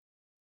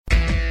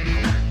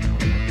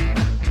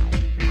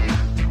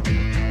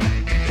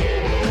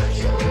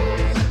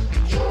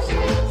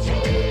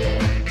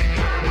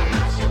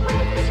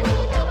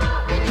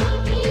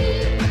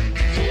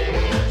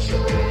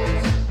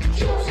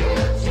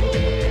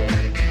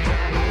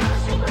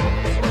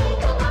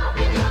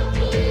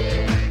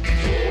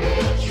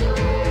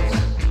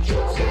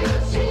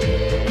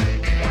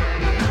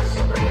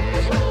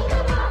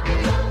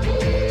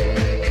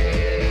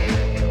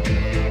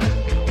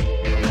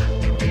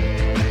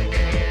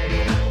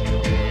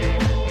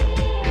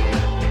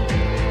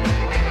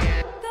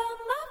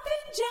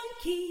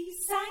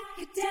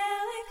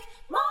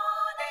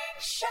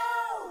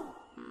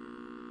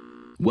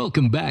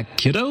Welcome back,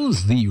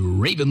 kiddos. The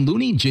Raven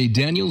Looney, Jay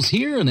Daniels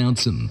here,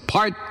 announcing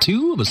part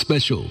 2 of a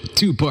special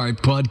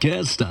 2-part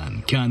podcast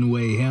on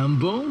Conway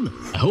Hambone.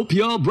 I hope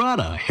you all brought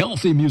a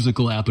healthy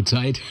musical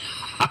appetite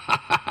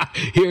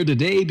here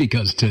today,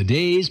 because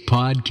today's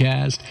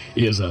podcast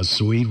is a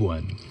sweet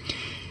one.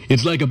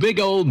 It's like a big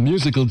old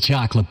musical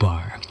chocolate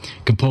bar,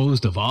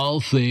 composed of all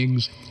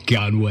things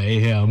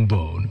Conway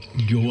Hambone.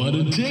 You want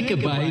to take a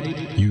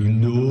bite? You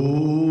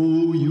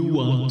know you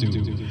want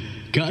to.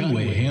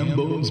 Conway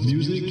Hambone's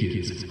music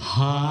is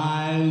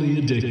highly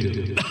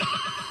addictive.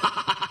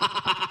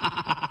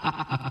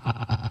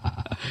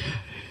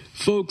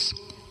 Folks,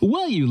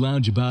 while you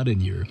lounge about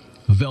in your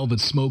velvet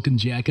smoking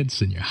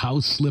jackets and your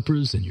house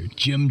slippers and your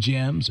gym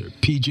jams, or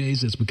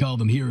PJs as we call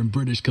them here in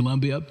British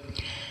Columbia,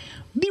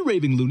 the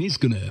Raving Looney's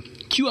gonna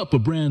cue up a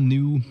brand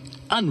new,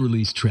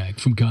 unreleased track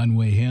from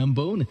Conway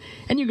Hambone,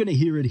 and you're gonna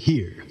hear it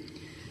here,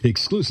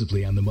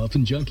 exclusively on the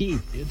Muffin Junkie.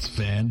 It's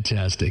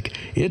fantastic.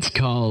 It's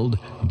called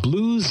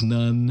Blues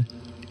Nun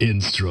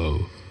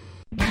Instro.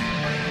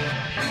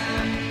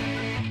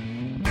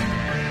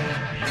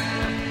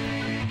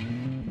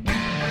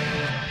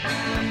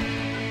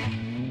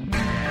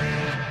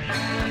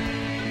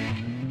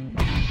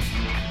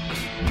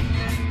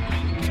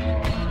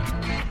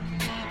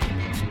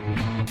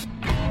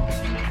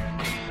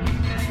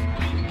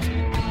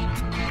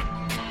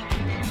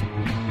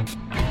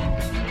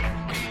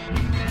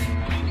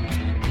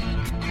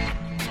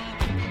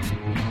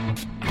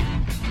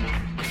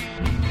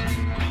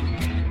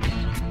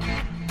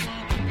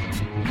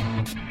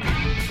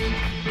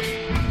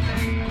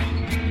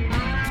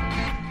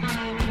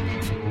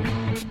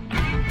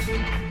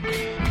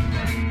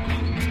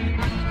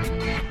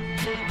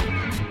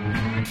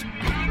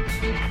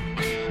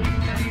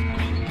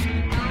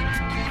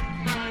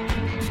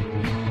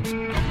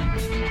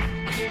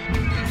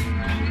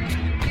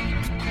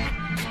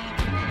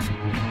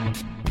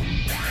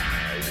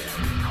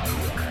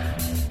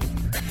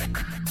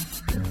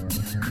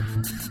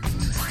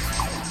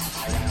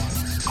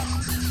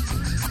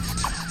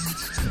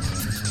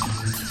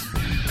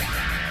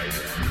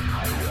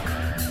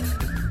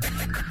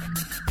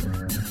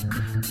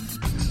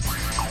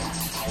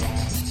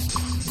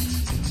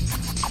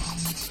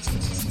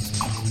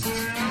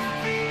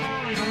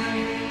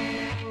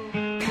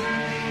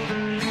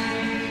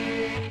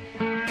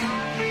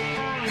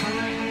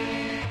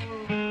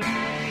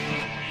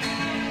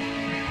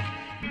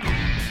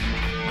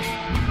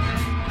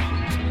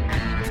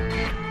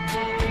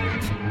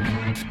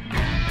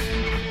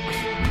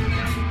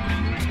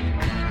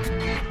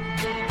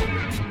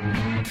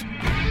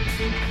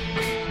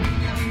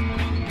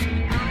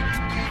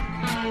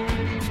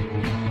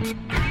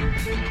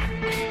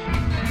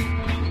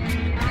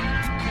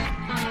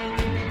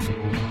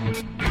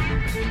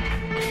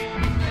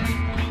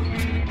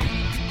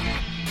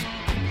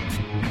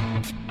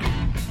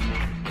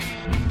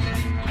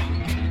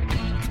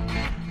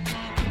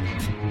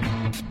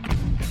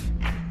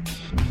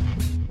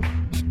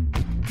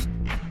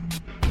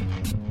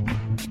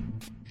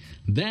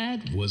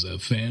 That was a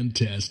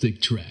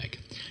fantastic track.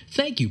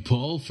 Thank you,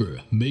 Paul, for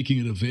making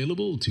it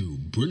available to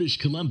British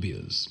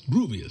Columbia's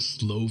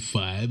grooviest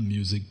lo-fi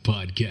music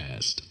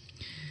podcast.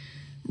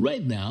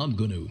 Right now, I'm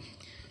going to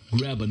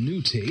grab a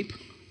new tape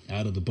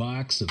out of the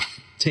box of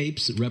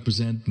tapes that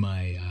represent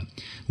my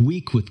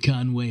week with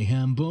Conway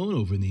Hambone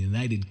over in the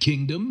United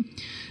Kingdom,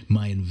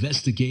 my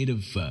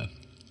investigative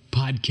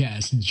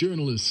podcast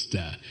journalist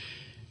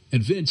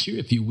adventure,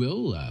 if you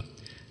will,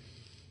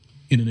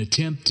 in an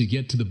attempt to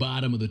get to the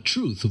bottom of the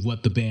truth of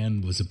what the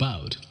band was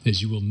about.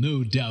 As you will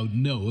no doubt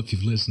know if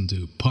you've listened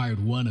to part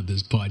 1 of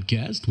this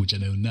podcast, which I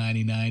know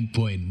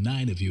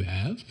 99.9 of you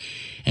have.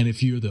 And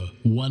if you're the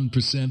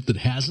 1% that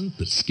hasn't,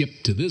 that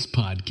skipped to this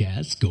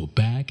podcast, go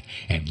back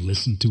and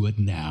listen to it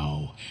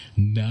now.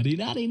 Naughty,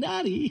 naughty,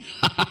 naughty.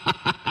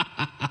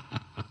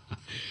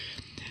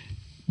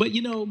 But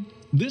you know,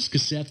 this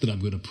cassette that I'm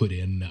going to put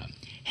in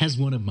has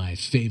one of my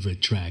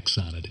favorite tracks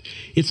on it.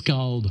 It's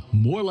called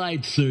More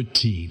Light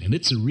 13, and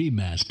it's a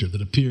remaster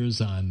that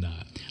appears on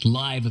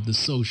Live at the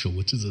Social,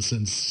 which is a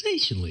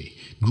sensationally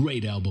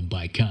great album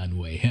by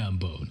Conway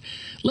Hambone.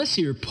 Let's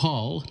hear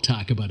Paul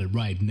talk about it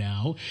right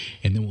now,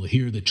 and then we'll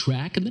hear the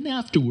track, and then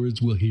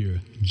afterwards we'll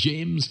hear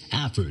James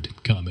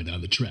Afford comment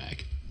on the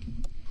track.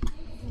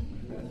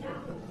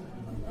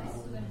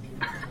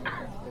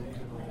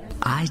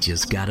 I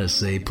just gotta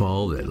say,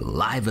 Paul, that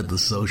Live at the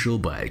Social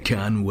by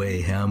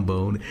Conway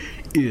Hambone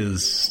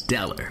is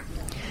stellar.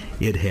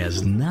 It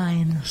has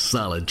 9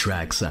 solid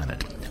tracks on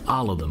it,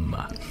 all of them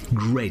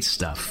great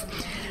stuff.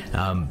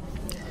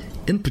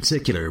 In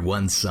particular,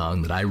 one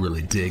song that I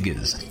really dig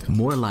is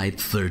More Light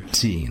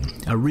 13,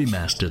 a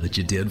remaster that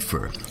you did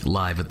for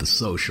Live at the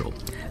Social.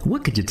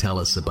 What could you tell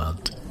us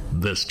about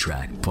this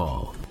track,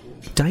 Paul?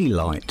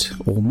 Daylight,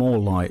 or More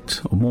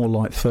Light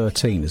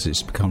 13, as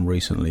it's become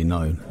recently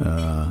known.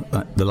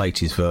 The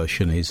latest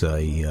version is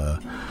a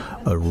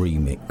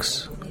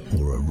remix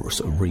or a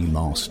sort of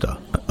remaster.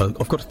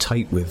 I've got a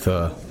tape with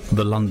the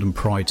London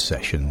Pride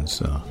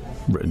sessions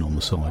written on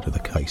the side of the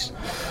case.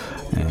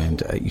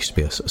 And it used to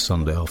be a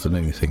Sunday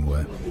afternoon thing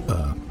where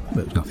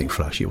there was nothing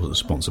flashy. It wasn't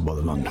sponsored by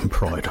the London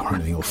Pride or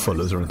anything, or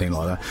Fuller's or anything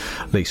like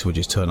that. Lisa would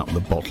just turn up with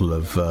a bottle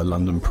of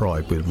London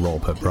Pride with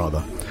Rob, her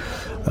brother,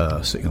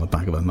 sitting on the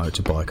back of her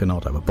motorbike, and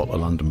I'd have a bottle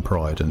of London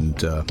Pride,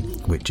 and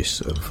we'd just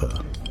sort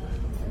of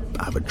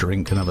have a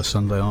drink and have a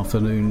Sunday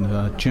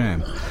afternoon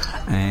jam.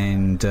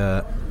 And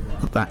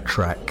that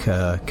track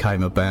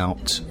came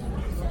about,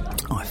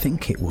 I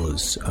think it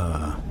was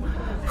a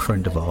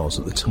friend of ours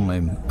at the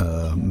time,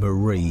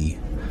 Marie,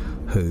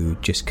 who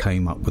just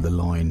came up with the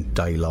line,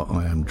 "Daylight,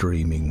 I am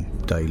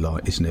dreaming,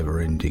 daylight is never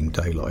ending,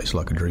 daylight is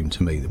like a dream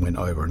to me," that went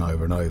over and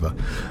over and over.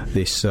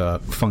 This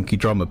funky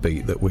drummer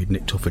beat that we'd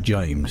nicked off of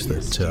James,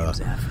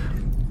 that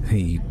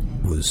he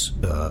was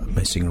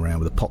messing around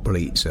with a Pop Will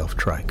Eat Itself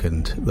track,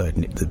 and they'd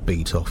nicked the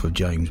beat off of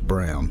James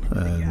Brown,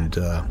 and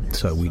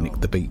so we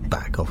nicked the beat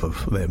back off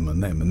of them,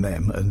 and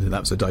that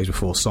was the days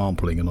before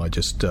sampling, and I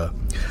just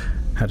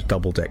had a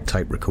double-deck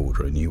tape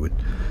recorder, and you would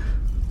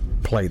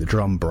play the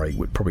drum break,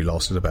 which probably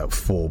lasted about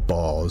 4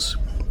 bars,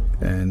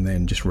 and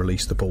then just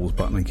release the pause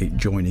button and keep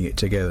joining it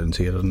together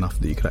until you had enough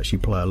that you could actually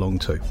play along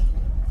to.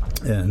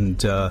 And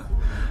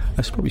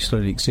that's probably still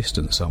in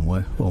existence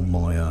somewhere on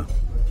my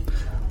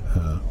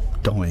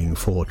dying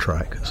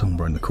 4-track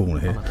somewhere in the corner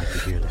here.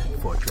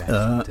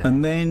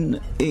 And then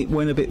it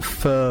went a bit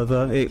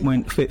further. It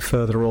went a bit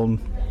further on.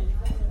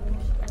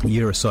 A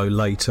year or so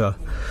later,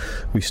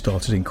 we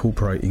started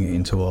incorporating it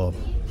into our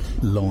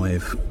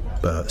live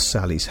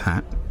Sally's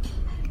Hat,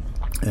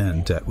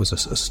 and it was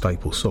a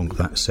staple song of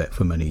that set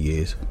for many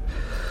years.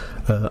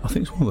 I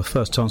think it's one of the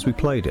first times we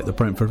played it, the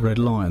Brentford Red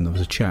Lion. There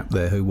was a chap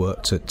there who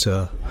worked at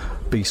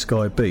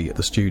B-Sky B at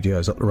the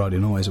studios up the road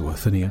in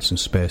Isleworth, and he had some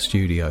spare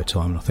studio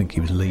time, and I think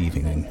he was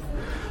leaving and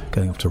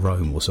going off to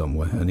Rome or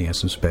somewhere, and he had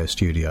some spare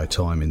studio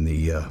time in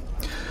the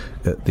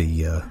at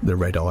the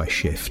Red Eye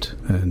shift,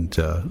 and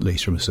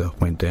Lisa and myself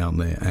went down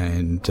there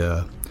and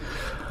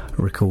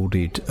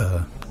recorded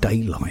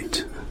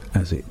Daylight,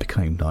 as it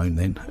became known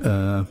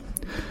then,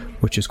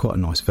 which is quite a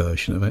nice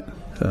version of it,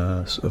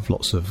 sort of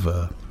lots of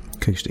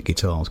acoustic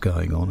guitars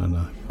going on and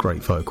a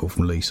great vocal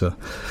from Lisa.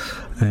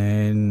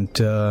 And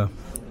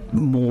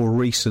more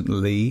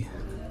recently,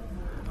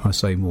 I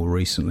say more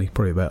recently,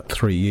 probably about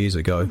 3 years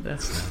ago,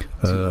 That's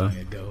not too long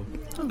ago.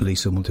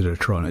 Lisa wanted to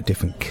try on a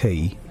different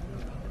key,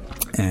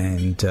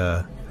 and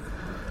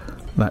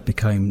that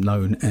became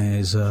known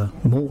as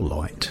More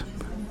Light.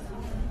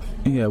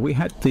 Yeah, we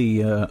had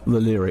the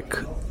lyric,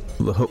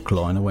 the hook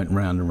line, I went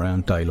round and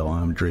round,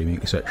 daylight, I'm dreaming,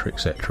 etc,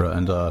 etc,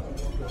 and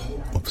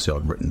obviously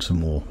I'd written some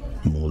more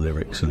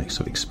lyrics, and it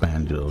sort of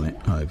expanded on it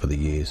over the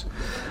years.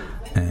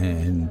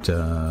 And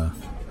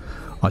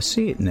I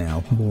see it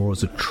now more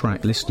as a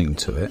track. Listening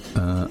to it,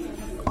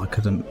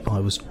 I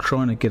was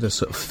trying to get a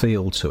sort of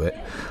feel to it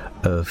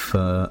of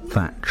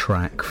that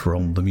track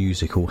from the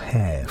musical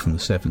Hair from the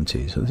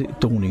 70s. Is it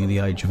Dawning of the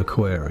Age of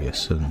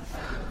Aquarius and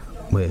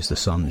Where's the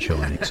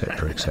Sunshine,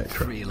 etc,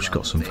 etc. It's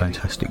got some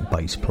fantastic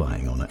bass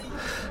playing on it.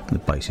 The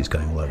bass is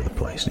going all over the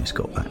place, and it's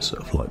got that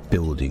sort of like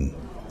building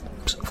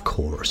sort of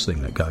chorus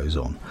thing that goes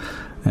on.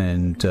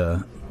 And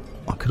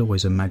I could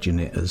always imagine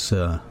it as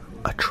a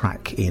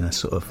track in a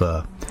sort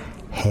of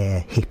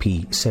hair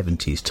hippie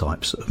 70s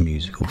type sort of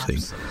musical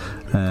thing.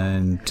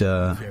 And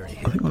I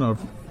think when I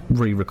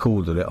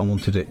re-recorded it, I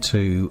wanted it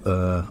to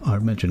I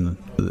imagine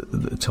at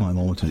the time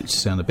I wanted it to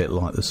sound a bit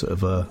like the sort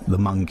of the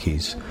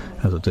Monkees,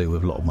 as I do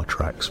with a lot of my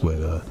tracks, where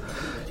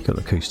you've got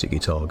an acoustic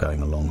guitar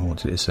going along. I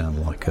wanted it to sound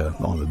like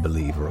I'm a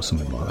Believer or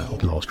something like that,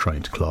 or Last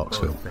Train to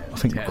Clarksville. I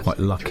think I'm quite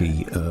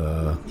lucky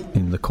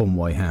in the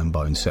Conway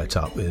Hambone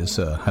setup is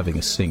having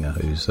a singer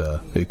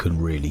who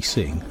can really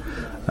sing,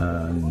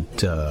 and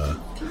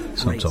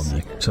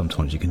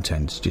sometimes you can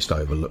tend to just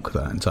overlook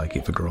that and take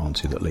it for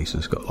granted that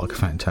Lisa's got like a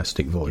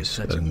fantastic voice,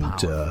 and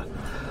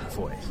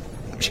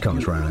she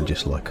comes around and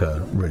just like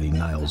really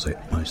nails it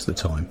most of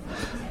the time,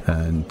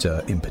 and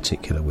in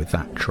particular with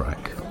that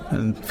track.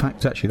 And in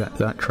fact, actually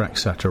that track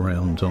sat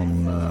around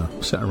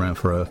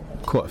for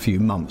quite a few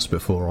months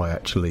before I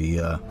actually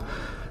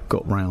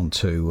got round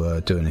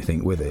to do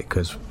anything with it,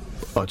 because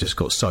I just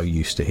got so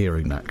used to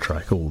hearing that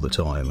track all the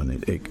time,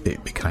 and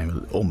it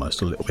became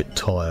almost a little bit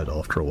tired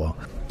after a while.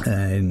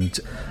 And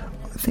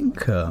I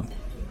think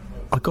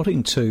I got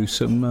into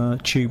some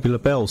Tubular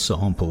Bell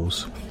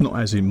samples, not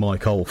as in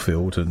Mike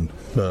Oldfield and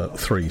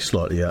 3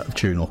 slightly out of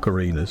tune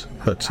ocarinas,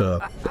 but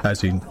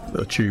as in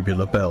a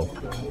Tubular Bell.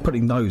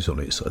 Putting those on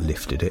it sort of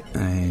lifted it,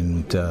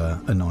 and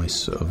a nice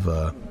sort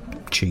of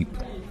cheap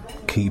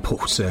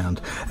keyboard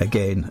sound.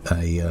 Again,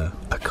 a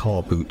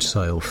car boot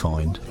sale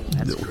find.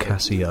 That's little great.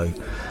 Casio.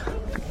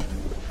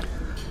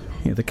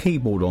 Yeah, the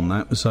keyboard on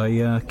that was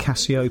a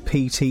Casio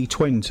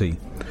PT20.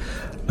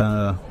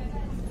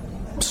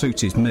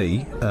 Suited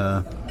me,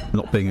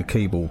 not being a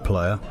keyboard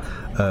player,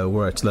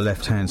 where to the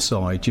left hand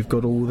side you've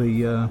got all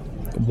the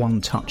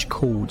one touch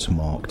chords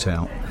marked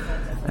out,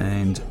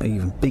 and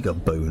even bigger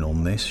boon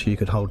on this, you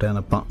could hold down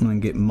a button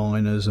and get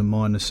minors and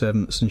minor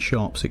sevenths and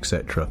sharps,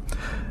 etc,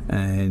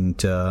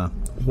 and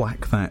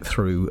whack that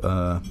through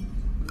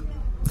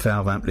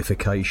valve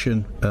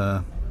amplification,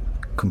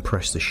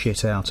 compress the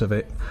shit out of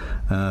it,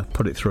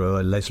 put it through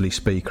a Leslie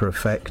speaker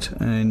effect,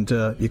 and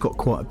you've got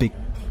quite a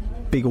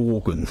big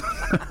organ.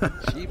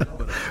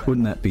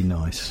 Wouldn't that be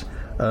nice?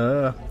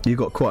 You've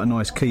got quite a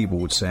nice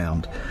keyboard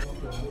sound.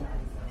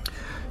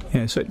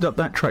 Yeah, so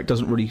that track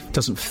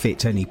doesn't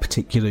fit any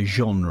particular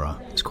genre.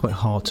 It's quite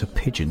hard to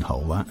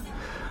pigeonhole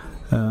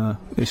that.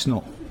 It's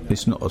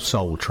not a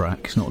soul track.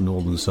 It's not a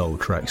northern soul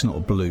track. It's not a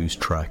blues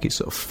track. It's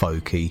sort of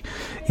folky.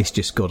 It's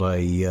just got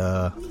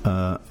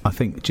I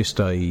think just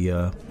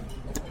a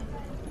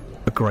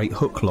great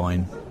hook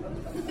line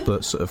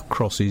that sort of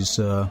crosses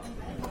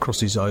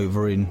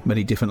over in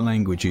many different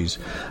languages.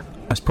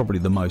 That's probably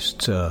the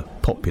most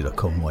popular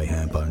Conway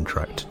Hambone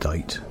track to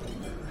date.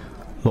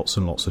 Lots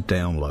and lots of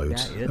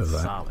downloads of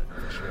that. Solid,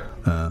 for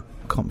sure.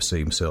 Can't see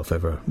himself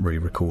ever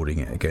re-recording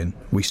it again.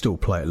 We still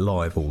play it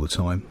live all the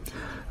time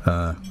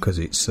because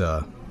it's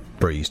a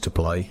breeze to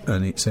play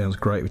and it sounds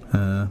great.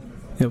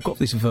 I've got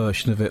this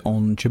version of it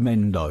on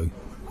Jamendo,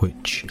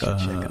 which check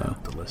it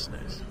out, the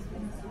listeners.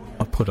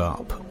 I put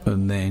up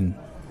and then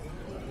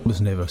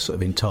was never sort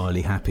of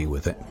entirely happy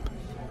with it.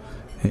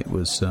 It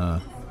was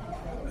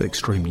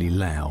extremely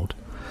loud.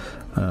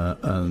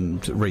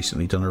 And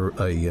recently done a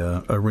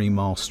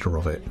remaster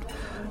of it,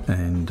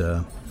 and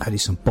added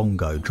some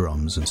bongo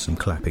drums and some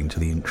clapping to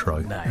the intro.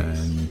 Nice.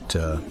 And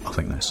I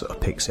think that sort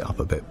of picks it up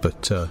a bit,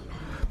 but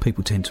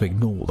people tend to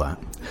ignore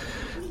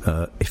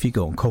that. If you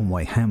go on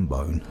Conway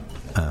Hambone,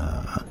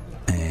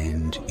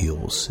 and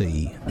you'll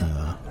see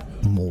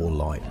More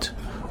Light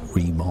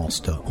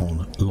remaster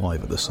on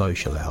Live at the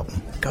Social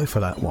album, go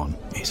for that one.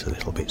 It's a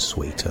little bit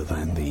sweeter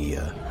than the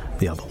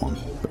other one,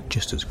 but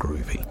just as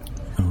groovy.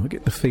 I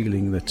get the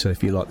feeling that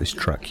if you like this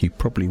track, you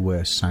probably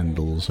wear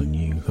sandals and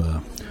you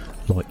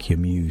like your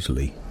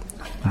muesli.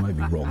 I may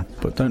be wrong,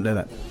 but don't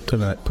let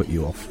that put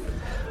you off.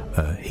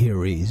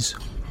 Here is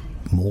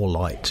More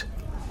Light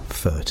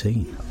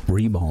 13,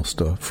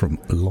 remaster from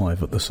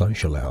Live at the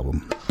Social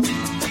album.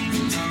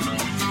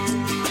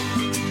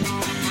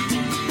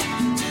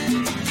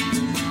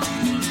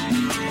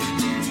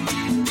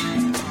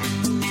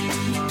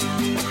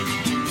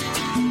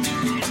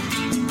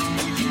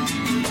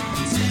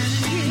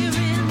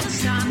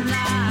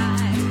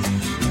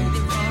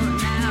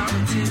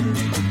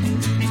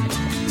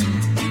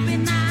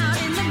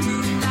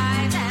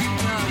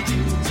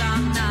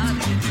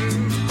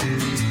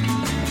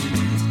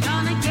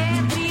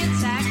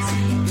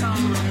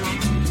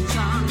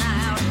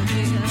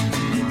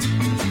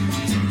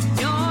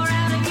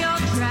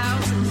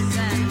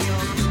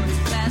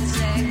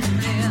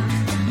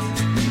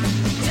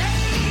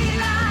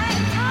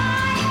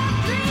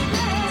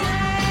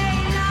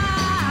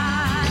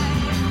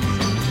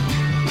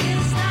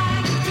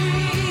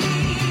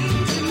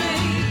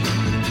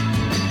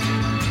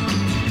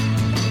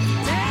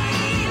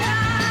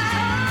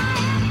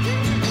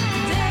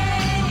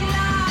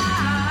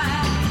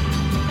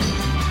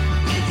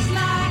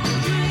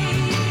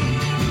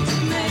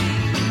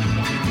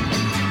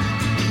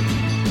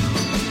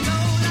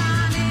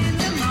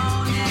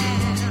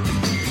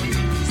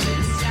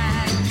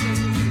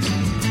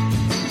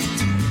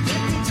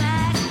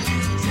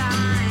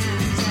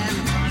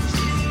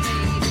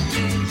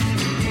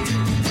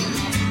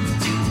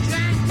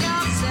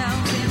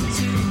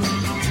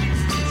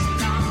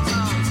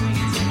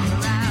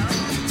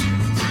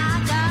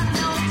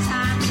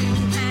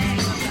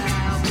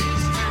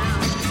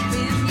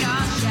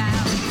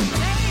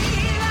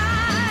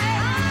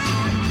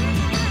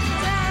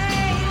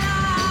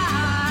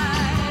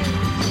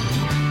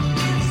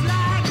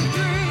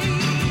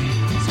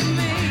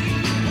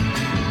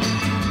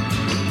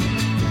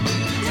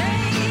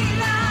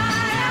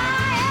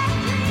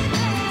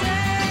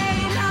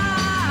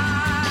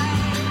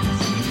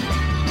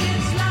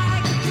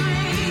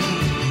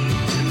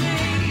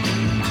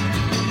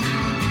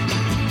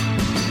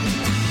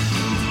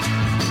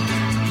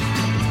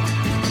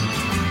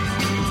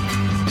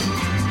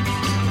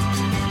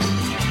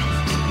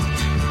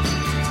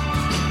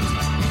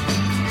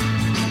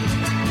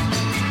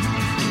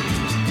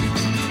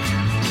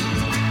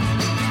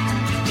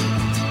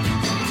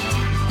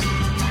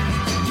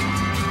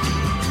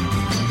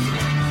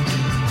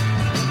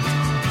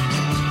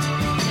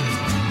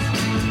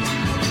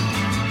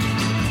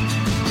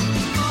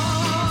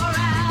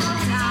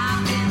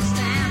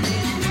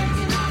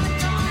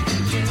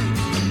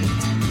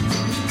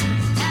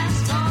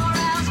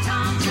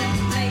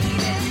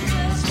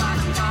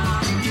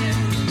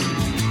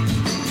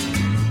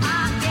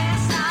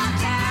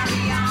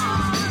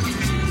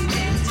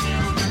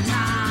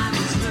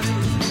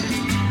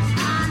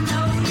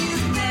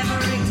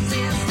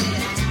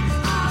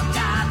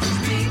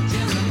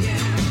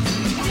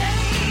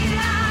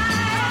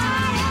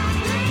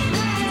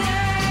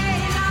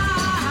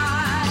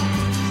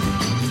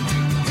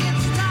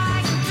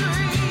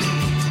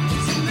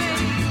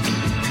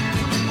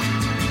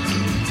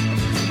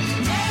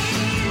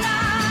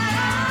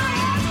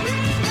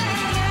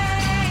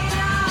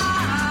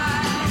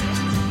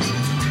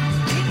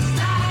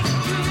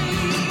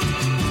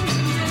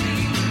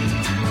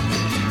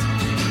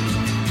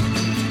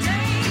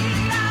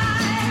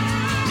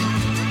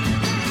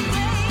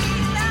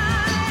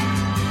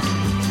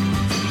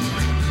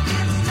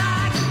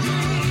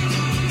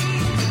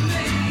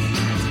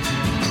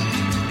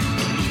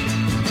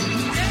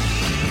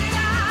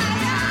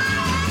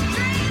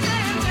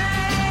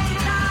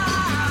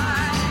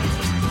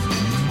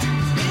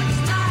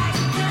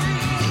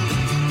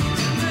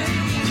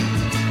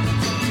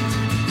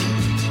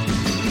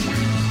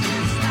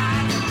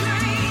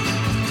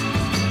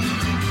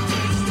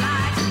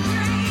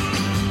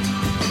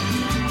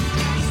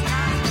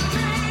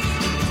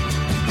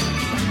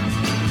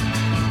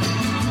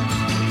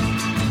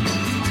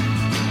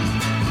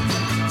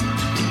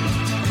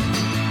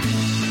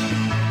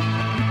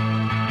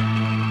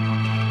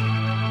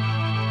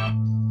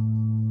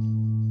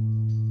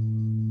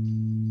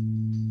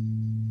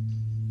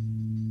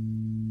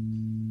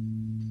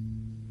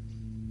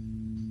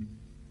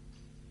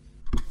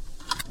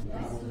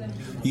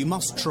 you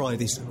must try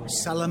this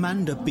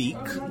salamander beak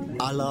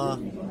a la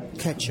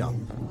ketchup.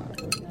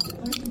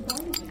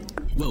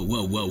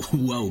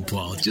 Whoa,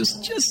 Paul.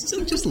 Just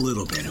a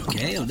little bit,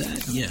 okay? Of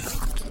that, yeah.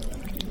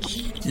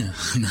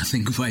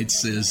 Nothing quite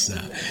says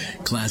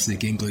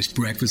classic English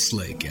breakfast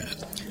like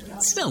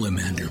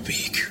salamander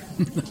beak.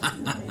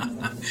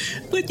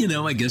 But,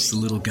 I guess the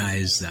little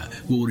guys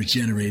will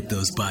regenerate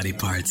those body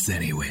parts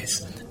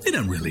anyways. They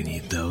don't really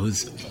need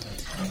those.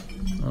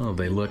 Oh,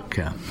 they look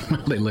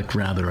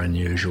rather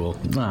unusual.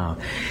 Oh.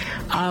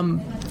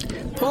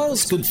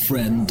 Paul's good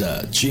friend,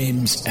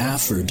 James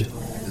Afford,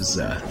 is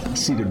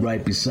seated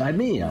right beside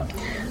me.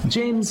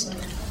 James,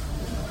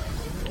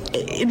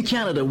 in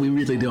Canada, we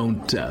really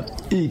don't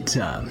eat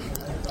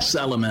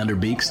salamander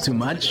beaks too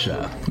much.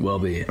 Well,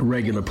 the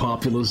regular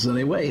populace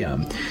anyway.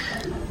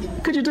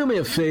 Could you do me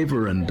a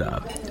favor and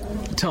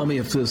tell me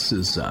if this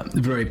is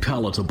very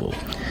palatable?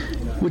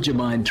 Would you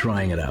mind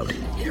trying it out?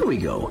 Here we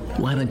go.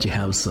 Why don't you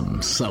have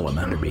some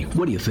salamander beak?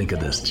 What do you think of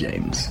this,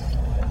 James?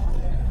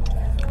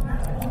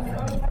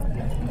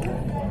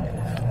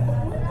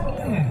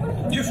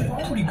 Yes,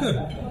 pretty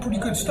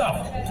good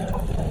stuff.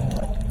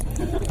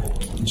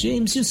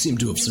 James, you seem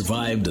to have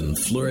survived and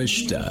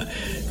flourished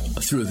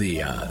through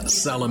the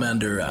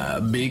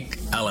salamander beak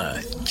a la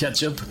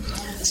ketchup.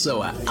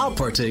 So I'll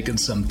partake in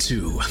some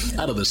too,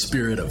 out of the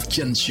spirit of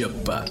kinship.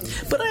 But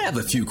I have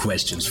a few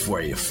questions for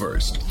you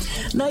first.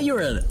 Now, you're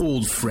an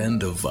old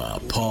friend of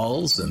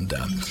Paul's, and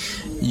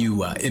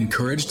you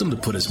encouraged him to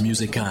put his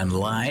music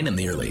online in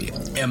the early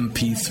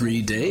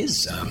MP3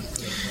 days.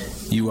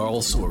 You are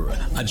also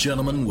a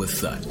gentleman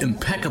with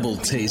impeccable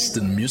taste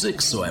in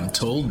music, so I'm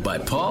told by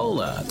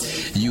Paul.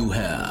 You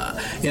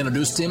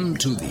introduced him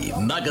to the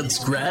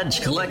Nuggets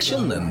Garage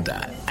Collection and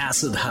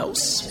Acid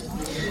House.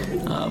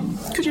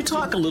 Could you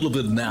talk a little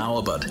bit now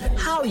about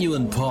how you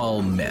and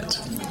Paul met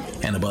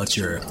and about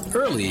your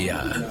early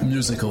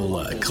musical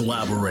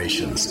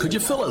collaborations? Could you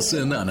fill us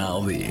in on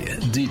all the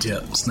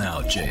details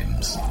now,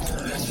 James?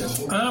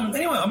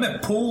 Anyway, I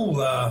met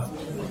Paul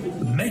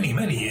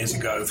many years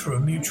ago through a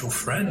mutual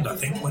friend, I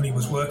think, when he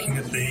was working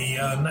at the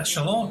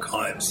National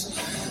Archives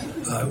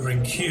over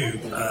in Kew.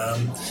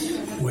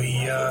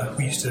 We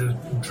used to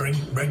drink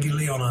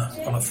regularly on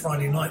a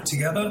Friday night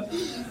together.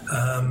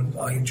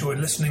 I enjoyed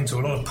listening to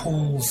a lot of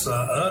Paul's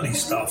early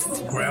stuff,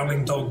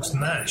 Growling Dogs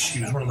Nash.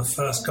 He was one of the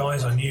first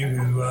guys I knew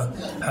who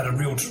had a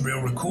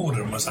reel-to-reel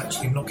recorder and was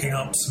actually knocking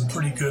up some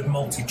pretty good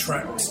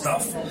multi-track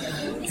stuff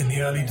in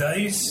the early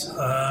days.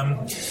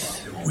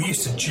 We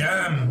used to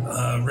jam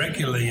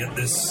regularly at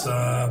this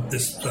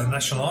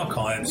National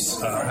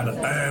Archives. Had a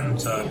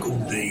band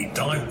called the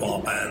Dive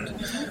Bar Band,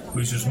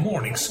 which was more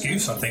an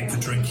excuse, I think, for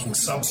drinking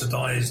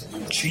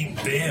subsidised cheap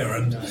beer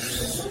and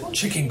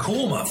chicken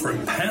korma for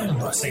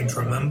 £1, I seem to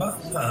remember.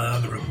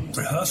 The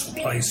rehearsal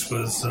place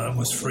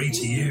was free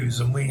to use,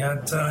 and we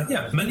had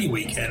many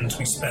weekends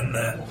we spent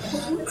there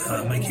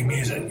making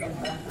music.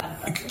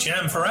 We could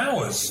jam for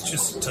hours,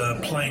 just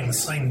playing the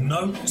same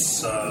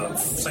notes,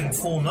 same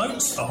 4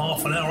 notes for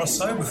half an hour or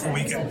so before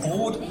we get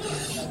bored.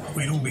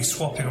 We'd all be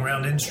swapping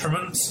around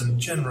instruments and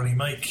generally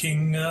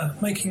making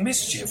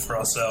mischief for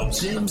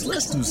ourselves. James,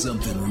 let's do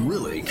something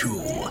really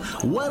cool.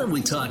 Why don't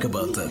we talk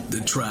about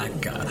the track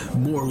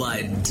More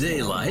Like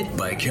Daylight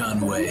by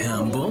Conway,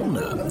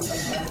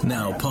 Hambone?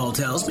 Now, Paul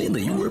tells me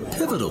that you were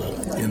pivotal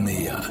in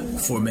the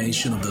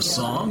formation of the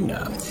song.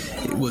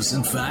 It was,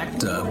 in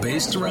fact,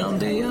 based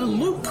around a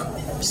loop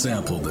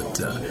sample that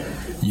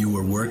you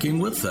were working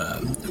with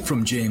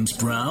from James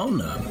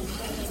Brown.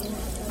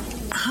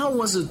 How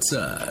was it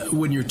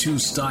when your two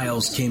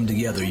styles came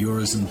together,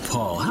 yours and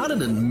Paul? How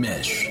did it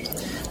mesh?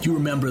 Do you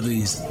remember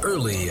these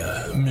early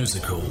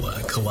musical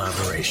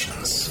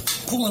collaborations?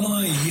 Paul and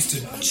I used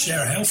to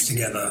share a house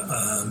together.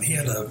 He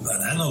had an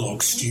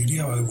analog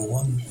studio over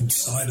one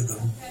side of the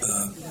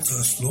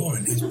first floor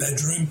in his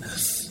bedroom,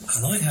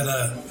 and I had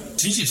a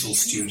digital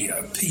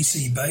studio,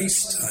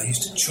 PC-based. I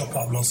used to chop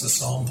up lots of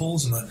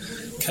samples, and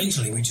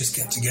occasionally we just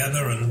get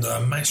together and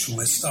mash all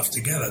this stuff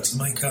together to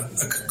make a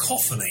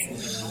cacophony.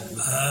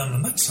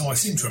 And that's how I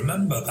seem to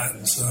remember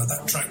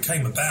that track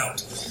came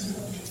about.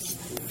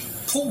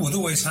 Paul would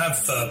always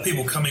have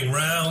people coming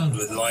round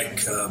with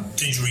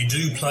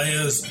didgeridoo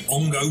players,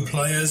 bongo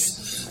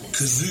players,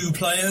 kazoo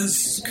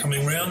players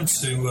coming round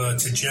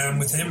to jam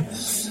with him.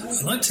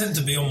 And I tend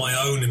to be on my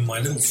own in my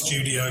little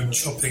studio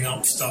chopping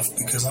up stuff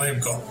because I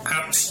have got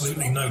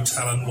absolutely no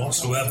talent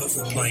whatsoever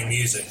for playing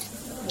music.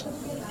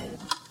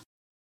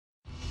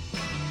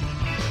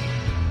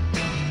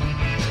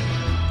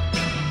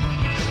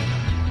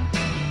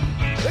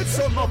 It's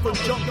a Muffin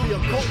Junkie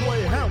of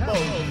Conway,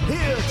 Hambone,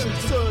 here to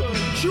serve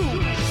you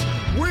tunes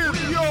with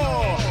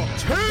your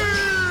team!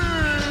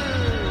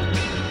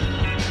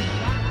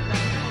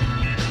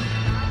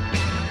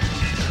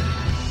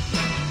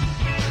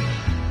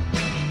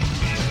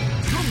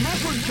 The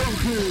Muffin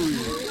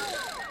Junkie!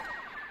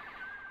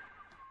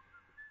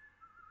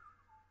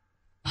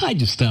 I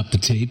just stopped the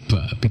tape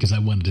because I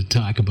wanted to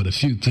talk about a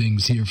few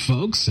things here,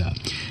 folks.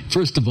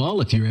 First of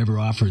all, if you're ever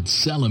offered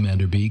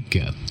salamander beak,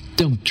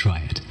 don't try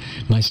it.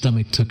 My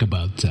stomach took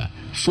about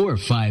 4 or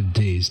 5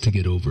 days to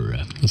get over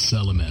a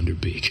salamander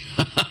beak.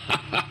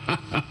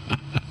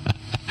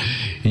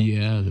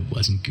 Yeah, it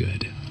wasn't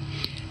good.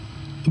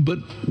 But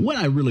what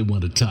I really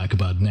want to talk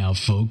about now,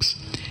 folks,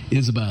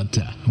 is about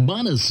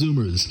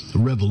Montezuma's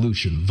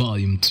Revolution,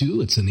 Volume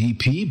 2. It's an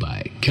EP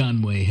by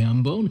Conway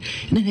Hambone,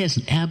 and it has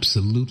an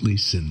absolutely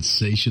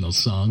sensational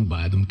song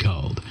by them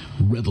called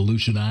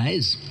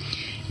Revolutionize,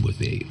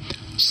 with a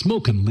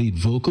smoking lead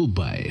vocal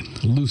by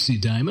Lucy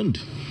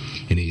Diamond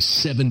in a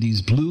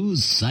 70s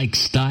blues psych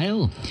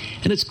style,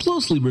 and it's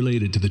closely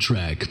related to the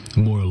track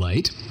More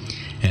Light,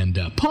 and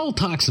Paul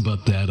talks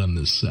about that on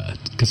this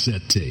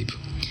cassette tape.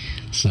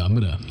 So I'm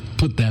going to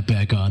put that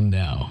back on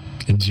now.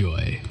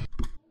 Enjoy.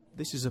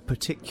 This is a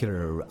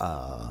particular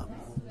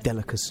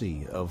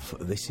delicacy of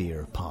this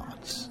here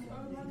parts.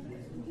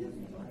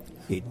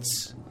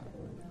 It's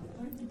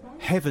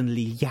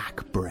heavenly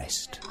yak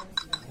breast.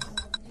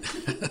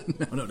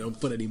 No, don't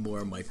put any more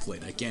on my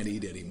plate. I can't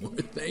eat anymore.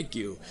 Thank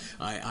you.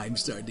 I'm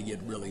starting to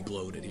get really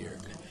bloated here.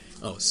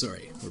 Oh,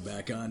 sorry. We're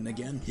back on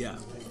again? Yeah.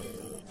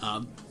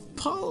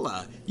 Paul,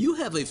 you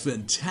have a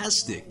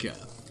fantastic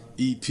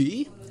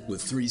EP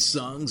with 3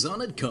 songs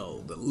on it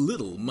called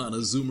Little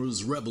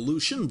Montezuma's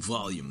Revolution,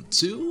 Volume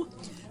 2.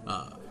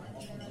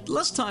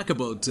 Let's talk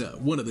about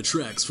one of the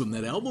tracks from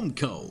that album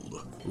called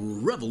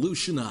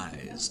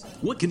Revolutionize.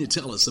 What can you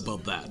tell us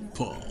about that,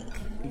 Paul?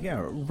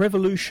 Yeah,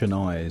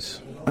 revolutionize.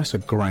 That's a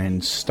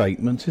grand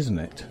statement, isn't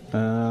it?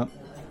 How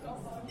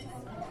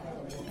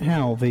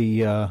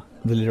the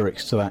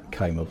lyrics to that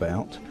came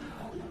about.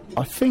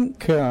 I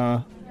think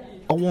I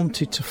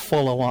wanted to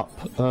follow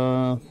up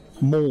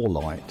More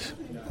Light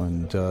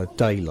and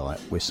Daylight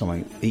with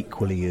something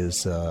equally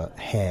as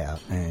hair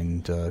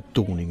and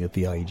dawning of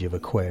the age of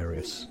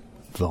Aquarius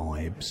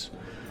vibes.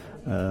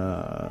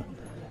 It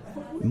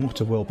might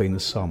have well been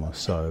the summer,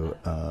 so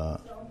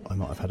I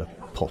might have had a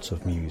pot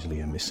of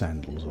muesli and my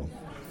sandals on.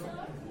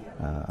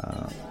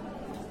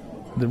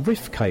 The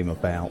riff came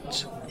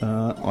about.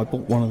 I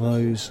bought one of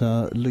those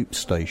loop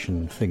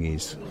station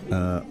thingies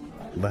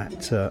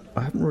that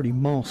I haven't really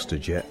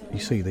mastered yet. You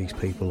see these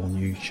people on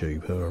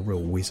YouTube who are a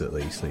real whiz at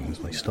these things.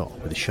 They start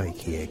with a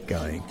shaky egg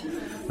going,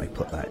 they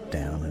put that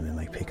down, and then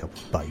they pick up a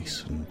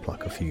bass and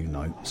pluck a few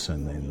notes,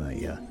 and then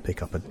they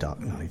pick up a duck.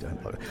 No, they don't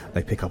pluck it.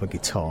 They pick up a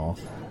guitar,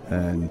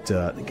 and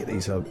they get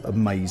these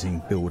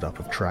amazing build-up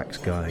of tracks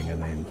going,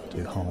 and then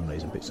do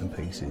harmonies and bits and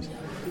pieces.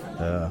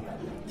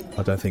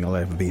 I don't think I'll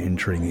ever be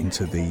entering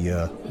into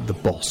the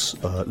Boss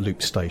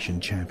Loop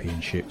Station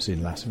Championships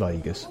in Las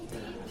Vegas.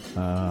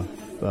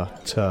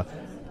 But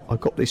I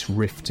got this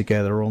riff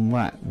together on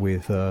that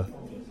with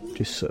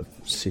just sort of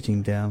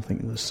sitting down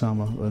thinking of the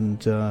summer,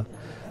 and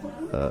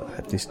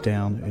had this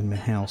down in the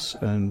house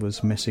and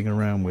was messing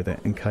around with it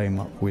and came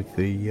up with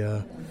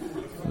the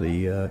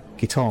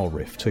guitar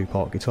riff,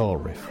 2-part guitar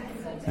riff,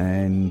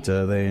 and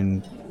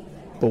then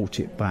brought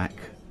it back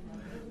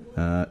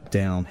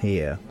down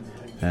here,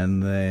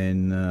 and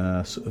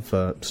then sort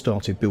of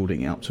started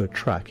building it up to a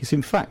track. It's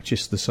in fact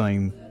just the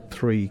same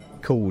 3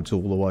 chords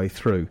all the way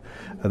through,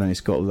 and then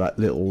it's got that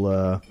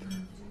little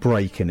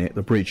break in it,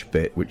 the bridge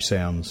bit, which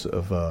sounds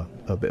of a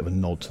bit of a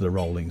nod to the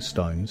Rolling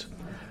Stones.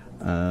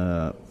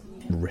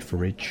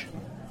 Rifferage,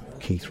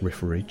 Keith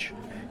Rifferage,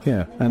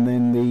 yeah. And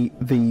then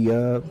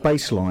the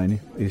bass line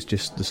is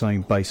just the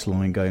same bass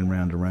line going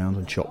round and round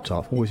and chopped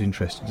up. Always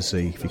interested to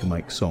see if you can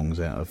make songs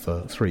out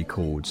of 3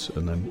 chords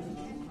and then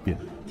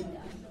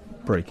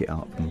break it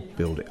up and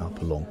build it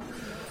up along.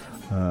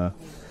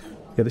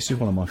 Yeah, this is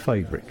one of my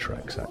favourite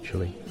tracks,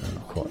 actually. I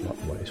quite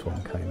like the way this one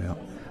came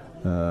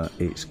out.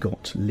 It's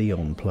got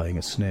Leon playing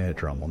a snare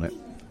drum on it,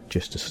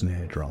 just a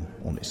snare drum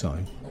on its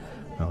own.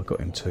 I got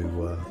him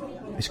to...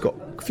 it's got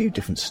a few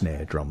different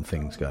snare drum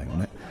things going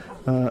on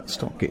it.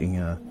 Start getting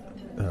a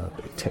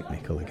bit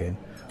technical again.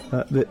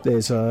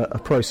 There's a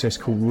process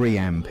called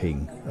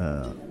reamping,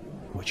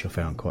 which I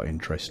found quite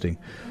interesting.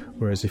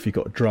 Whereas if you've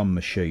got a drum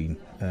machine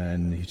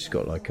and you've just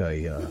got like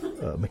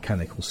a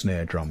mechanical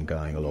snare drum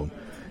going along,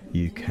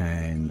 you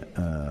can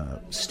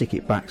stick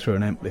it back through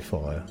an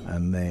amplifier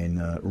and then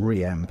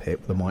reamp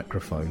it with a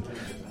microphone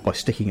by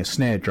sticking a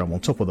snare drum on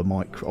top of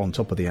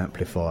the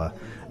amplifier,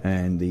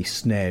 and the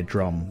snare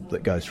drum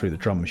that goes through the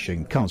drum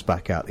machine comes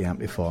back out the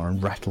amplifier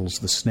and rattles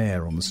the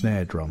snare on the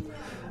snare drum,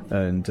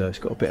 and it's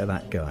got a bit of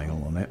that going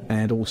on it.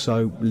 And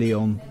also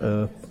Leon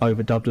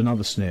overdubbed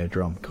another snare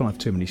drum. Can't have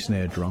too many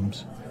snare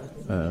drums.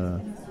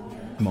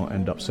 Might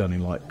end up sounding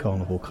like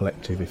Carnival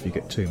Collective if you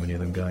get too many of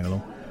them going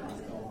along,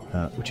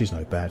 which is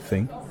no bad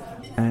thing.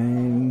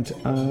 And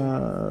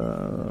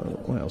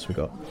what else we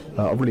got?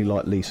 I really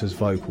like Lisa's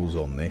vocals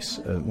on this.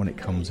 When it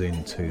comes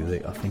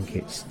into I think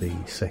it's the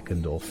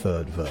 2nd or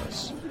 3rd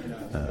verse,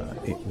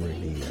 it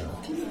really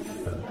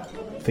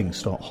things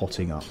start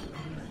hotting up,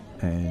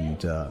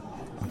 and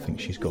I think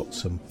she's got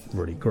some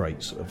really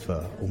great sort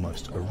of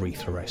almost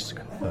Aretha-esque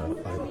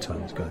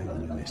overtones going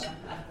on in this.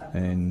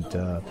 And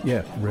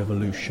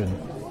Revolution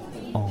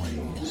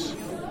Eyes.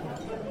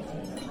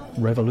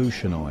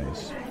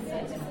 Revolutionize.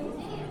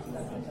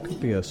 Could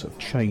be a sort of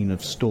chain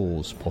of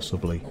stores,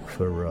 possibly,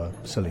 for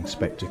selling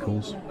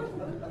spectacles.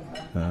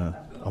 I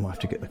might have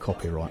to get the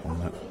copyright on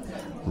that.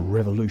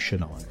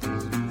 Revolutionize.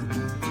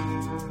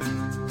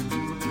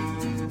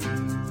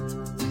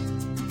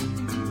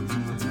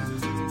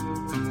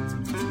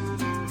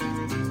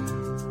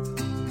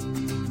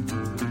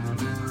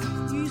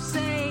 You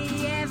say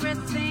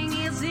everything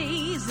is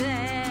easy.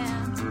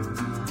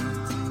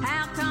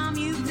 How come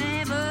you've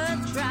never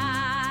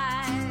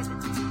tried?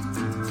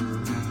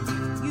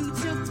 You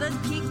took the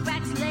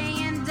kickbacks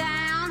laying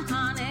down,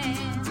 honey,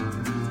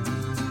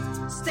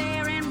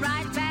 staring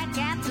right back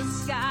at the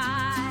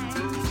sky.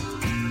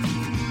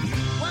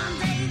 One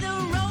day the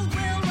road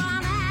will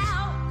run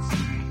out,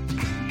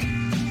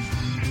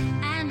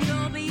 and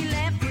you'll be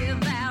left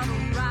without a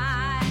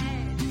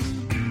ride.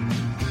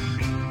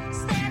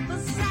 Step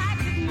aside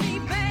with me,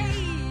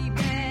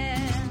 baby.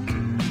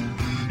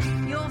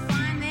 You'll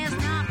find there's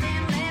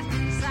nothing left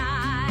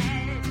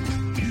inside.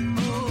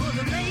 Oh,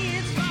 the rain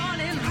is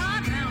falling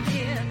hard round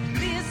here.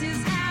 This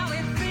is how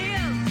it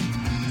feels.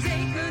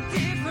 Take a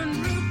different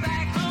route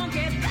back home.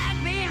 Get back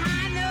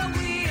behind the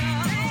wheel.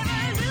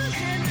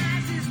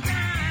 Revolutionize this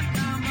time,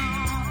 come on.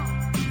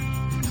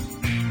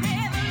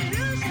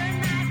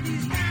 Revolutionize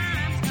these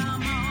times,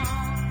 come on.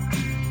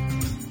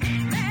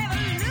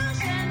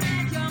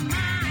 Revolutionize your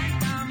mind,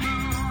 come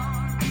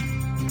on.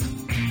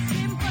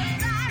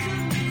 Sympathize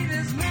with me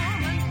this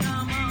moment,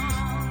 come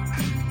on.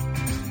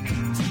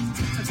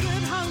 A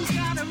good home's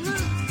got a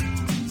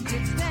roof,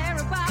 it's there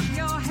above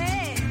your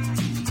head.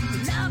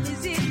 Love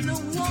is in the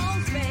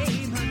walls,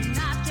 babe, and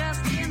not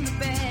just in the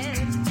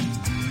bed.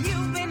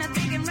 You've been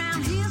digging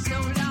round here so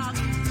long,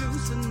 you've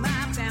loosened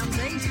my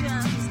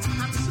foundations.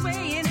 I'm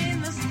swaying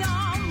in the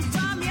storm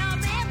from your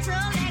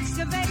mental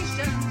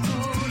excavation.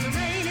 Oh, the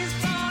rain is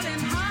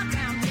falling hard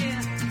round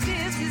here.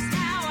 This is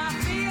how I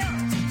feel.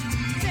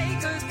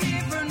 Take a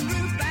different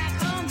route back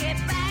home. Get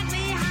back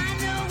behind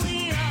the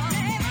wheel.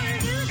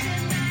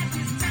 Revolutionize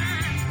this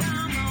time,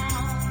 come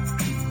on.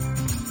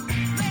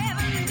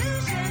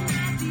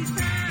 Revolutionize these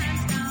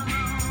times, come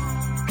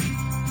on.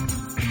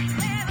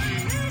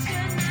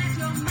 Revolutionize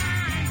your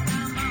mind,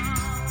 come on.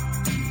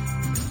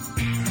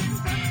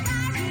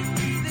 Sympathize with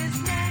me this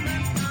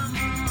moment, come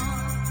on.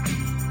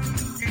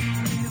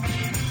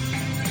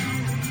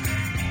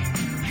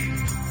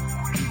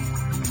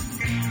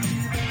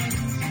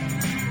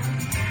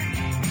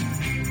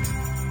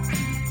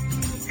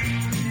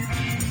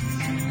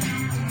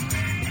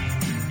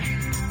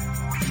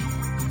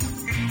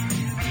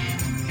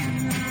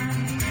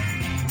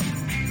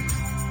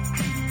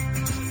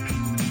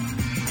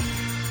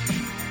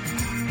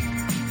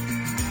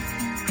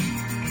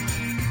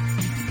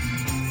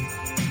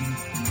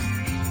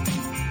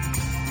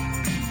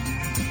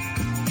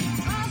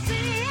 I'll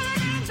see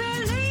and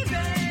believe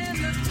in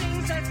the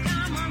things that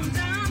come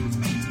undone.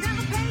 Now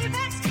the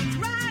payback's kicked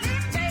right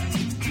in, babe.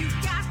 You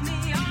got me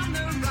on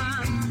the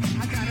run.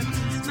 I gotta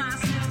piece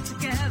myself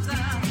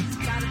together.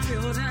 Gotta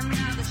build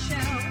another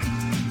shelf.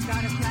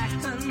 Gotta crack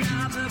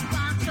another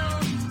bottle.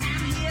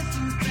 And here's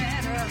some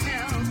better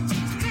help.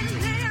 Been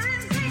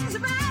hearing things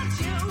about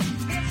you.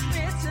 It's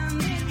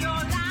written in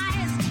your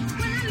lies.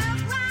 When I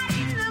look right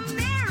in the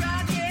mirror,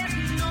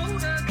 getting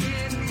older,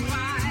 getting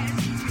wise.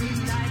 The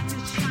light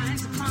that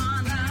shines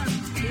upon us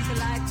is the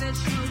light that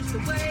shows the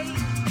way.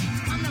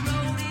 On the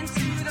road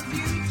into the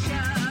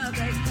future,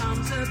 there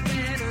comes a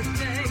better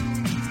day.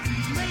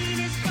 Rain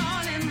is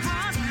falling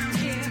hard round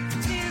here.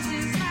 This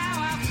is how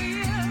I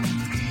feel.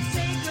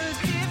 Take a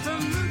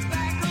different route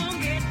back home.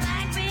 Get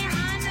back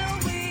behind the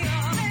wheel.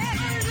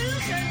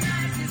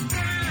 Revolutionize this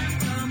time,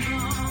 come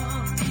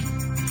on.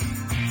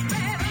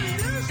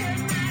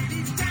 Revolutionize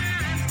these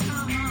times,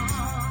 come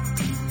on.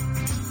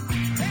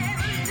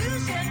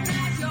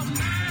 Revolutionize your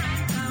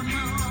mind, come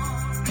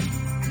on.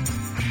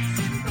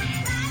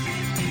 Sympathize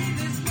with me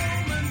this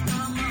moment,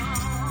 come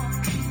on.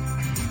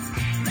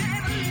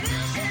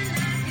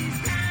 Revolutionize these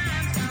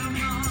times, come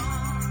on.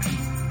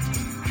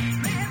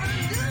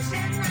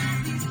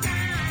 Revolutionize these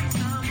times,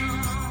 come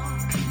on.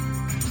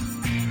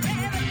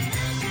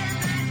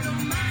 Revolutionize your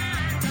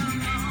mind,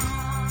 come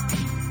on.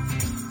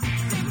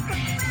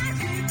 Sympathize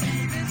with me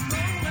this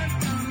moment,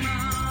 come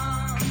on.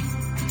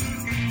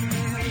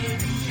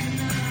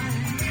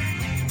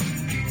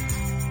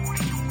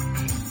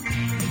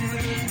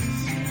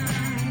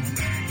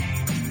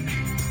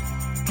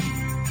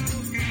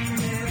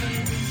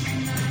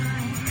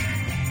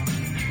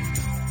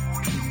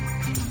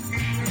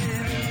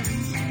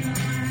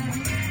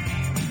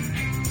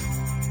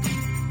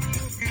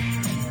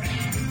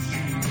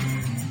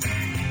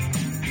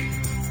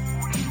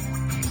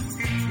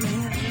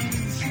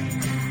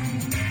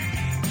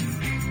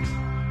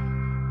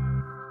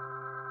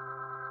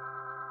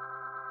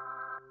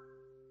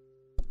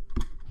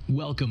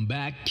 Welcome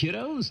back,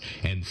 kiddos,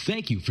 and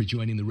thank you for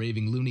joining the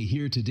Raving Loony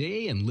here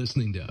today and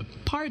listening to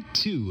part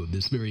 2 of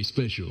this very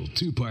special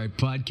 2-part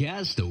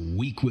podcast, A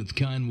Week with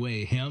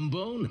Conway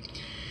Hambone.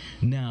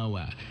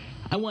 Now,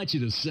 I want you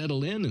to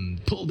settle in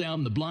and pull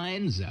down the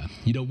blinds.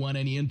 You don't want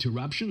any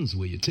interruptions.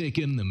 Will you take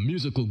in the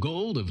musical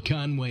gold of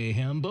Conway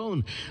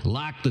Hambone?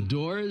 Lock the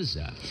doors.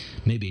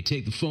 Maybe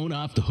take the phone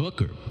off the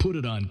hook or put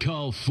it on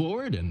call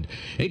forward and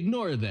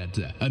ignore that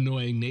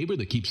annoying neighbor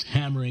that keeps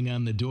hammering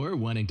on the door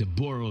wanting to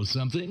borrow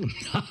something.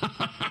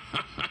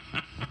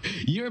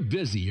 You're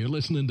busy. You're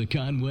listening to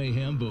Conway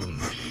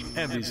Hambone.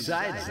 And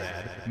besides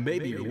that,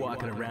 maybe you're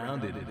walking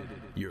around in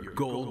your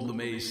gold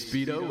lame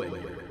Speedo and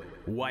your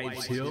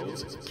wife's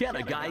heels. Can't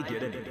a guy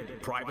get any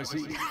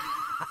privacy?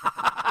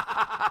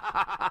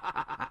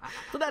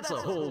 But that's a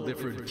whole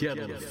different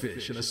kettle of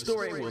fish, and a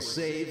story we'll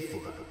save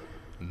for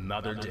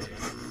another day.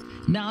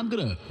 Now I'm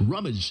going to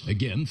rummage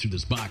again through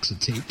this box of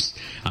tapes.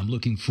 I'm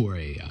looking for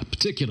a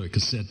particular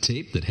cassette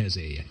tape that has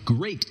a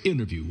great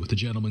interview with a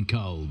gentleman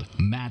called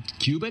Matt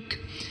Kubik.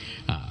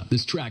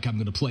 This track I'm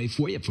going to play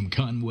for you from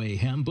Conway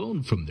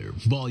Hambone from their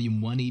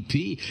Volume 1 EP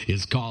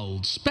is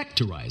called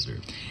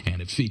Specterizer, and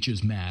it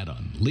features Matt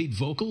on lead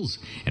vocals.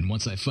 And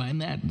once I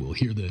find that, we'll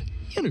hear the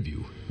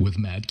interview with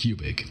Matt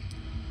Kubik.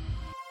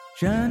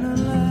 Shine a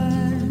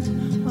light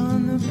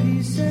on the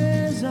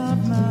pieces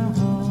of my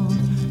heart,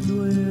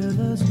 where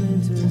the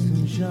splinters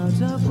and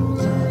shards of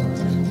red,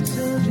 the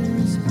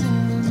surgeon's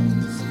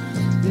hands,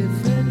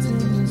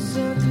 befitting the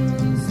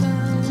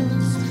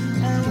circumstance,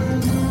 and I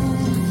know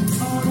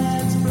all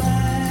that's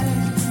black,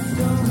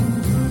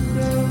 don't put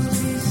those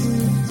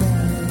pieces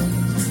back,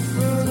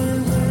 throw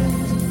away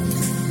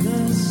the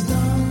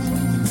stone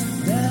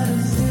that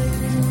is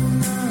taken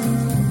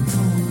home,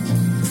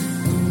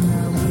 and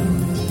I will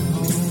be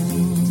home.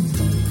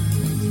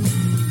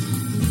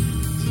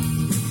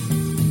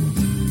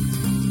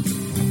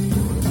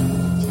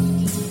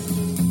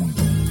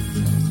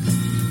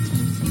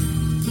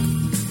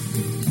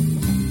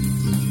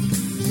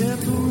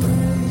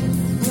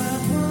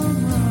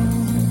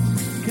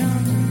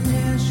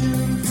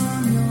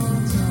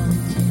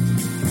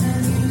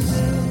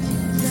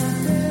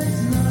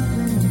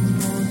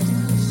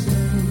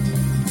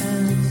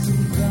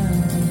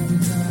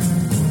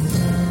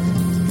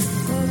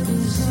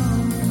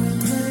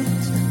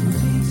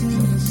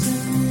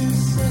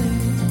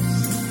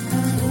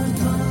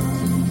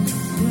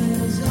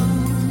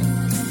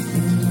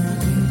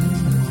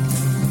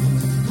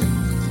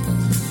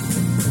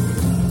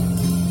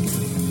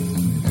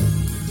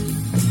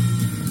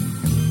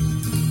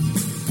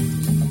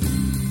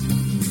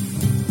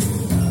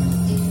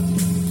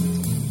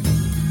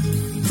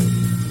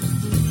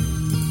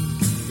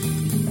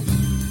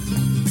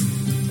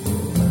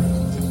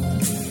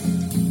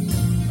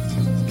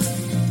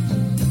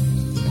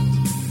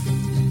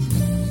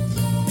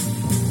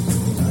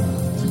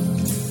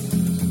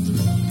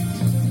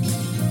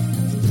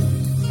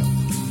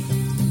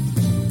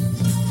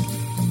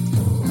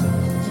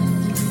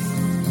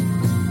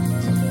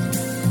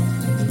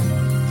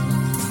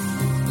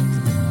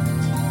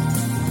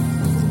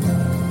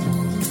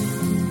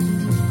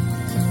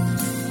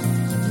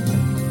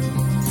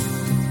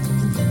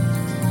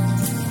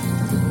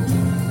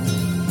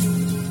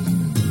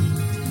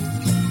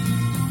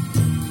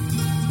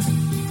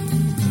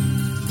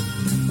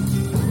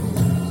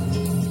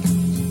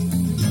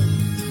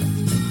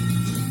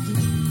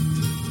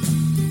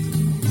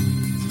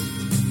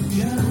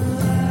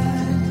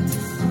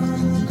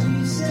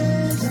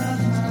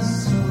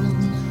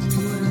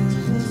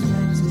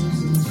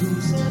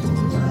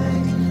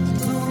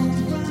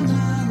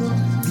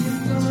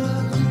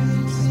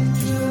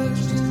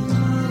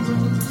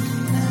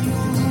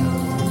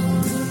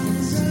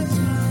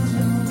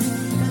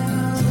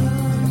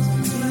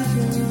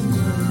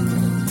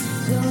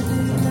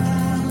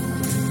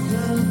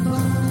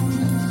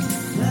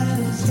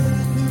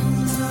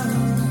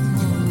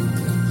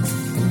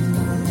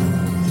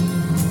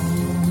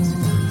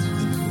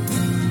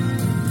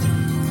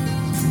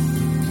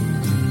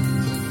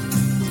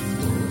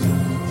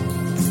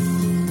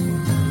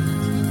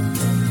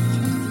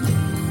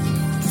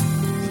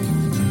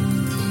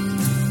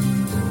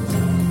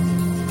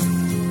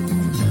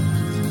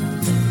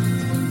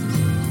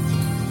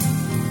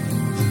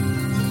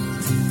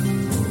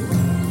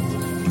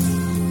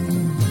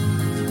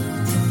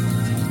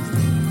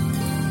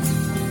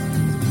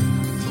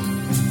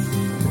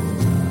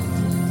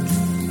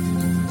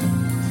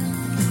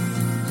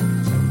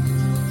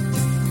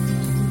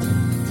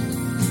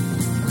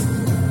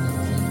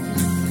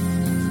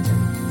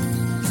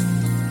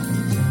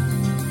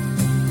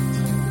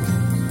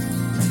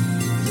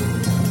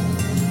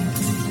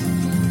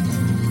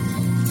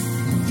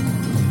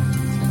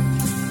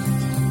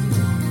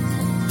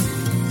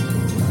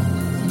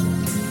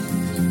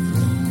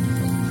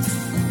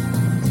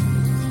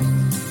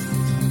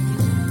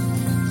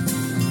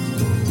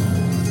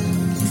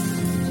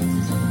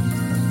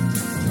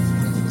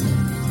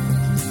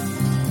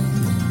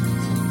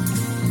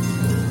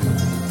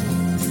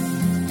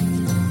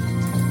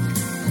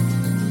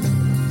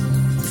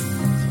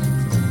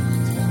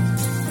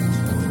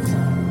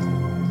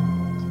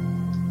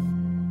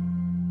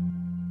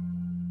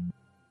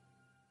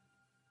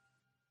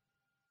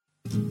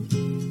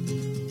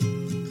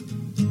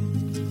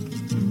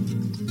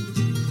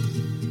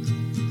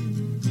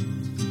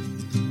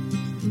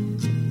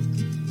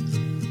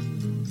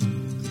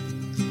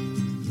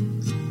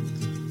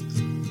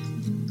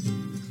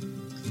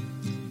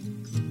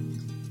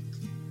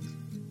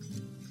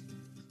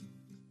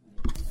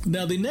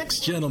 Now, the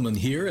next gentleman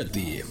here at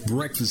the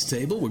breakfast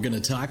table we're going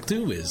to talk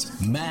to is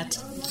Matt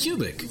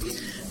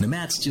Kubik. Now,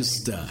 Matt's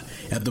just,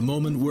 at the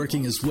moment,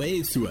 working his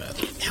way through a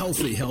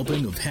healthy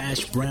helping of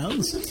hash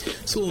browns.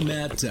 So while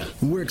Matt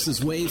works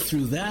his way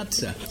through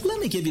that, let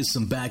me give you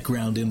some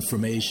background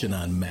information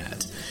on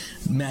Matt.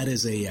 Matt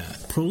is a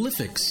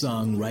prolific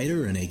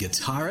songwriter and a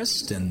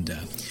guitarist, and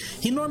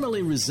he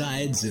normally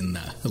resides in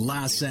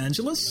Los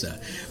Angeles,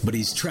 but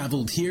he's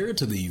traveled here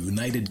to the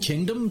United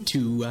Kingdom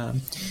to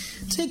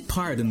take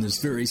part in this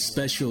very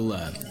special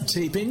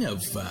taping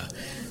of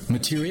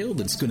material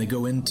that's going to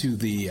go into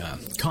the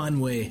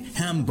Conway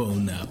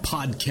Hambone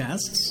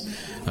podcasts,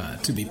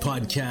 to be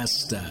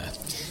podcast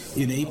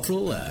in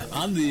April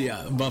on the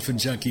Muffin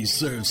Junkie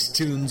Serves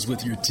Tunes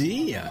with Your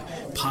Tea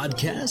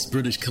podcast,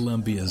 British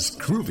Columbia's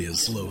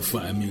grooviest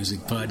lo-fi music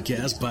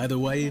podcast. By the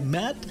way,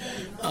 Matt,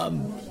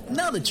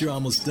 now that you're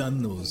almost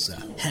done those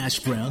hash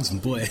browns,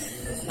 and boy,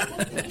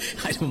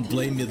 I don't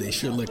blame you, they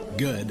sure look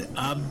good.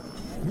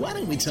 Why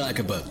don't we talk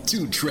about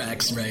 2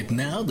 tracks right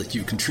now that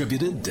you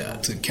contributed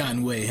to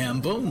Conway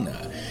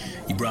Hambone?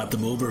 You brought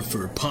them over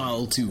for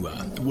Paul to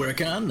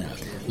work on,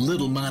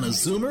 Little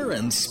Montezuma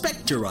and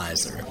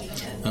Specterizer.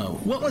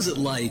 What was it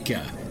like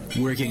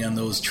working on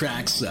those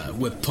tracks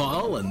with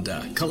Paul and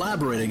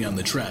collaborating on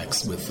the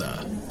tracks with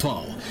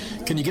Paul?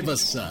 Can you give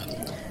us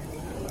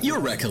your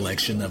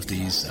recollection of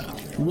these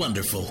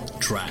wonderful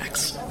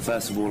tracks?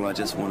 First of all, I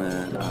just want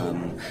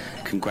to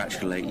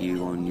congratulate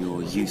you on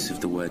your use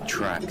of the word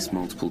tracks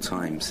multiple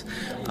times.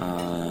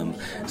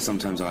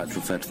 Sometimes I like to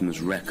refer to them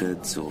as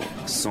records or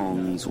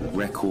songs or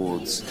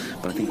records,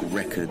 but I think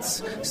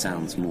records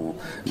sounds more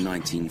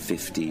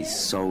 1950s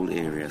soul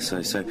area.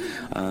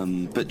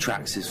 But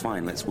tracks is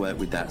fine. Let's work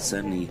with that.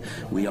 Certainly,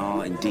 we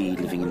are indeed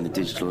living in the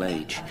digital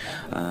age,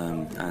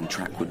 and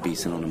track would be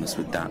synonymous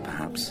with that,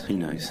 perhaps. Who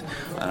knows?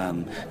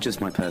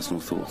 Just my personal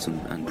thoughts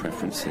and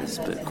preferences,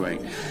 but great.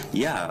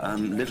 Yeah,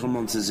 Little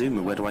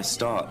Montezuma, where do I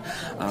start?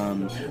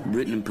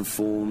 Written and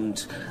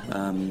performed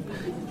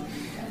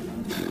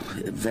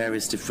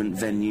various different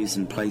venues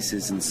and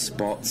places and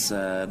spots,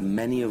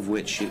 many of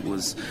which it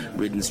was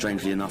written,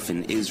 strangely enough,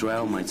 in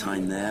Israel, my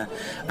time there,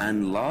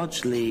 and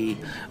largely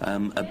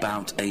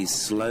about a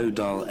slow,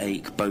 dull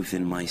ache both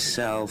in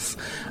myself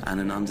and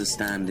an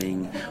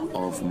understanding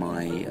of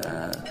my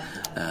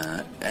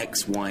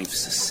ex-wife's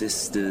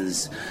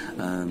sister's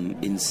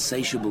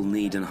insatiable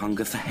need and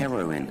hunger for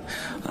heroin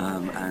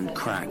and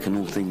crack and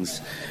all things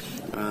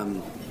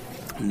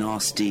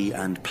nasty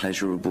and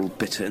pleasurable,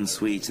 bitter and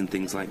sweet and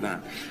things like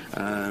that.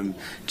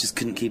 Just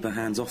couldn't keep her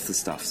hands off the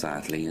stuff,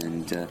 sadly,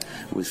 and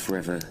was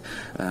forever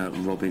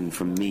robbing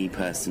from me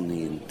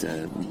personally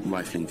and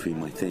rifling through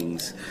my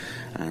things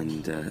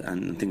and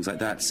things like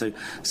that. So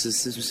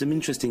some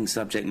interesting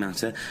subject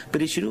matter,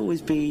 but it should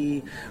always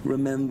be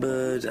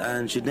remembered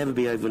and should never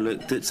be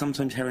overlooked that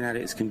sometimes heroin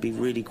addicts can be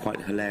really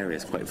quite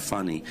hilarious, quite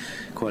funny,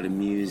 quite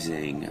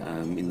amusing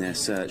in their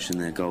search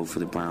and their goal for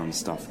the brown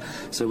stuff.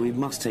 So we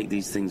must take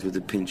these things with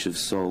a pinch of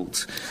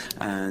salt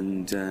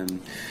and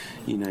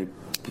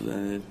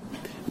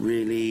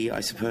really,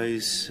 I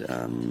suppose,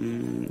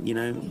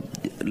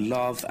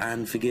 love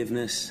and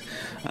forgiveness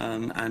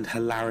and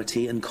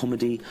hilarity and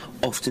comedy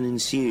often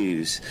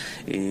ensues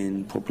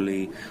in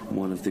probably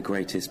one of the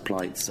greatest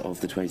plights of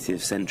the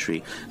 20th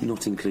century,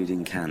 not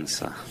including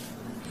cancer.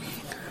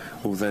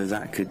 Although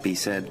that could be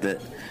said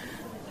that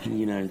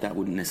that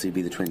wouldn't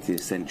necessarily be the 20th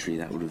century.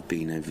 That would have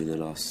been over the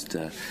last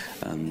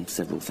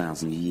several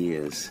thousand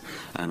years.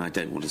 And I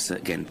don't want to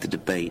get into the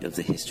debate of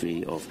the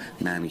history of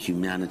man and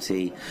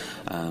humanity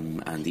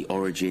and the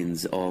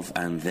origins of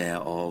and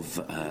thereof,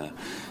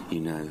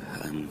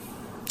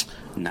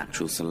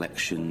 natural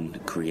selection,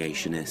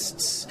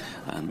 creationists,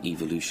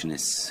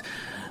 evolutionists.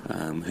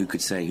 Who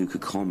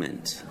could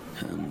comment?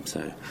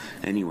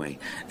 Anyway,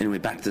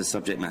 back to the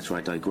subject matter,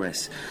 I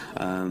digress.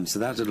 So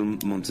that Little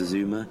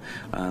Montezuma,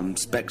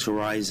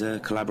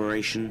 Specterizer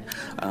collaboration,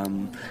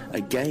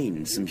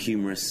 again some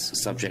humorous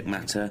subject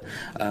matter,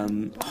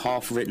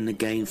 half written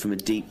again from a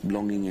deep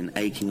longing and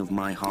aching of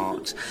my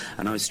heart,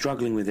 and I was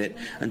struggling with it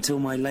until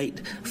my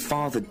late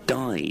father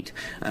died,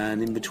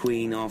 and in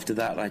between after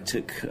that I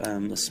took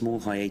a small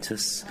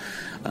hiatus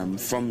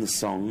from the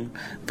song,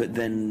 but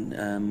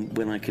then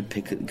when I could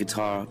pick a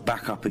guitar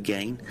back up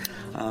again,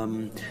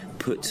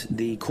 put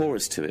the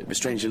chorus to it, but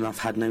strangely enough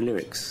had no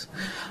lyrics,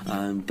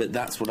 but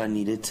that's what I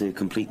needed to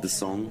complete the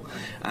song.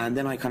 And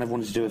then I kind of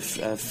wanted to do a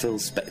Phil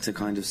Spector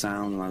kind of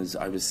sound, and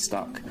I was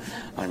stuck.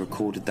 I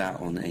recorded that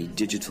on a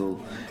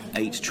digital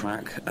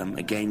 8-track,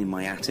 again in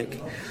my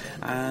attic,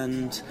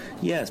 and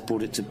yes,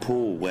 brought it to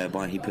Paul,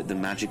 whereby he put the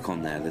magic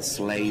on there, the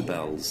sleigh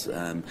bells,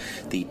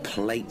 the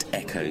plate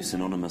echo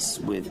synonymous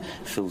with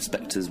Phil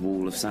Spector's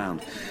Wall of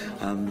Sound.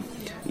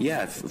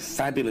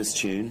 Fabulous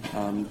tune.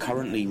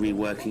 Currently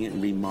reworking it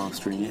and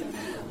remastering it.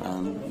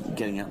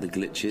 getting out the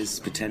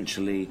glitches,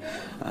 potentially,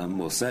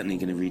 certainly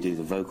going to redo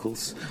the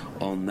vocals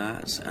on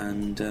that,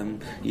 and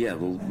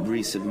we'll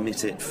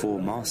resubmit it for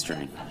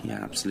mastering.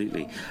 Yeah,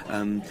 absolutely.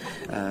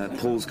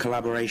 Paul's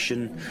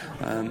collaboration,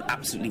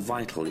 absolutely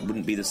vital. It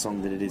wouldn't be the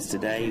song that it is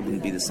today, it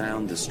wouldn't be the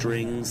sound, the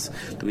strings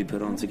that we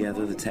put on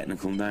together, the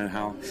technical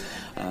know-how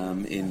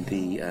in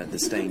the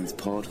Stains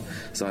pod,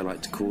 so I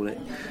like to call it.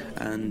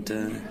 And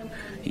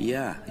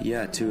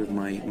two of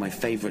my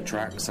favourite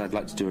tracks. I'd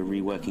like to do a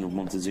reworking of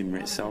Montezuma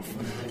itself.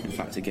 In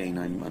fact, again,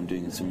 I'm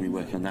doing some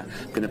reworking on that.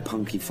 I'm going to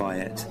punkify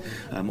it.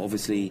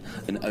 Obviously,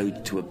 an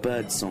ode to a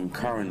bird song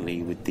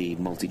currently with the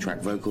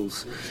multi-track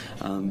vocals.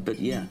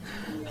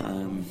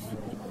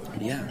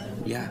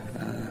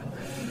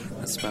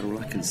 That's about all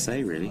I can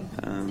say, really.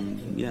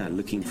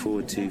 Looking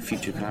forward to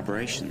future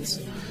collaborations.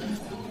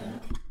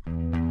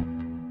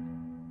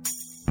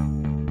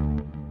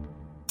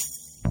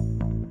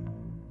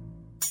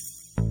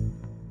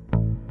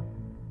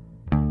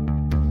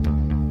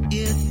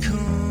 It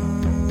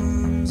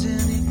comes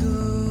and it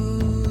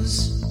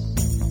goes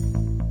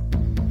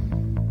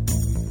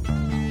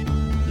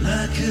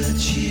like a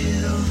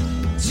chill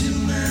to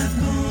my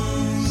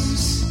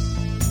bones.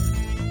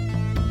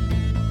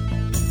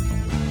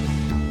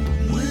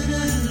 When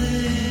I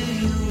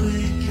lay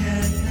awake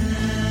at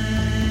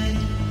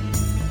night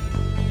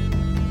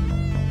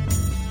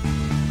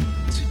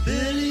to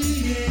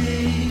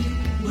bellyache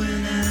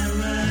when I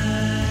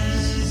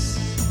rise,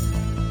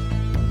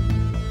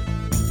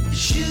 I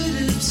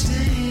should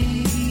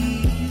abstain,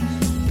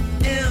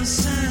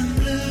 else I'm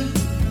blue.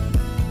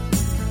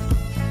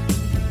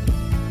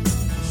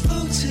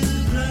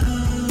 Photograph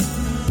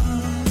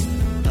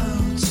out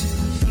of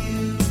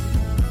view.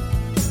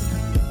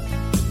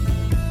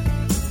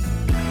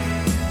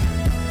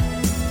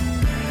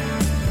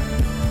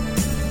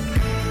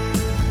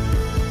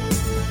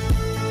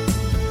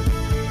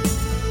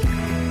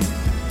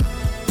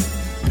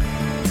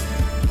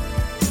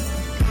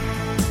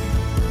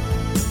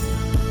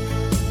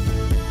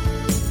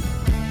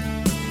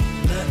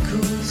 Like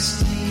cold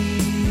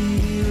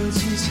steel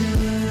to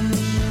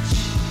touch.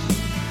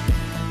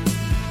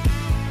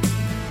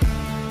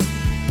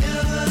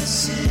 Ever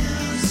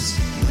since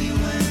we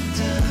went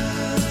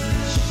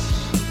Dutch,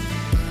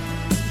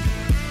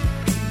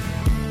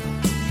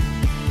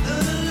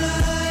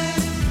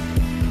 alive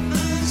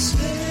on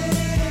space.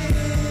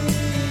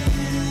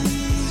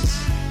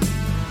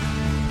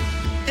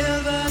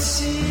 Ever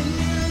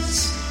since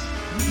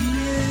we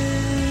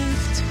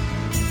left,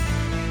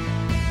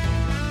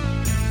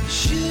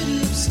 should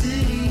have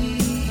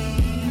stayed,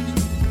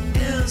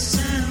 else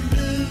I'm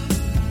blue.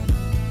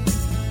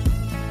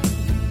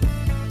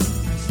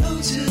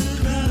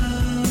 Photograph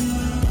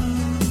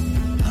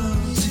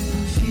out of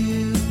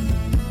view.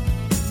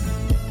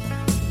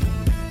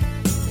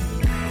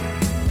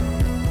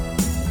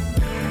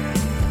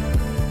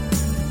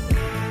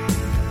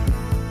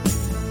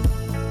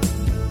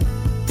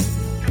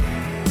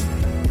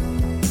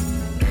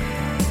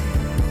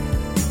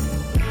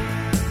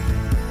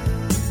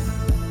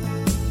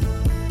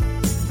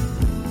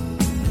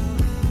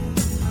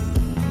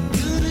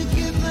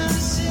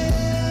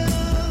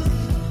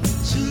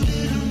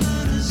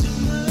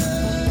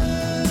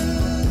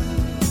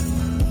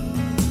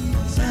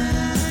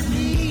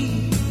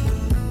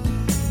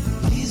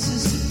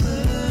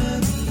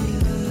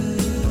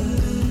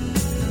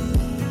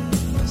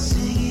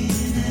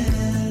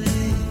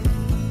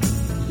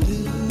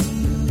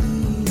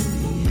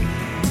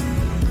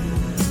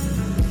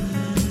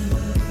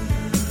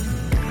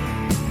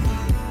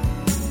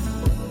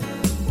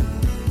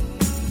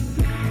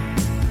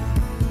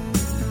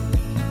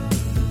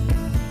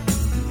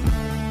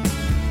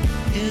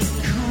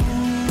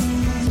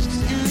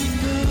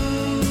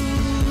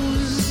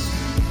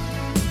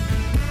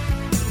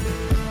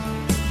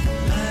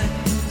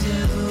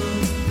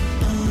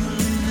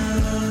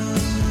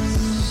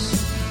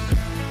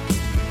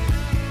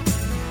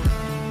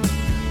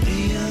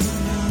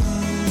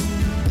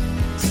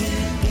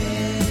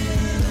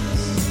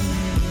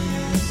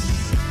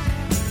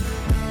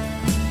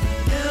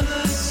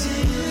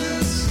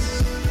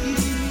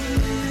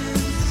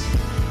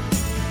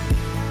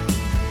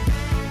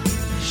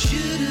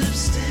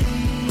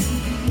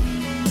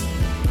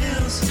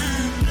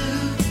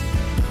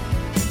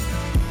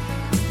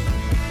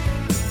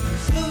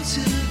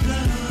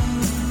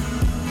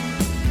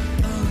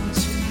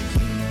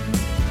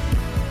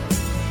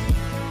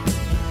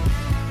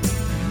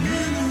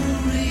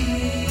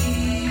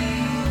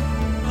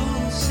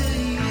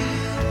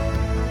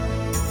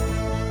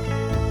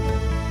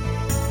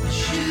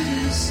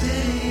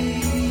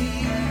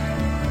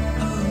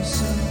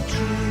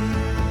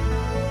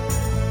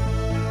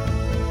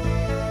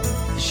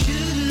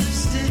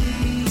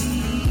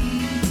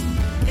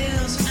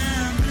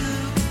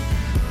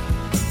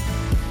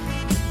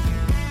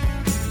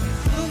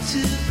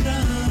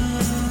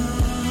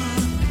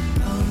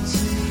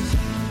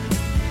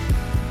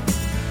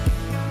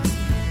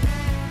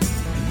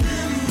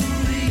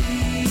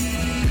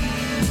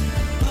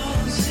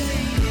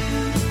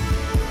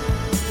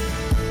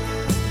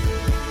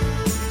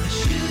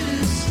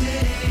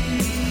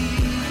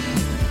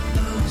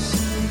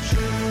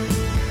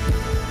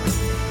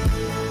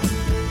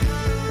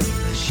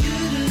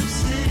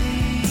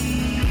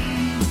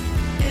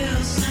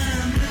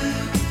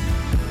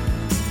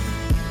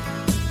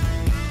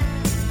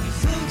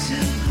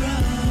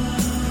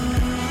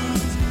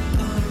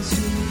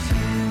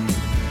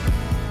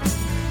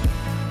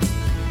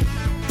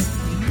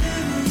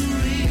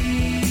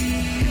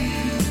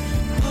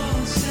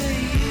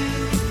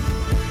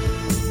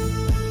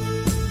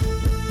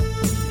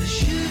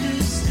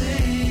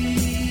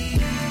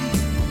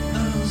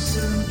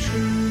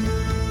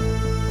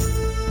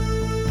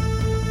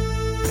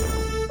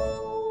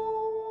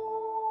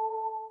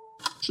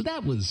 So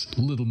that was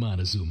Little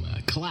Montezuma,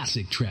 a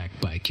classic track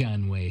by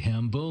Conway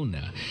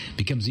Hambone.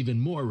 Becomes even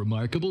more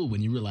remarkable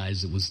when you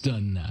realize it was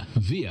done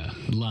via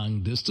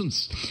long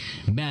distance.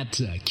 Matt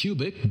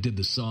Kubik did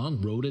the song,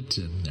 wrote it,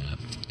 and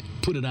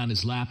put it on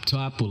his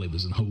laptop while he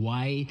was in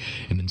Hawaii,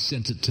 and then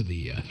sent it to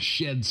the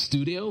Shed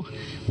studio,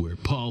 where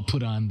Paul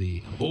put on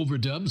the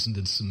overdubs and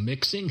did some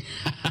mixing.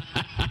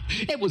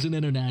 It was an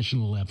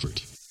international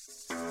effort.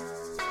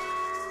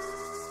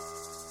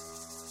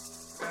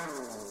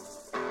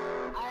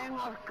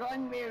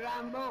 Conway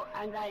Rambo,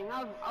 and I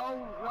love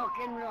old rock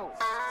and roll.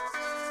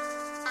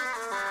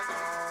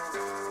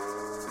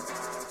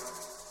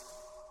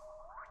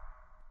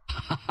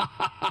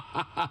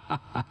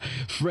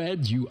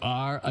 Fred, you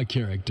are a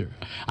character.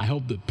 I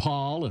hope that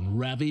Paul and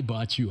Ravi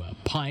bought you a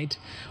pint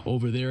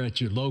over there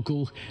at your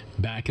local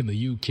back in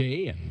the UK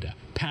and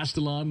passed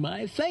along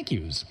my thank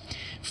yous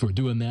for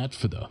doing that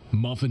for the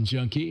Muffin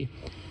Junkie.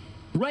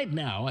 Right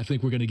now, I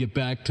think we're going to get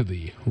back to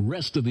the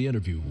rest of the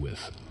interview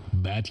with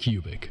Matt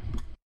Kubik.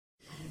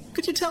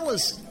 Could you tell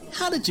us,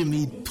 how did you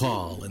meet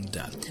Paul? And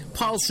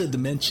Paul said to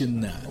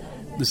mention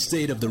the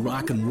state of the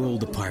rock and roll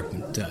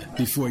department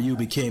before you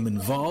became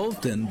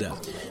involved. And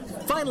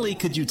finally,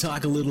 could you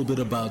talk a little bit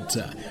about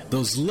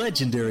those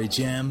legendary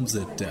jams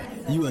that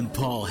you and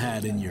Paul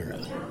had in your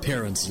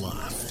parents'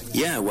 loft?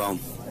 Yeah, well,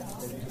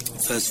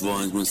 first of all,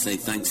 I want to say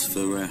thanks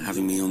for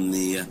having me on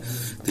the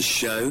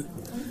show.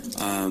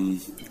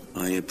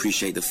 I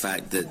appreciate the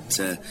fact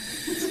that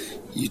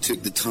you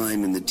took the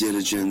time and the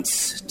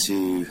diligence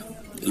to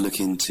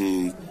look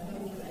into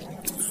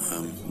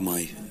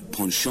my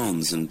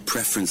penchants and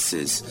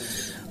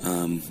preferences.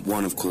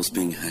 One, of course,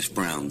 being hash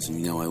browns.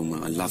 And, I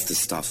love the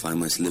stuff. I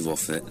almost live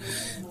off it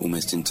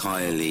almost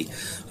entirely.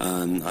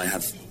 I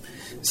have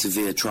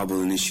severe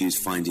trouble and issues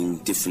finding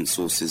different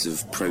sources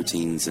of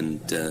proteins and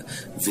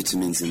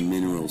vitamins and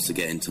minerals to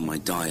get into my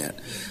diet.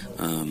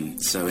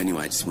 So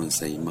anyway, I just want to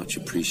say much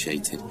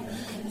appreciated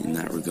in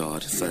that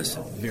regard. First,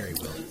 very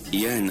well.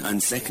 Yeah,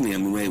 and secondly, I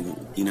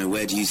mean,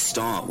 where do you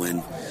start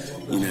when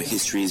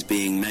history is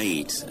being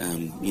made?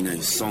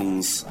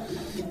 Songs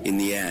in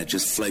the air,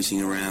 just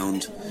floating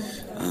around.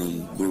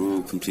 We're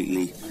all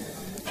completely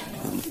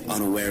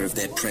unaware of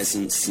their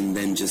presence, and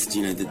then just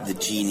the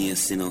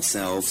genius in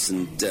ourselves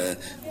and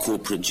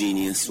corporate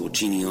genius or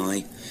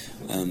genii,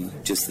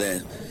 just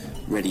there,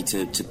 ready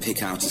to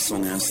pick out a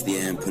song out of the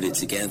air and put it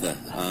together.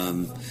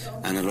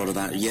 And a lot of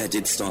that,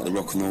 did start the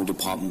rock and roll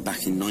department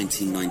back in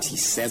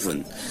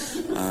 1997,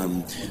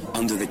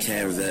 under the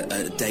care of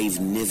Dave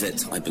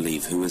Nivet, I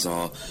believe, who was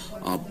our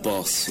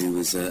boss, who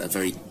was a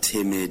very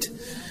timid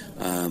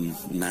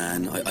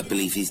man. I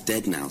believe he's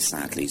dead now,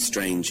 sadly.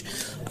 Strange.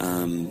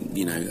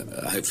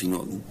 Hopefully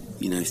not,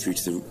 through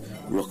to the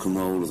rock and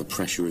roll or the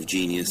pressure of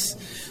genius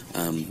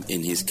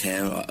in his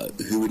care.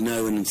 Who would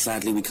know? And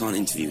sadly, we can't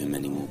interview him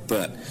anymore.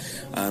 But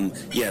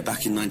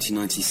back in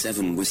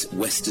 1997,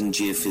 Western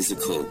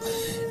Geophysical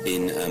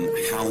in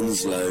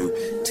Hounslow,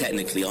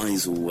 technically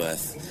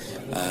Isleworth,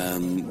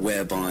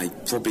 whereby,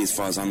 probably as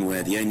far as I'm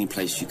aware, the only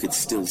place you could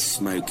still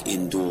smoke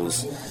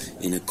indoors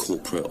in a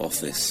corporate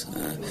office.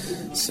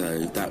 So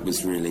that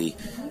was really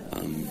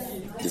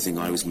the thing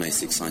I was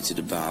most excited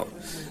about.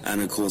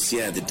 And of course,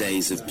 the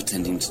days of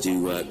pretending to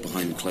do work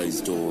behind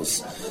closed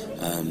doors,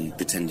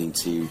 pretending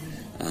to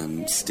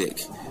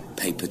stick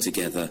paper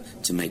together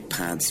to make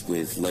pads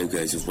with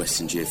logos of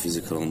Western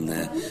Geophysical on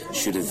there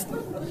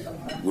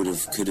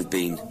could have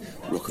been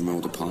rock and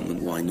roll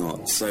department. Why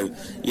not? So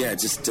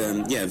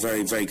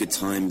very, very good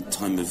time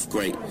of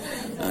great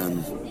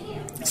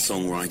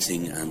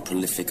songwriting and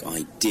prolific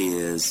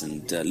ideas,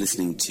 and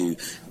listening to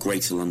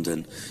Greater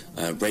London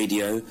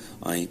radio.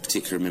 I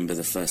particularly remember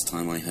the first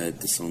time I heard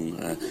the song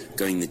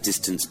Going the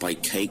Distance by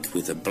Cake,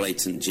 with a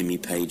blatant Jimmy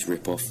Page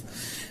ripoff.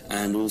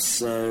 And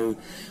also,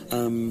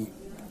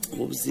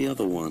 what was the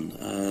other one?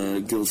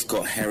 Gil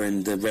Scott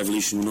Heron, The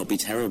Revolution Will Not Be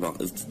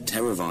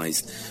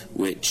Terrorized,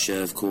 which,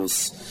 of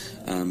course,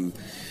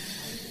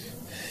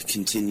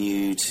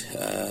 continued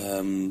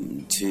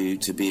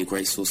to be a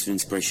great source of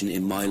inspiration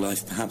in my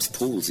life, perhaps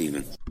Paul's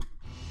even.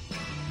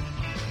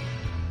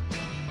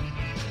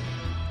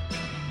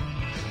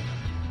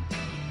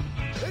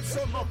 It's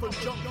a Muffin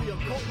Junkie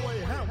and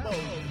Conway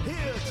Hambone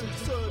here to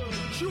serve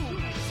you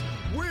tunes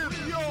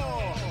with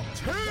your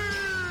team.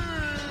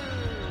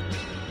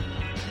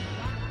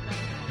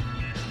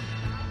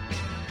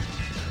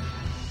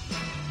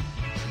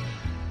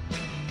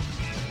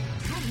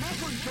 The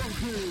Muffin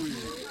Junkie.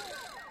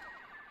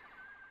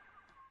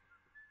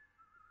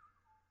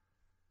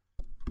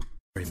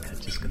 Sorry, Matt,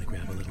 just going to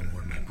grab a little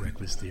more of my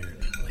breakfast here.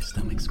 My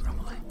stomach's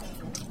grumbling.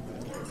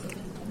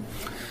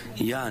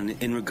 Yeah, and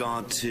in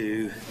regard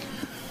to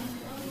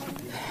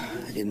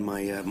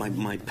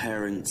my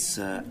parents'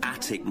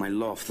 attic, my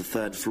loft, the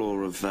third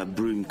floor of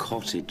Broome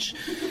Cottage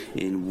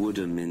in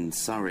Woodham in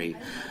Surrey.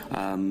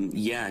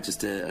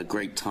 Just a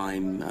great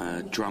time.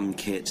 Drum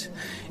kit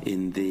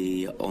in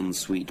the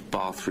ensuite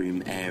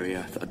bathroom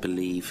area, I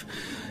believe.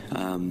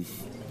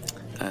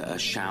 a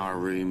shower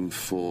room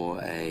for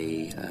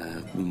a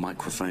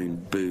microphone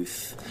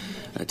booth,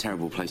 a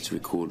terrible place to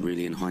record,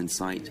 really, in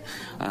hindsight,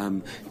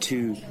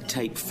 to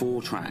tape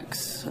 4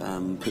 tracks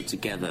put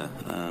together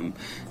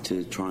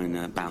to try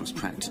and bounce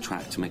track to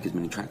track to make as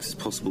many tracks as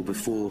possible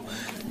before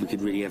we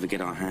could really ever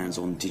get our hands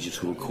on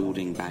digital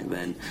recording back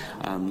then.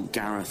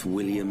 Gareth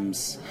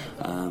Williams,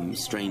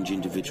 strange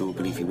individual, I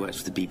believe he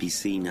works for the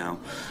BBC now,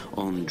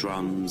 on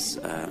drums.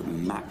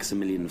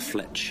 Maximilian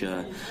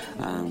Fletcher,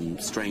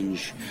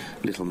 strange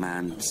little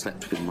man,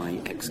 slept with my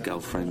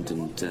ex-girlfriend,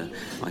 and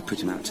I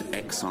put him out to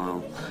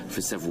exile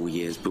for several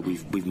years, but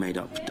we've made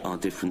up our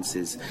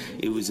differences.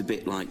 It was a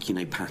bit like, you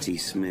know, Patti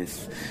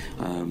Smith,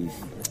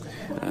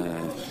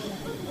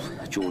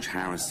 George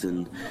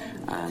Harrison,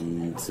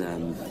 and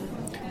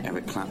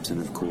Eric Clapton,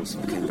 of course.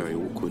 It became very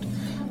awkward.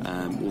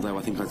 Although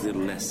I think I was a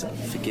little less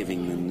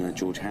forgiving than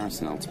George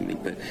Harrison ultimately,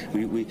 but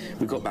we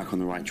got back on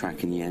the right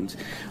track in the end.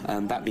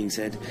 That being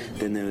said,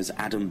 then there was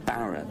Adam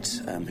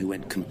Barrett, who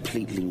went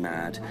completely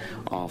mad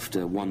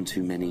after one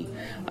too many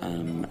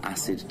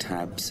acid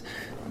tabs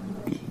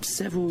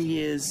several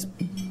years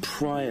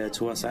prior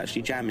to us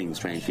actually jamming,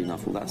 strangely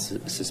enough, all that's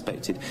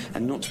suspected,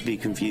 and not to be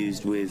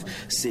confused with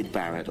Syd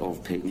Barrett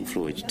of Pink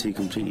Floyd, 2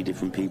 completely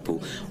different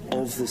people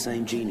of the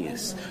same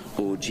genius,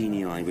 or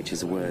genii, which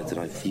is a word that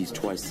I've used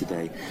twice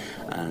today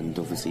and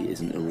obviously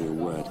isn't a real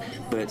word.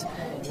 But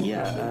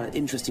yeah,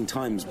 interesting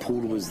times.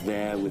 Paul was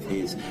there with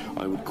his,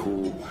 I would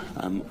call,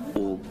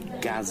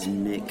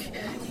 orgasmic,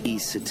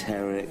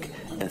 esoteric,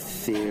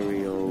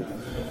 ethereal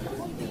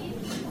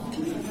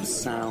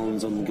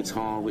sounds on the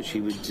guitar, which he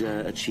would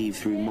achieve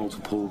through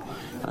multiple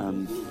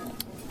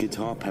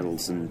guitar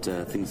pedals and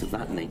things of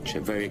that nature.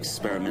 Very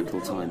experimental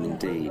time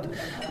indeed.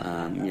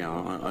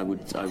 I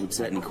would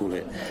certainly call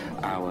it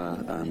our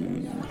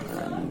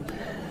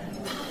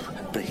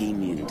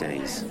bohemian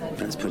days.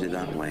 Let's put it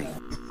that way.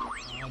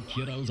 Oh,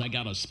 kiddos, I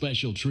got a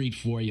special treat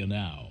for you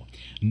now.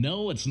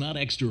 No, it's not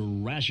extra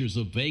rashers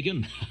of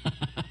bacon.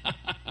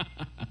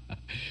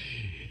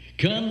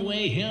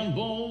 Conway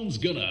Hambone's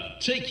gonna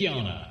take you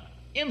on a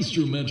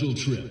instrumental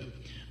trip.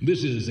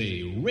 This is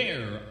a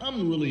rare,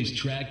 unreleased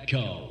track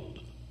called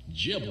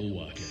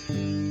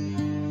Jabberwocky.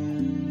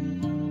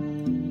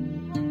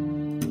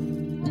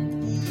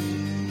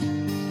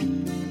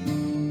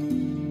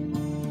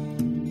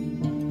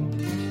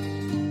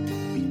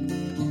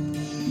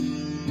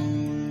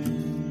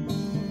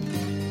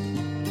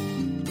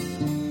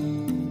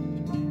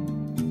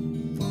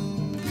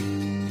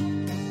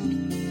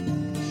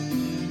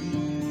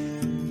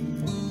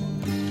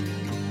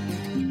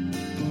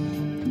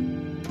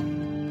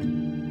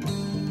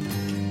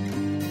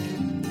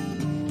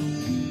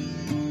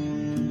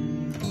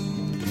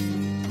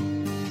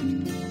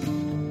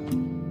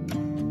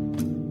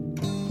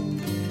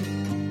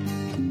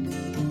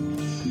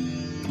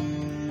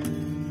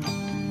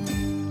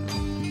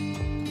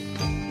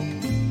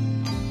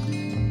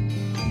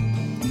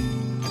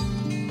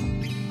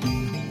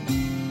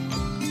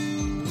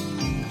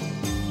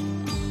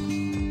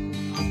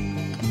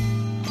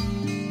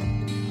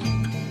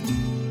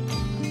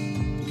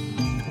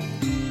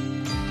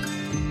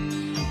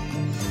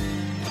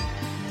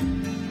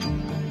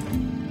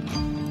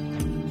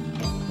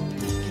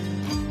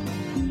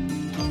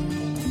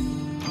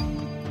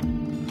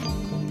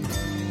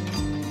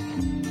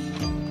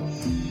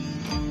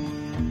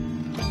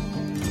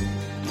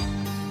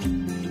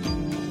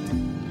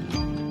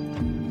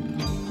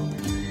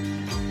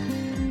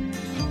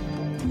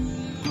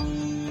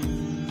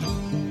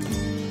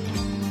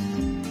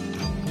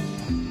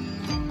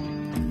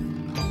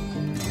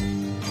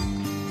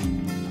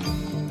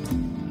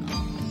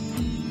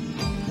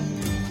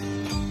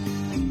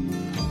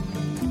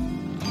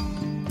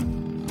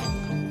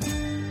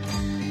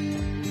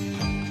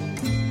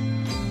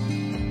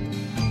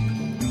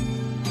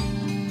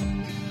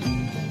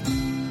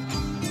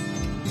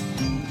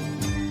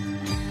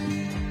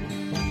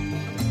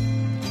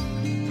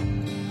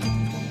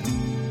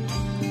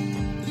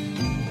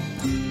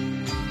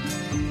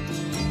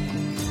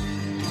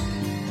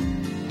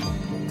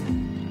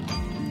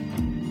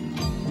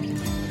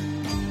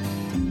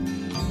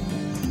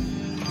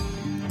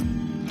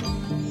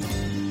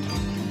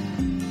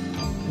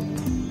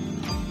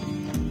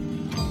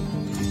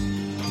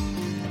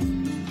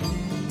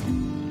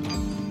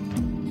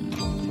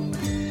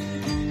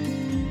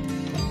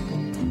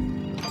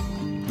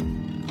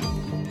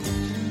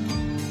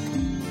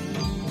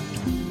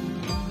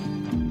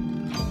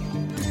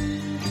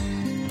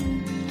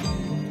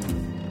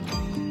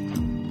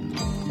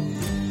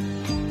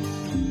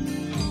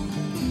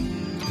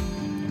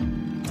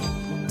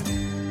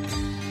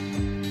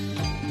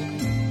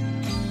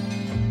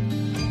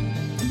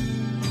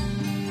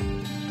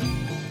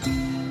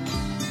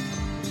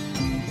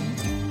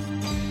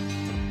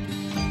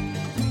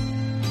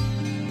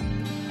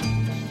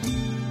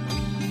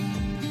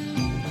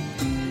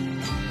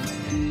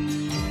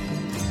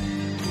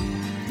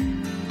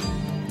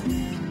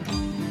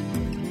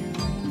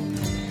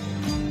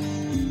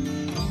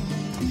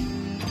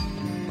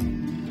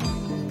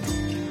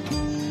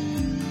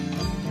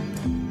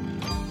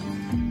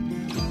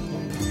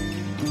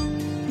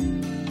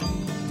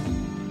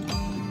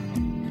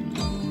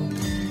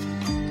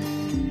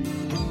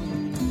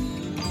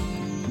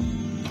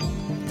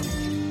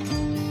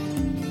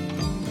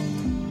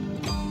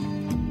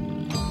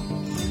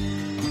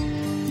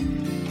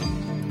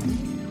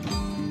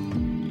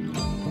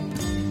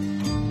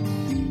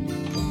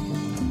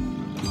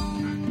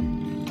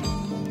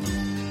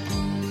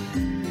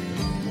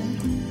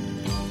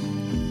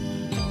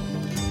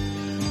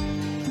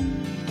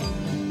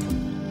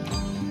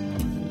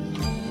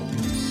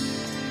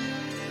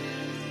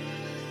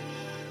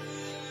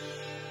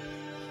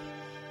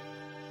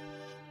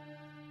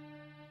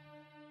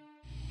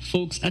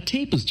 Folks, a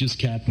tape has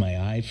just caught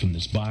my eye from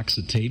this box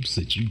of tapes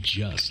that you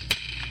just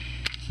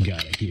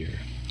gotta hear.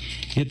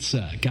 It's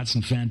got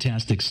some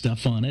fantastic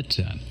stuff on it.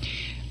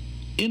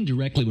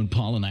 Indirectly, when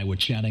Paul and I were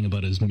chatting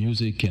about his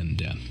music, and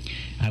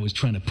I was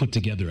trying to put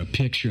together a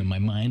picture in my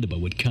mind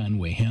about what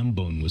Conway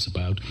Hambone was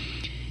about,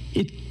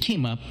 it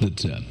came up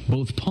that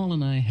both Paul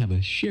and I have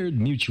a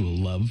shared mutual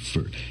love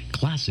for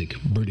classic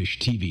British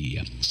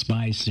TV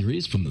spy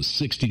series from the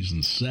 60s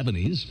and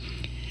 70s.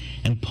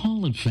 And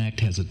Paul, in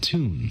fact, has a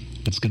tune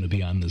that's going to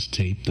be on this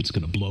tape that's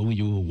going to blow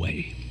you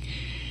away.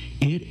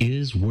 It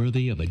is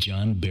worthy of a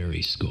John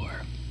Barry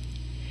score.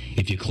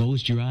 If you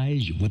closed your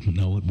eyes, you wouldn't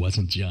know it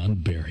wasn't John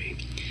Barry.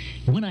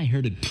 When I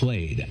heard it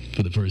played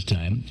for the first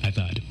time, I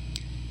thought,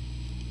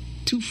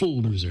 two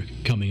folders are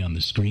coming on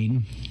the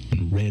screen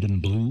in red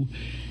and blue,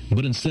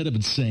 but instead of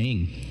it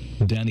saying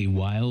Danny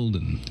Wilde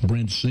and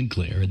Brent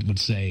Sinclair, it would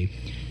say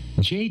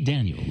Jay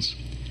Daniels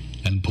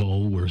and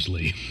Paul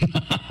Worsley.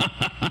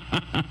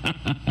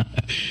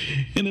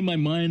 And in my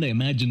mind, I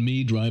imagine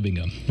me driving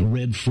a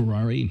red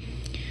Ferrari,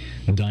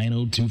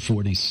 Dyno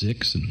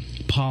 246, and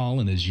Paul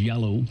in his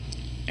yellow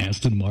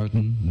Aston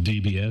Martin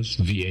DBS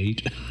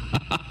V8.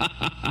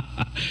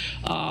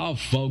 Oh,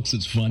 folks,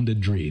 it's fun to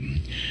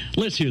dream.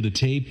 Let's hear the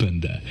tape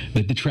and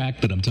the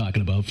track that I'm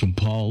talking about from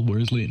Paul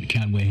Worsley and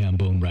Conway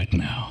Hambone right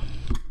now.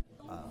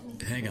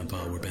 Hang on,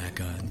 Paul, we're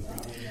back on.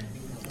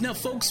 Now,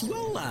 folks,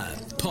 well,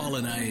 Paul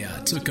and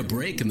I took a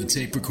break and the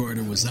tape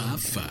recorder was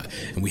off,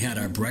 and we had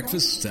our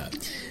breakfast.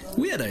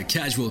 We had a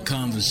casual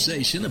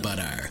conversation about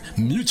our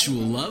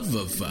mutual love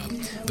of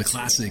the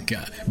classic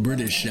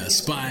British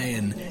spy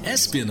and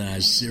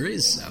espionage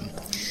series.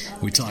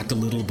 We talked a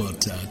little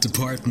about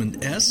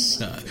Department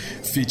S,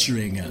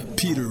 featuring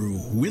Peter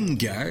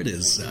Wingard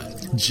as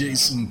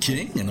Jason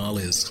King and all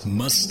his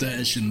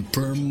mustache and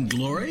perm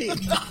glory.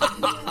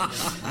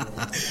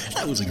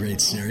 That was a great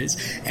series.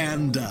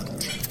 And,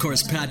 of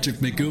course, Patrick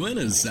McGowan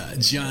as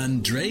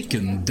John Drake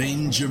and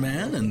Danger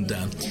Man. And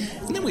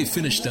then we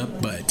finished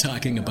up by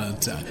talking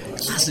about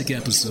classic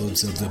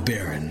episodes of The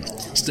Baron,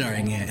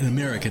 starring an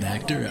American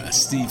actor,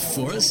 Steve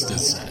Forrest,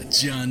 as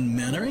John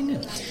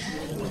Mannering.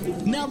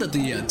 Now that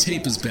the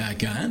tape is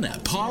back on,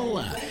 Paul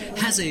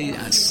has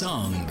a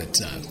song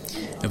that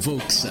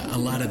evokes a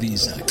lot of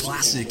these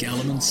classic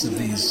elements of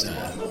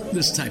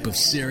this type of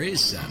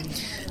series.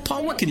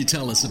 Paul, what can you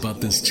tell us about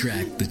this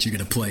track that you're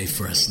going to play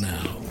for us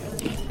now?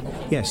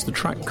 Yes, the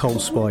track Coal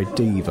Spy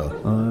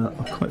Diva.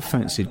 I quite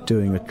fancied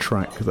doing a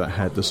track that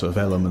had the sort of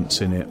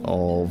elements in it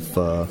of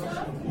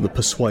the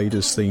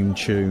Persuaders theme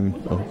tune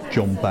of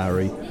John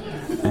Barry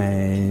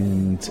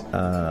and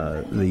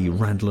the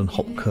Randall and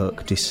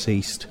Hopkirk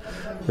Deceased.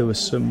 There were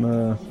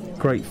some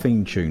great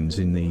theme tunes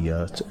in the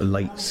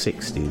late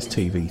 60s,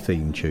 TV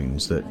theme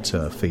tunes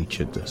that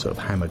featured sort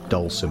of hammered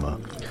dulcimer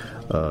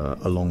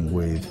along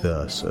with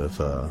sort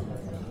of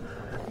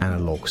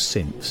analogue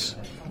synths.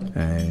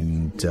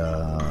 And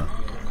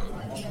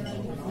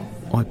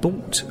I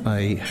bought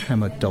a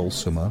hammered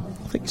dulcimer.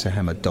 I think it's a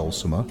hammered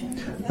dulcimer.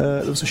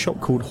 There was a shop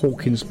called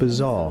Hawkins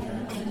Bazaar.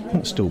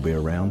 Might still be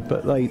around,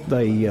 but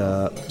they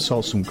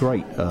sold some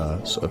great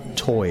sort of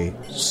toy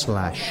 /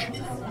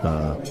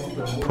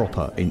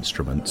 proper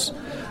instruments,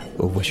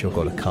 of which I've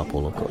got a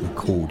couple. I've got an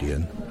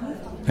accordion,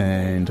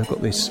 and I've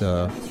got this.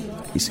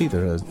 It's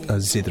either a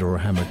zither or a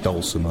hammered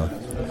dulcimer.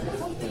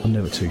 I'm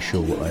never too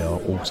sure what they are.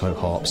 Auto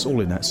harps,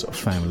 all in that sort of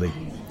family.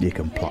 You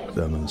can pluck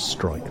them and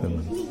strike them,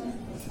 and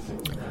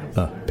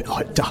a bit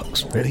like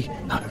ducks, really.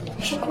 No,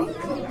 shut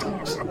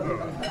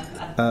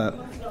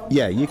up.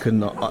 Yeah, you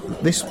can.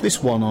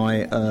 This one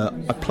I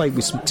played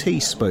with some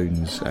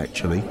teaspoons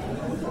actually.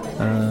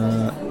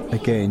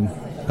 Again,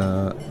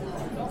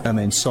 and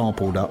then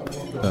sampled up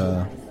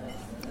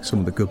some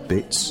of the good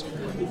bits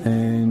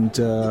and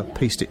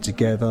pieced it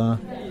together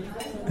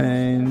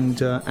and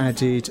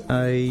added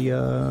a.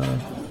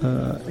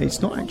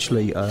 It's not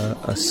actually a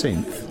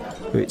synth.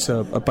 It's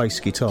a bass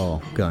guitar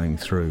going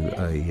through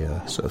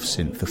a sort of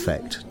synth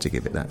effect to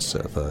give it that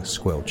sort of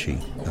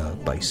squelchy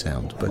bass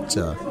sound. But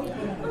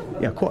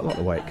yeah, I quite like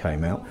the way it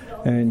came out.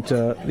 And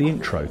the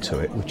intro to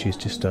it, which is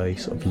just a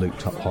sort of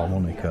looped up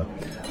harmonica,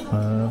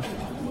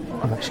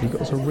 I've actually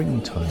got as a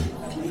ringtone.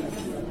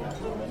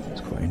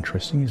 It's quite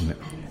interesting, isn't it?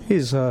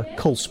 Here's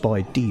Coal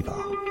Spy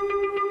Diva.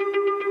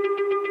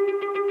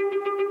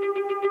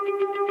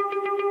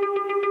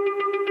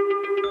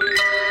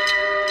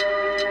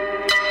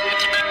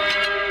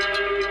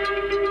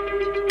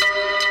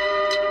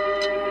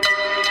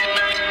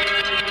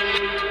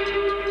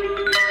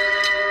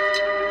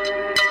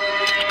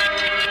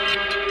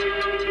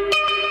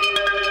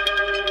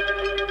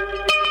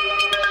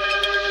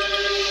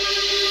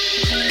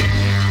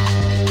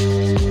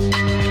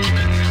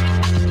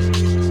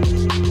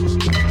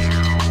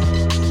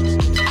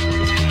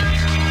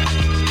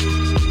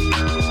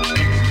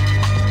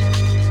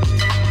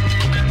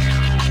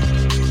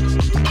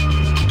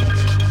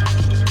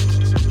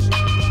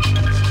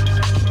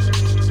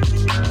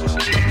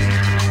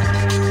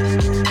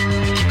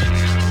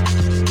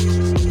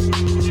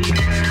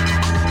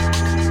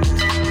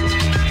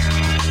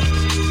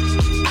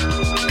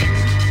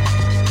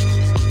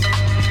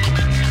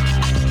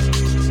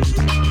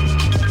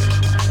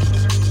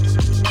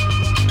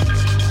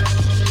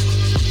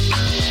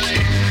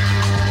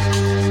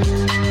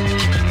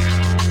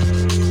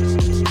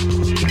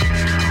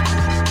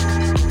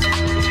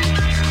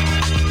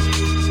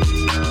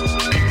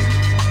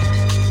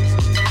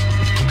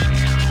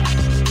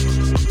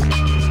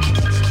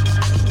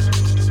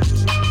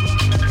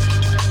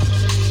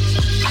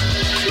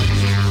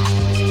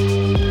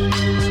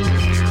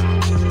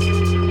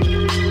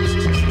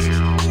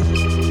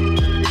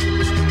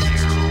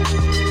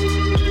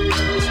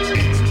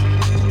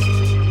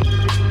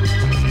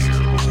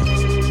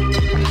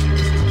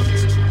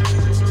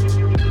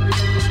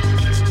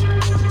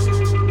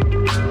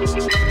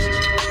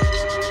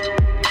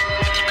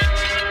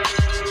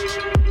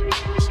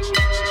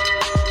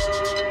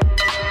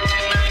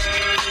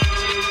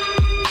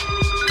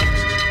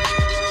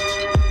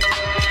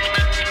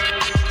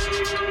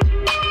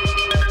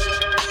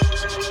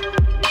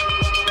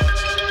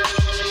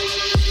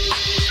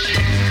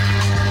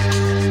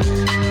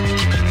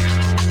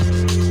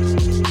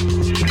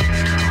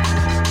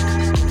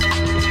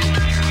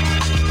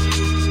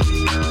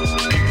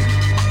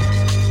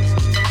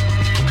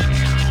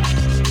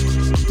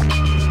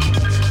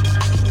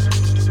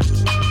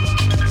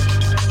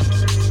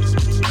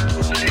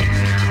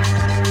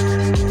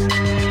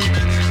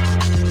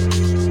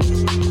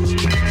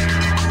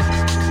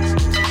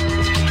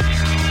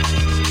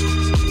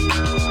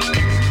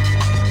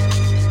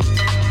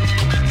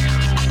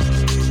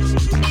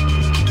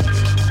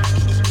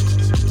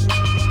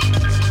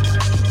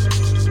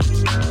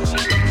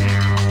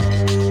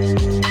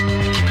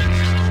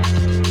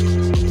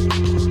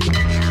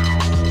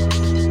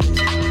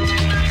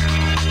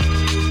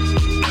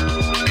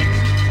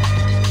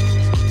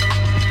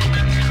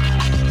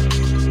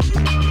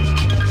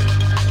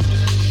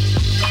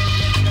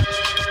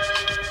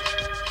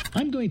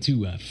 I'm going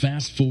to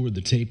fast forward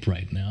the tape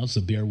right now,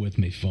 so bear with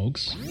me,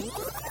 folks.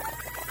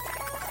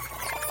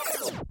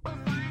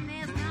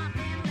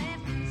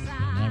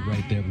 That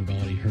right there, we've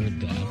already heard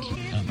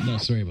that. No,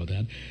 sorry about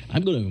that.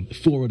 I'm going to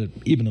forward it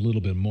even a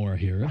little bit more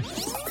here.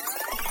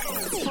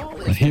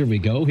 Here we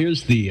go.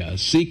 Here's the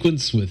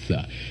sequence with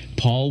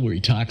Paul where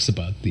he talks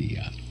about the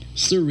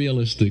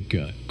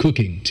surrealistic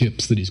cooking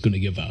tips that he's going to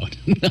give out.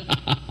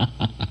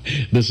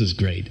 This is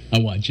great. I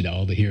want you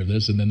all to hear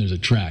this, and then there's a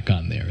track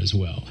on there as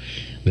well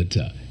that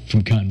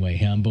from Conway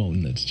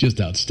Hambone that's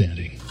just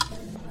outstanding.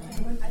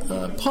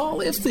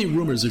 Paul, if the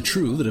rumors are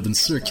true that have been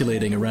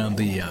circulating around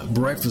the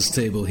breakfast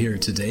table here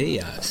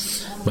today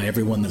by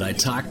everyone that I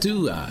talked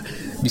to,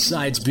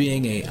 besides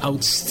being an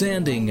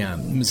outstanding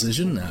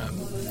musician,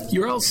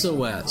 you're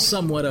also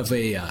somewhat of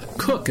a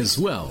cook as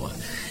well.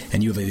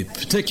 And you have a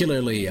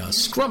particularly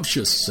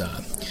scrumptious,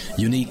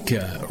 unique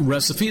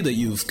recipe that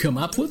you've come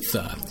up with.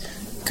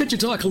 Could you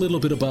talk a little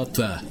bit about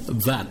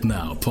that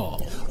now, Paul?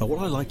 What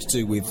I like to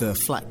do with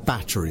flat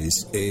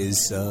batteries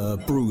is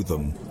brew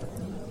them.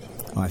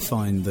 I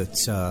find that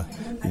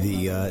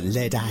the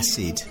lead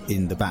acid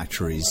in the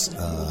batteries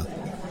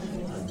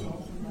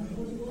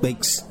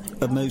makes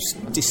a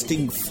most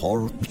distinct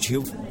form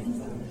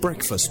of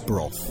breakfast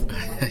broth.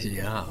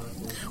 Yeah.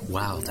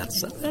 Wow,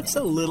 that's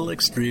a little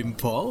extreme,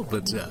 Paul,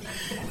 but,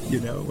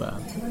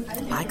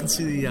 I can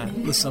see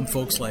with some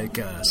folks like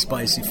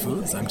spicy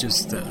foods. I'm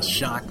just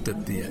shocked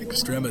at the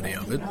extremity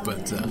of it,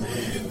 but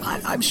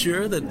I'm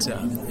sure that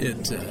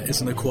it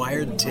is an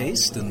acquired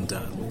taste, and,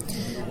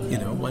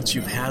 once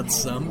you've had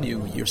some,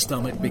 your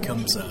stomach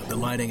becomes, the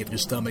lining of your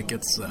stomach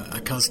gets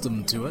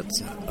accustomed to it.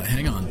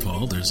 Hang on,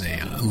 Paul, there's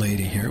a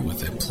lady here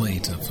with a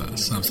plate of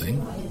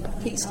something.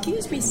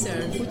 Excuse me,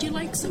 sir, would you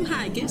like some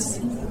haggis?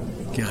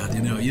 God,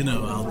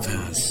 I'll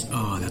pass.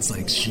 Oh, that's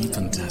like sheep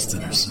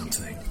intestine or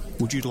something.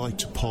 Would you like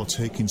to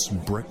partake in some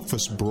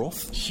breakfast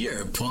broth?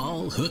 Sure,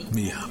 Paul, hook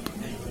me up.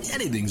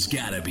 Anything's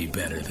gotta be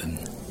better than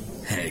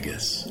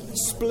haggis.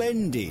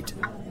 Splendid.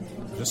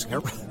 Just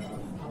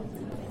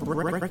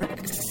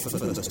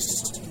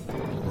breakfast.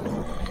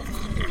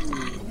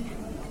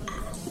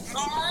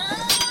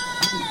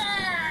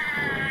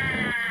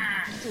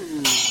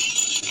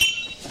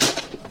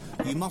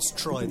 You must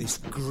try this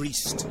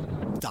greased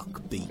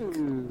duck beak.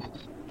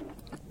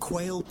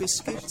 Quail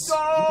biscuits.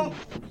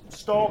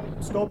 Stop.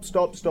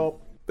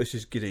 This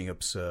is getting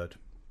absurd.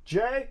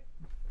 Jay,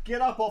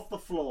 get up off the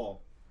floor.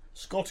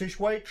 Scottish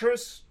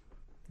waitress,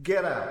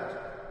 get out.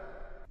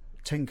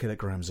 10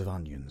 kilograms of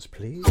onions,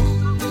 please.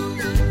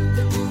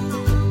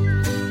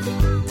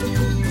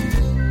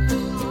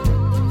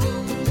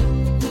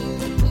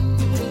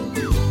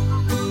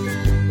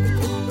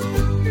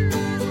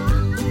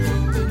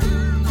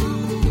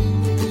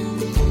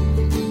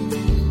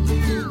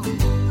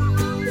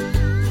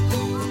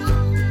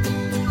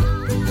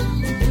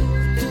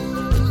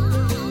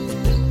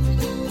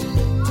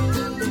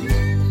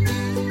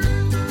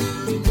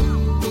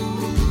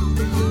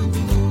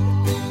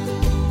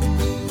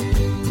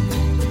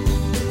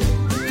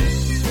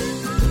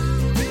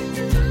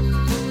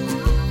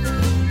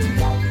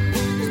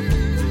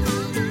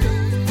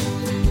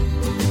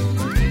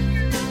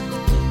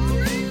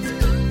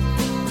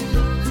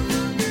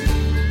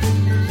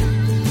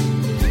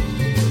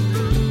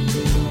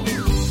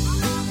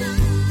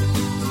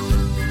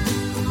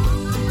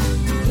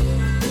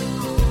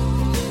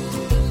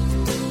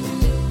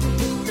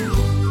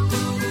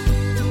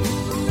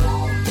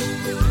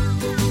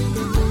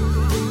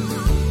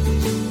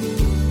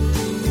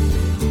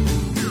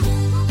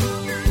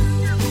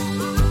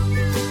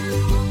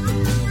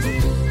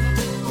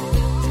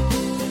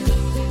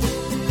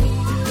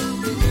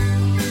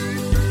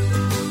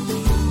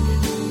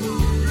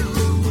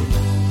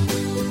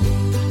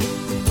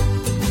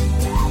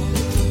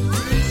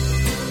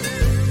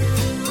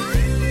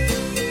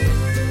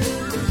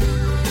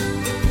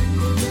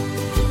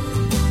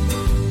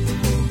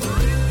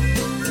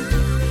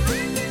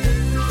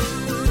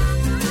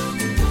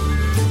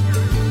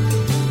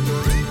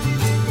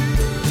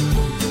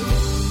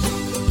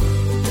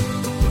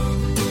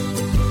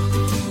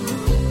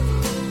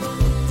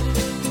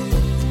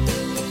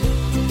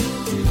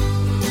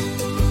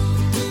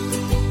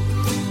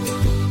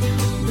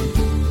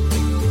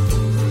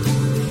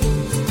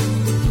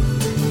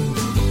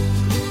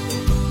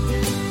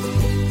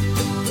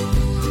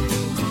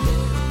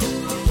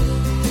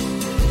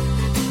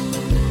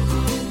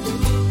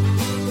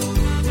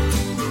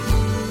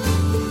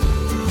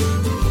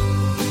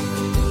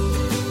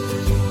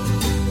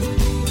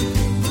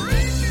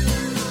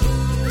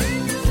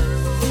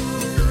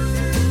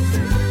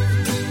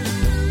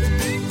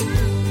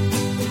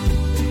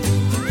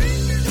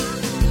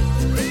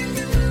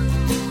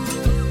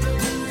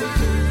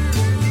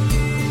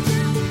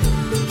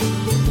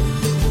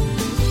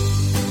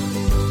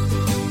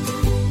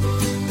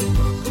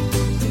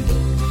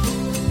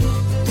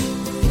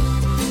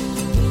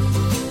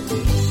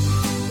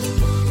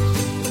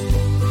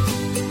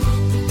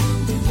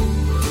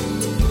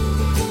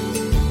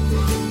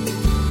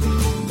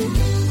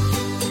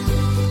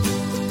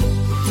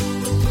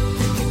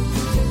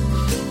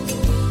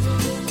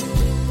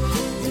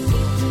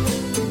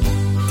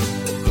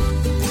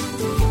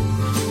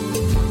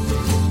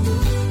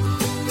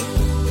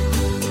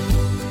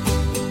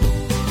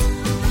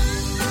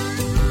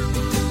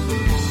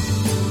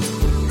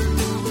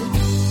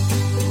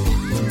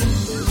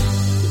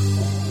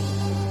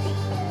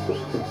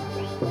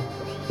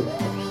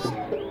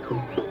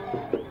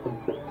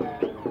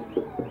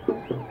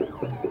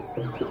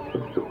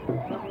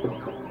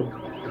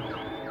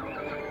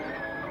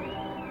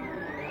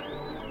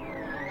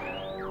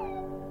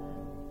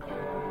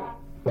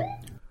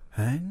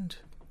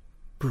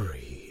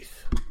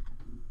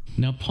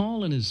 Now,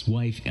 Paul and his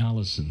wife,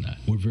 Allison,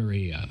 were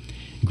very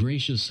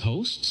gracious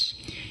hosts,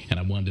 and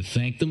I wanted to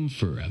thank them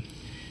for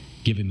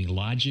giving me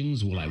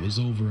lodgings while I was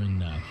over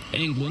in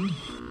England.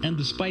 And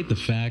despite the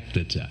fact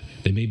that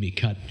they made me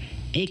cut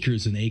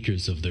acres and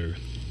acres of their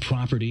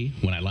property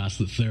when I lost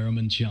the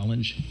Theremin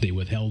challenge, they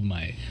withheld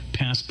my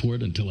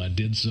passport until I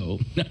did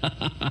so.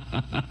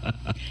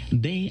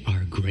 They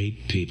are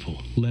great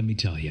people. Let me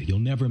tell you, you'll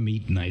never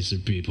meet nicer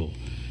people.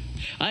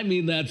 I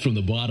mean that from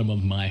the bottom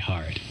of my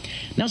heart.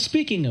 Now,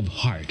 speaking of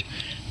heart,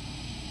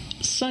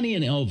 Sonny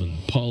and Elvin,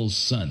 Paul's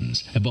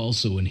sons, have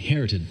also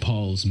inherited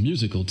Paul's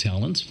musical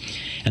talent,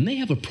 and they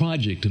have a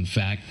project, in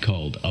fact,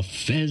 called A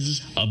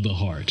Fez of the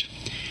Heart.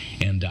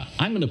 And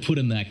I'm going to put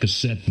in that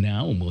cassette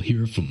now, and we'll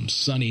hear from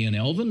Sonny and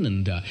Elvin,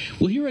 and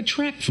we'll hear a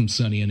track from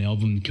Sonny and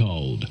Elvin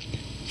called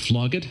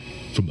Flog It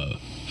from A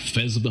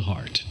Fez of the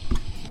Heart.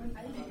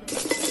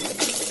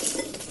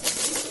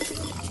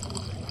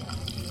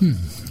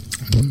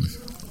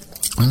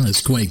 Well,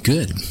 that's quite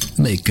good.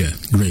 Make a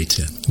great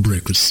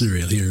breakfast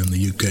cereal here in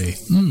the UK.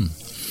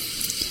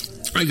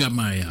 I got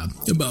my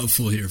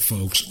mouthful here,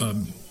 folks.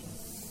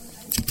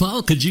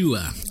 Paul, could you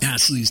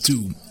ask these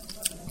two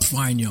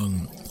fine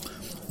young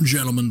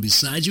gentlemen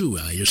beside you,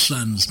 your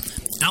sons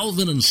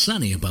Alvin and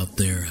Sonny, about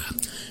their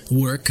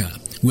work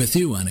with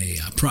you on a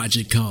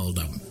project called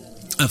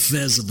A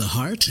Fez of the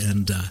Heart,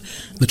 and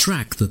the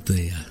track that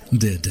they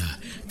did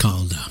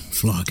called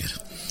Flog It.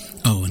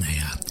 Oh, and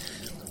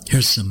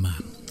here's some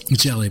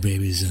jelly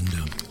babies and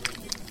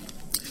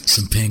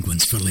some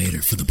penguins for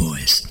later for the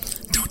boys.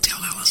 Don't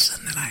tell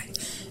Allison that I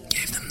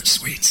gave them the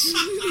sweets.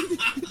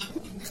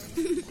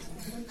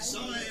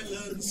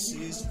 Silence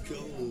is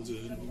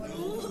golden.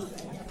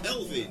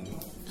 Elvin.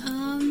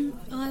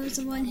 I was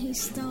the one who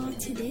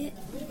started it.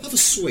 Have a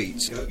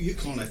sweet. You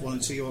can't have one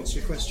until you answer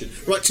your question.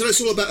 Right, tell us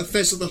all about A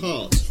Fez of the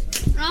Heart.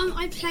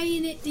 I play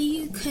in it the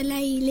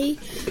ukulele,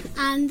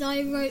 and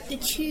I wrote the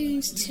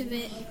tunes to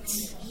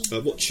it.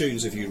 What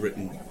tunes have you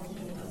written?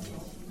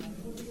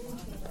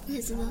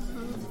 Fez of the Heart.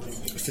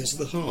 A Fez of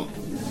the Heart.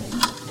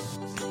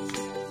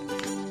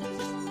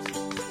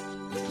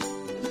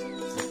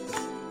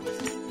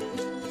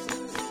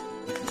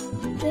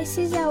 This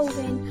is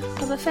Elvin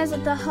of A Fez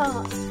of the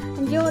Heart,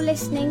 and you're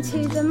listening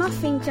to the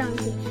Muffin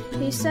Junkie,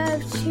 who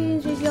serves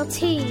tunes with your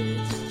tea.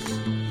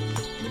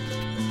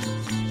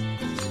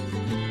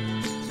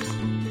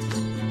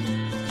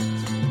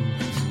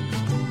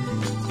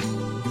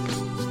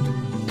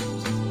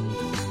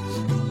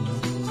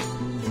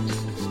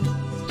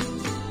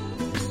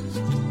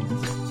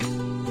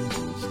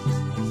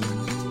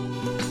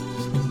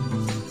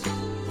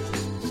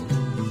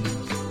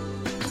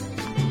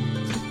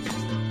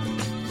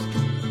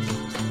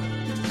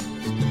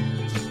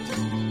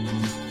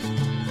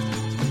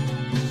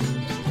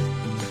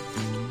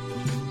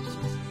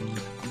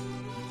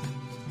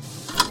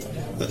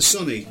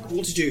 Sonny,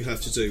 what did you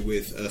have to do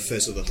with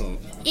Fez of the Heart?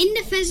 In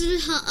the Fez of the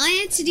Heart, I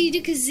had to do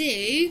the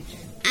kazoo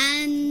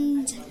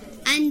and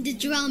the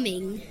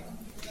drumming.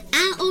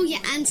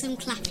 And some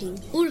clapping.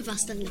 All of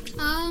us done the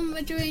clapping.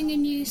 We're doing a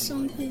new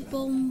song called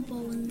Bon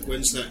Bon.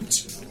 When's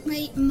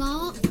that?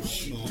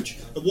 March.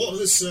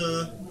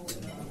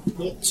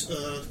 What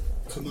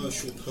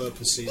commercial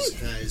purposes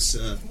has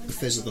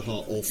Fez of the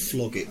Heart or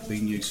Flog It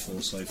been used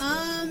for so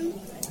far?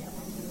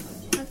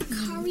 A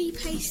curry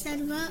paste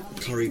advert.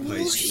 Curry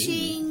paste.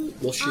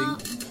 Washing.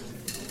 Up.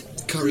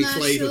 Curry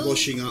Commercial. flavoured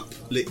washing up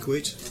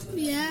liquid.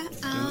 Yeah.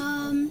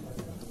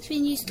 It's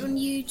been used on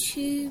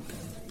YouTube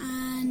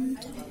and.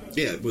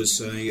 Yeah, it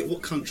was.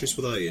 What countries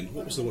were they in?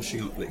 What was the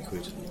washing up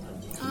liquid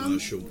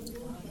commercial?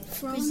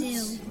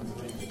 Brazil.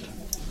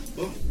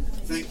 Well,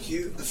 thank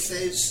you. A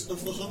Fez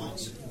of the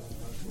Heart.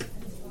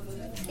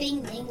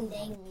 Ding, ding,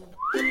 ding.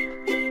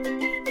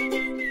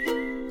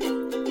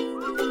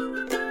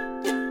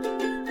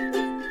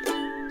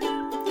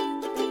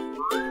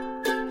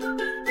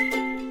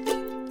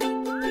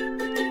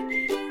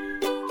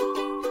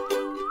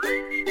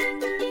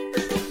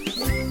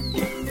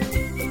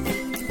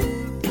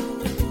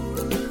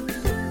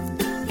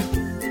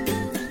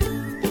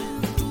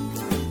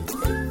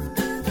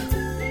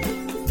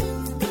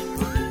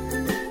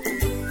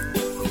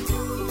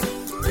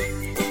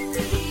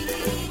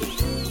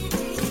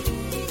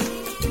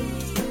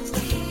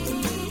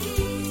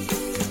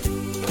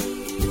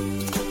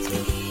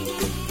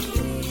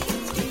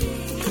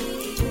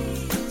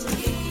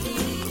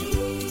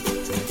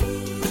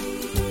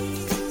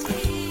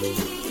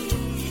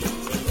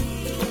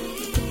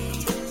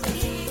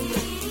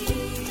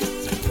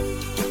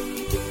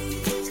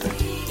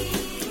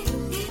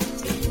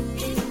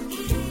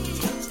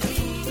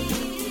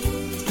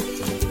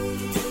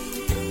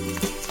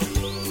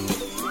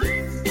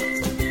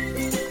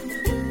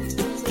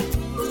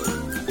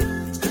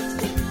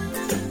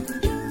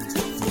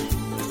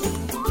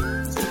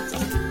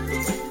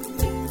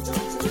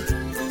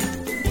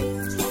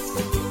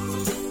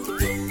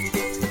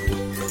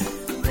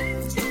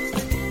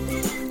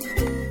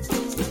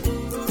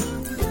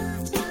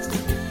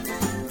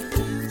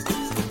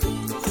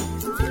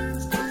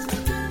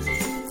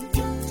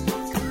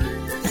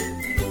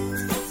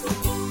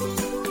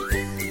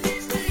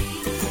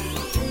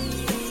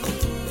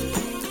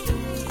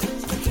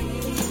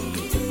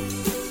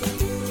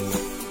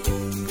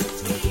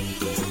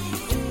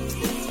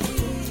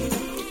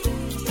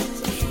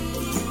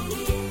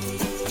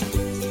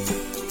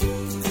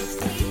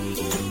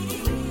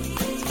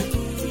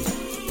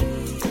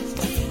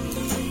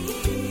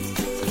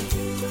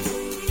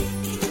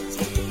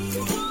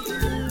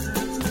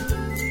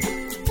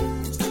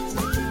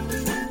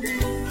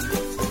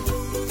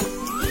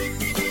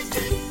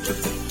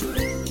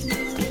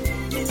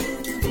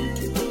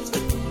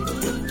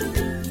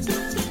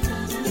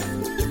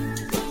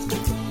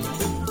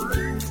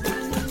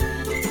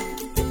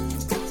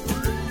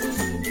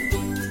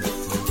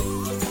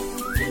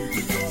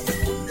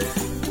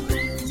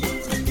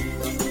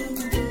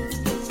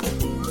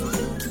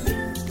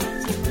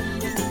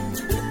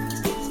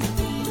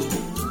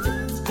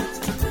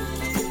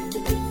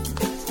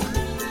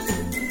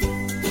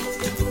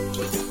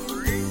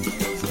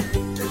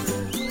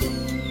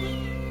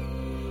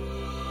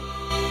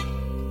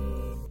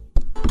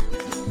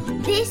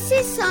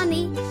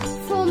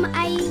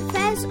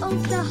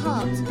 of the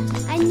Heart,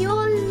 and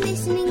you're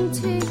listening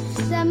to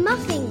the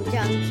Muffin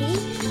Junkie,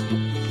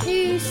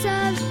 who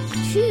serves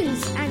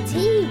tunes and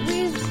tea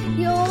with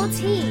your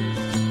tea.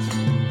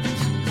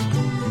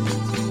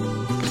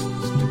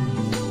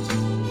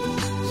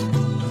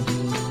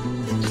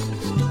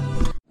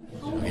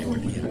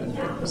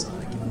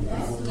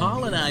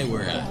 Paul and I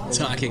were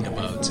talking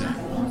about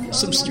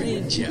some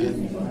strange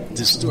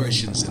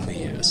distortions in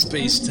the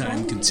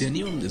space-time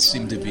continuum that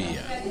seem to be,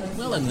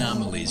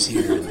 anomalies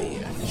here in the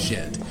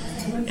shed.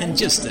 And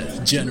just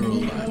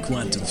general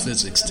quantum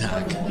physics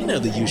talk. You know,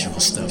 the usual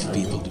stuff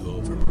people do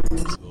over.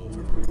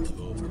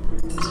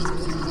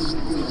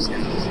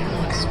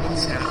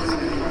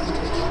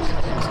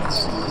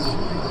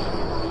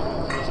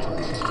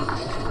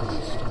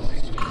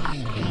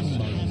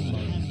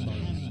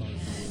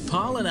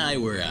 Paul and I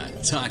were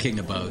talking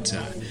about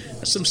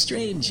some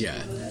strange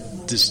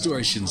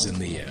distortions in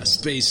the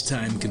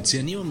space-time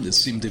continuum that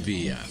seem to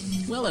be,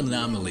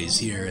 anomalies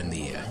here in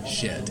the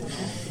shed.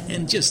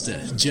 And just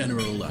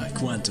general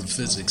quantum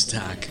physics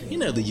talk. You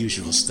know, the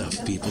usual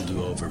stuff people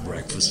do over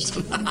breakfast.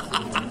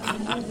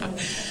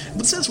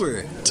 But since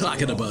we're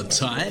talking about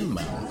time,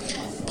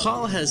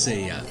 Paul has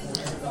a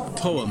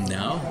poem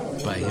now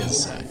by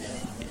his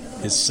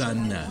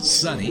son,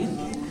 Sonny,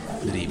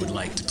 that he would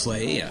like to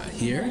play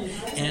here,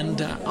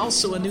 and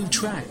also a new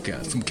track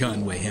from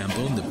Conway,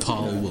 Hambone that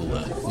Paul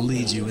will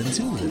lead you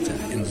into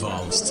that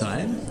involves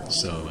time.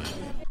 So,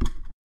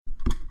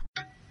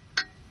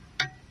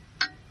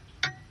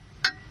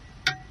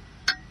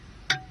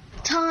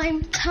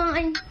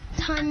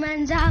 Time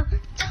runs out.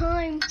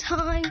 Time goes.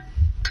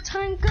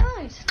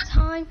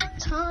 Time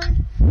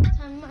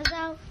runs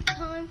out.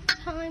 Time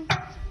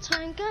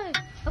goes.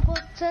 I've got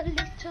a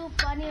little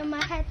bunny on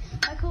my head.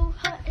 I call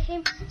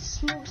him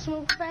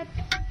Small Fred.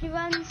 He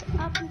runs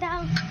up and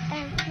down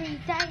every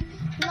day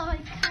like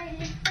a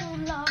little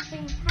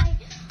laughing hay.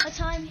 I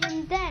time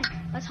him then,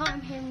 I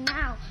time him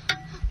now.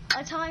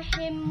 I time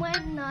him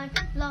when I'm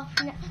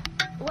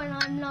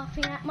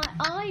laughing at my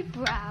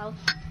eyebrow.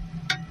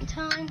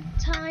 Time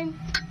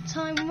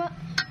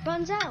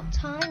runs out.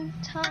 Time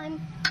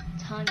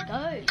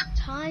goes.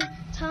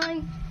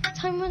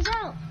 Time runs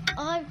out.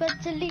 I've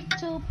got a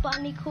little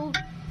bunny called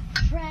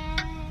Fred.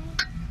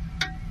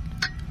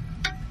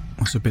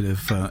 That's a bit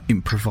of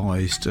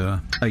improvised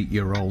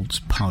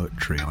 8-year-old's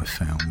poetry I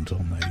found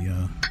on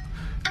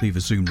a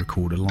Zoom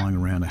recorder lying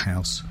around a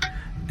house,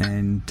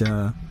 and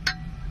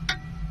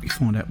you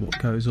find out what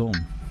goes on,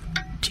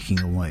 ticking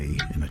away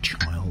in a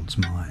child's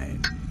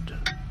mind.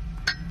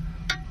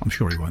 I'm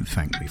sure he won't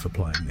thank me for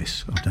playing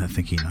this. I don't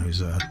think he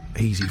knows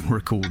he's even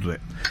recorded it.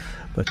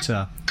 But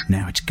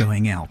now it's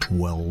going out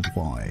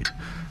worldwide.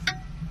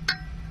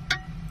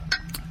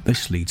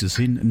 This leads us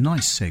in a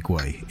nice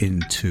segue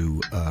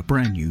into a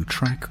brand new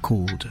track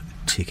called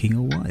Ticking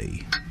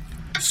Away.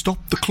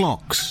 Stop the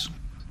clocks,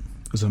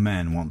 as a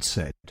man once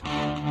said.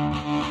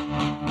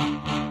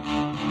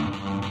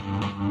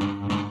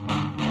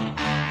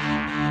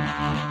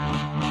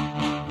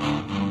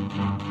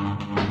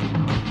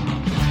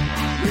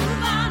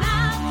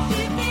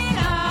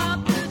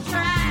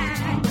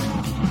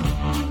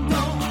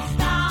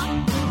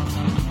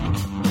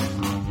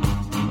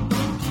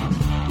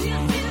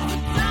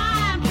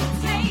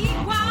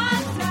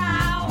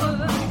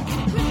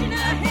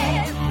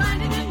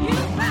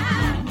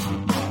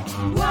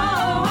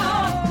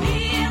 Whoa,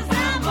 here's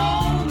the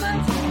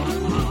moment to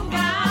move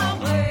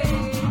away.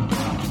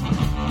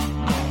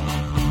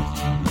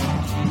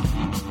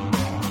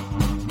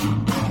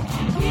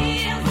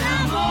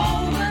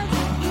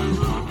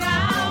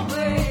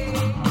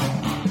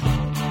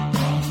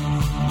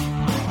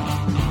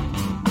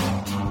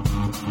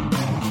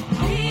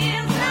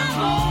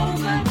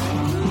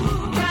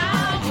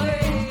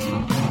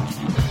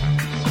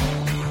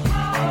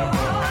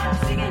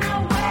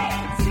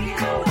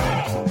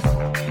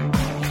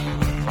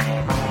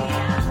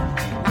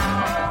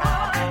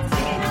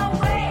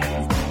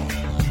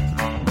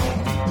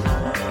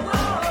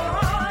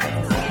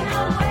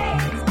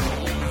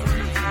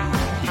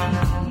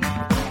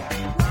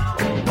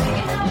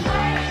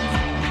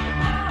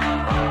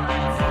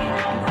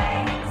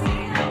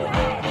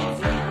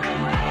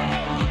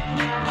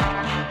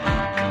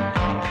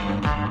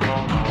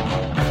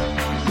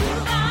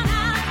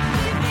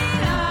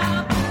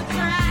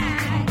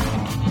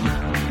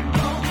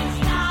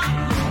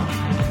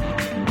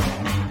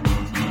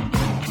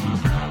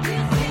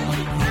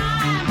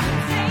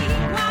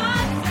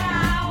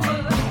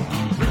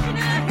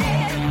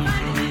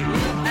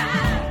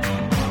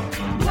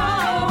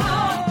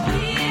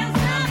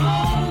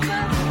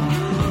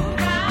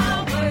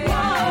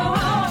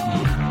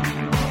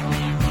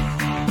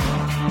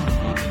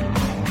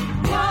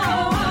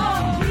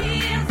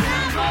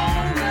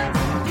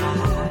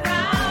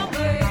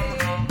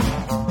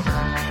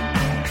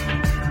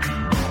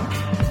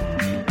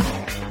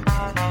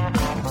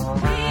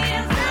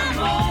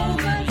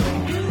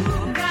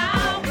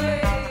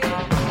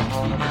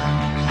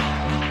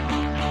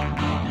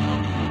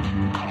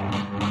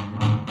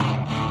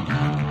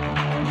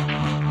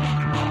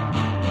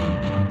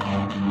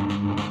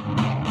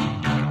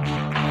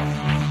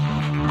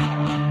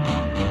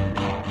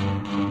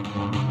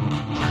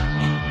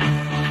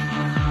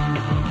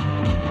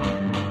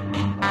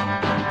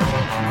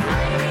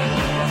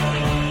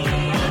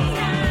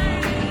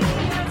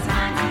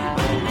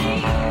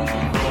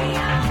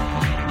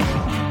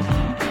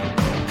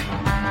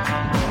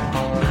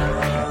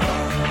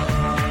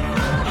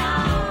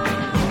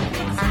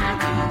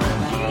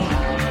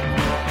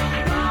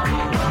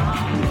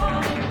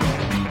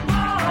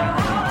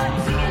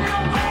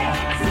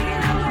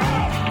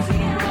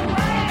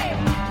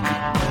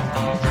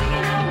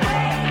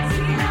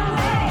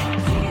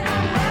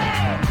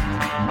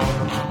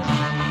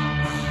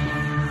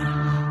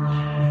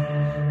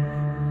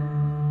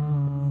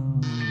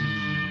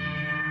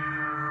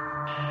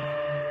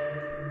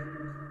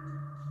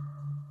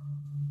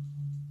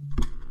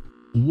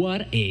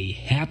 What a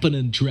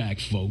happening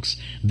track, folks.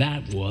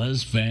 That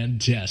was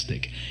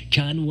fantastic.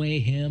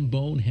 Conway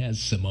Hambone has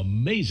some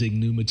amazing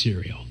new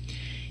material.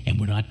 And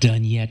we're not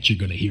done yet. You're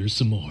going to hear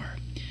some more.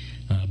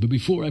 But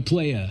before I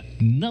play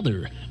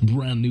another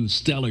brand new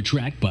stellar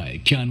track by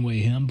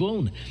Conway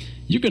Hambone,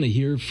 you're going to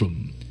hear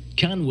from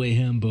Conway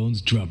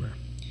Hambone's drummer,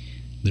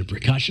 the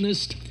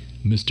percussionist,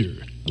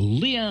 Mr.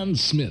 Leon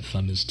Smith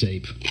on this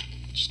tape.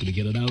 Just going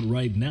to get it out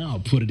right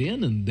now, put it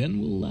in, and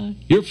then we'll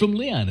hear from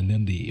Leon, and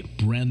then the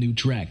brand new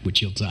track, which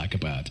he'll talk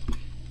about.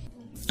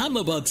 I'm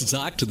about to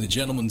talk to the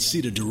gentleman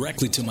seated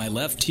directly to my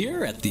left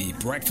here at the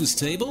breakfast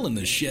table in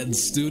the Shed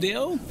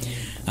studio.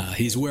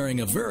 He's wearing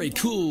a very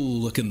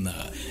cool-looking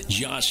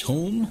Josh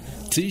Home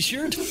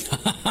t-shirt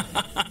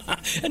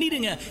and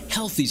eating a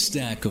healthy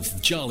stack of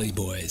Jolly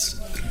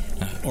Boys,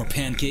 or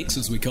pancakes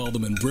as we call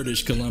them in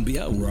British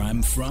Columbia, where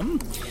I'm from.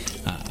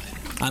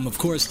 I'm, of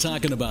course,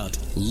 talking about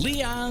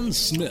Leon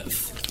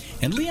Smith.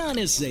 And Leon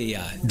is a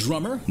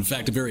drummer, in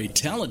fact, a very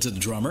talented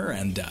drummer,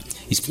 and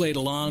he's played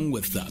along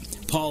with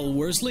Paul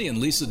Worsley and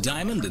Lisa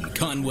Diamond and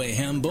Conway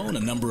Hambone a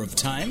number of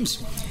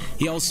times.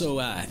 He also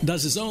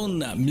does his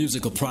own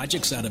musical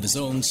projects out of his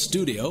own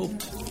studio.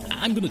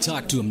 I'm going to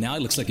talk to him now.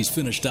 It looks like he's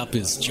finished up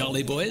his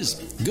Jolly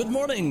Boys. Good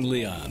morning,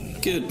 Leon.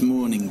 Good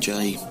morning,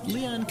 Jay.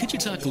 Leon, could you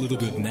talk a little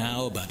bit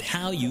now about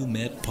how you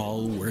met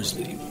Paul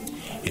Worsley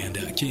and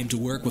came to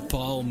work with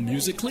Paul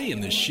musically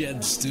in the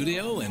Shed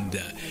studio, and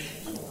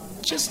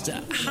just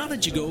how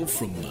did you go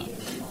from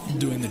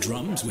doing the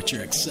drums, which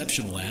you're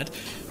exceptional at,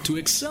 to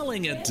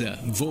excelling at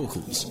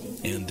vocals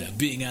and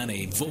being on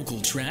a vocal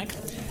track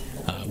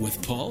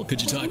with Paul?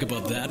 Could you talk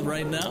about that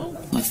right now?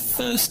 I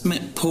first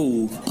met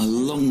Paul a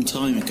long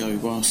time ago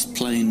whilst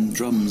playing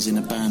drums in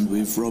a band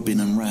with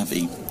Robin and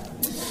Ravi.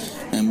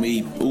 And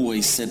we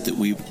always said that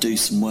we would do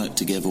some work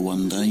together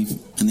one day.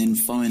 And then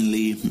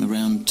finally,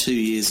 around 2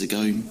 years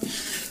ago,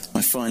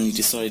 I finally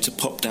decided to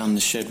pop down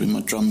the shed with my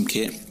drum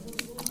kit.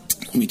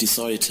 We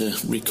decided to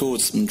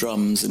record some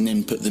drums and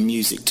then put the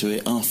music to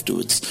it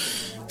afterwards.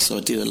 So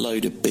I did a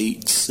load of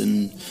beats,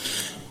 and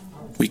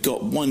we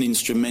got one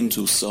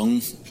instrumental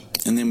song,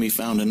 and then we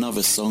found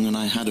another song, and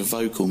I had a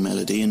vocal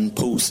melody, and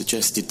Paul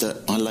suggested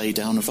that I lay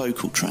down a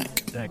vocal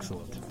track.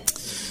 Excellent.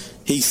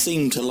 He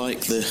seemed to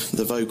like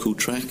the vocal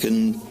track,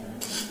 and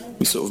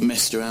we sort of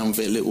messed around with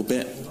it a little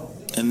bit.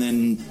 And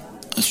then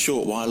a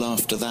short while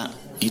after that,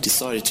 he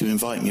decided to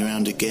invite me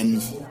around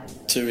again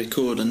to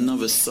record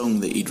another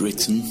song that he'd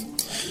written.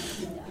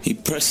 He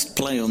pressed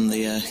play on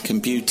the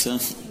computer,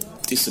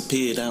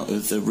 disappeared out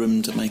of the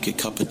room to make a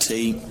cup of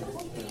tea.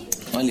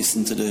 I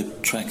listened to the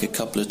track a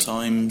couple of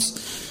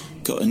times,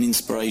 got an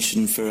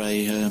inspiration for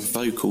a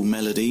vocal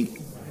melody,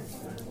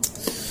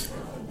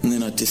 and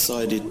then I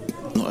decided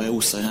that I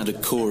also had a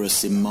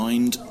chorus in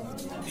mind.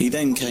 He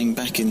then came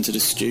back into the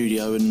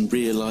studio and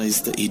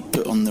realised that he'd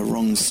put on the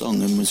wrong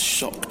song, and was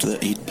shocked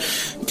that he'd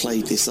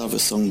played this other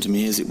song to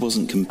me, as it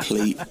wasn't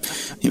complete.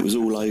 It was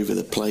all over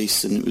the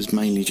place, and it was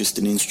mainly just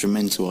an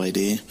instrumental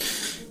idea.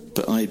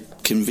 But I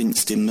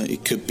convinced him that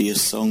it could be a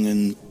song,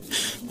 and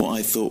what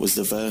I thought was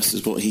the verse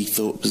was what he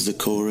thought was the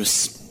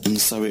chorus, and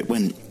so it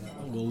went.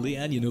 Well,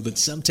 Leon, you know that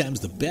sometimes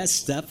the best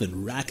stuff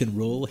in rock and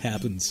roll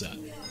happens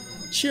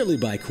surely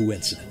by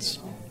coincidence.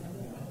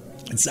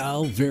 It's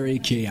all very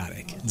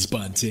chaotic and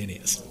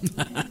spontaneous.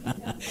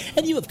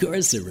 And you, of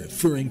course, are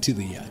referring to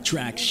the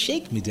track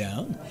Shake Me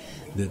Down.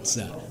 That's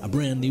a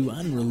brand new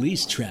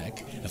unreleased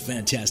track, a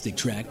fantastic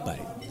track by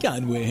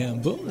Conway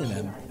Hambone.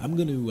 And I'm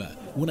going to,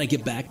 when I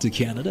get back to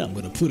Canada, I'm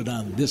going to put it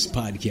on this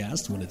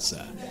podcast when it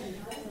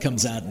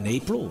comes out in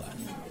April.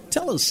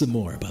 Tell us some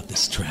more about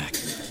this track.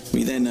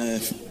 We then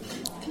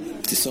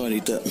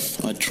decided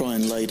that I'd try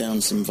and lay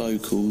down some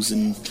vocals,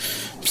 and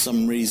for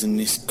some reason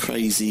this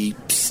crazy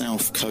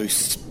South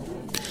Coast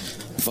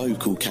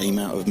vocal came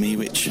out of me,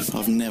 which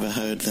I've never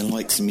heard the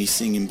likes of me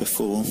singing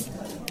before.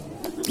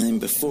 And then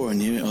before I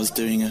knew it, I was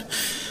doing a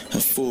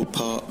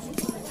 4-part,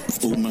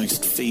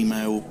 almost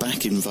female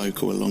backing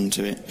vocal along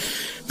to it,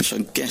 which I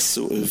guess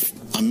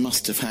I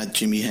must have had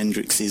Jimi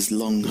Hendrix's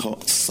Long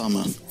Hot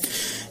Summer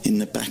in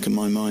the back of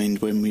my mind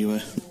when we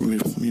were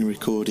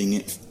recording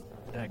it.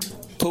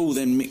 Paul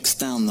then mixed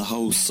down the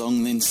whole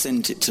song, then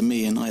sent it to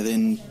me, and I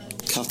then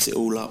cut it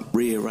all up,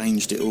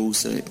 rearranged it all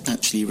so it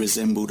actually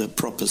resembled a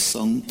proper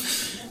song.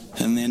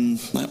 And then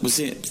that was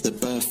it. The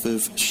birth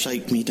of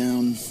Shake Me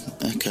Down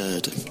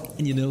occurred.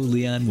 And you know,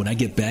 Leon, when I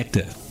get back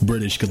to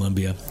British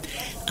Columbia,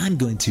 I'm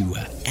going to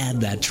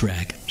add that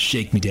track,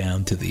 Shake Me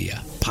Down, to the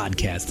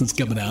podcast that's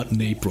coming out in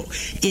April.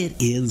 It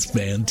is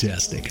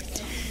fantastic.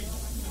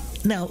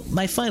 Now,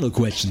 my final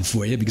question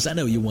for you, because I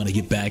know you want to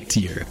get back to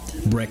your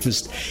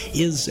breakfast,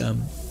 is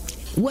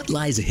what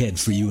lies ahead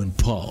for you and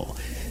Paul?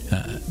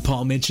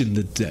 Paul mentioned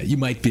that you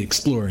might be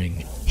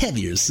exploring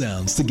heavier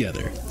sounds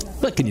together.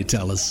 What can you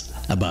tell us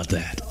about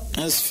that?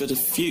 As for the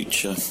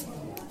future,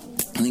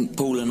 I think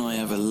Paul and I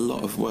have a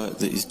lot of work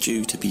that is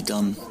due to be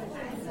done.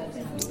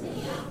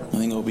 I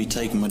think I'll be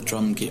taking my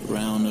drum kit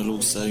round, and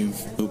also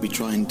we'll be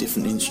trying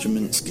different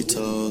instruments,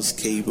 guitars,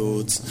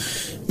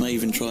 keyboards, may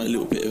even try a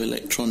little bit of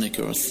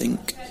electronica, I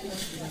think.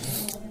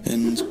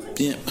 And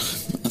yeah,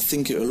 I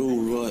think it'll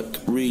all work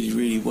really,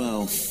 really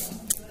well.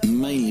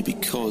 Mainly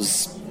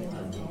because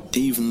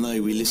even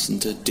though we listen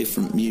to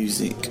different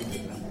music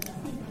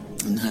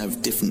and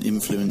have different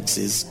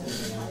influences,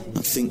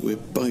 I think we're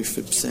both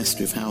obsessed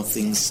with how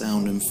things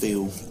sound and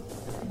feel.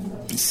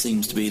 It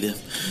seems to be the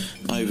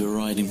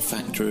overriding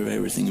factor of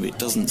everything. If it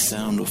doesn't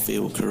sound or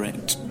feel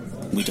correct,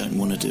 we don't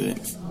want to do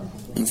it.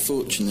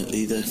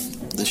 Unfortunately, the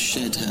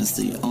shed has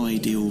the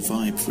ideal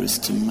vibe for us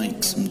to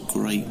make some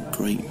great,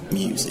 great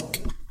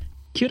music.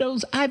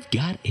 Kiddos, I've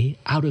got a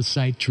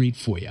out-of-sight treat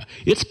for you.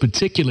 It's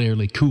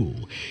particularly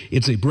cool.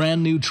 It's a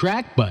brand new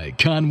track by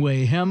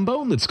Conway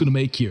Hambone that's going to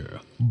make your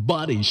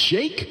body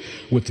shake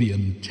with the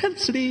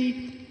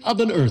intensity of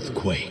an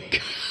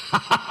earthquake.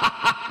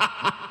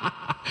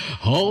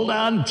 Hold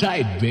on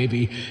tight,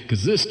 baby,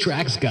 because this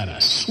track's got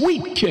a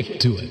sweet kick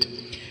to it.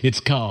 It's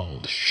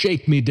called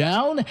Shake Me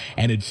Down,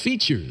 and it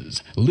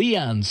features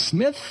Leon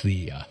Smith,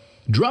 the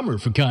drummer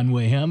for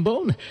Conway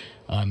Hambone,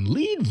 on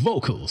lead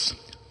vocals.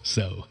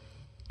 So,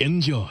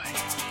 enjoy.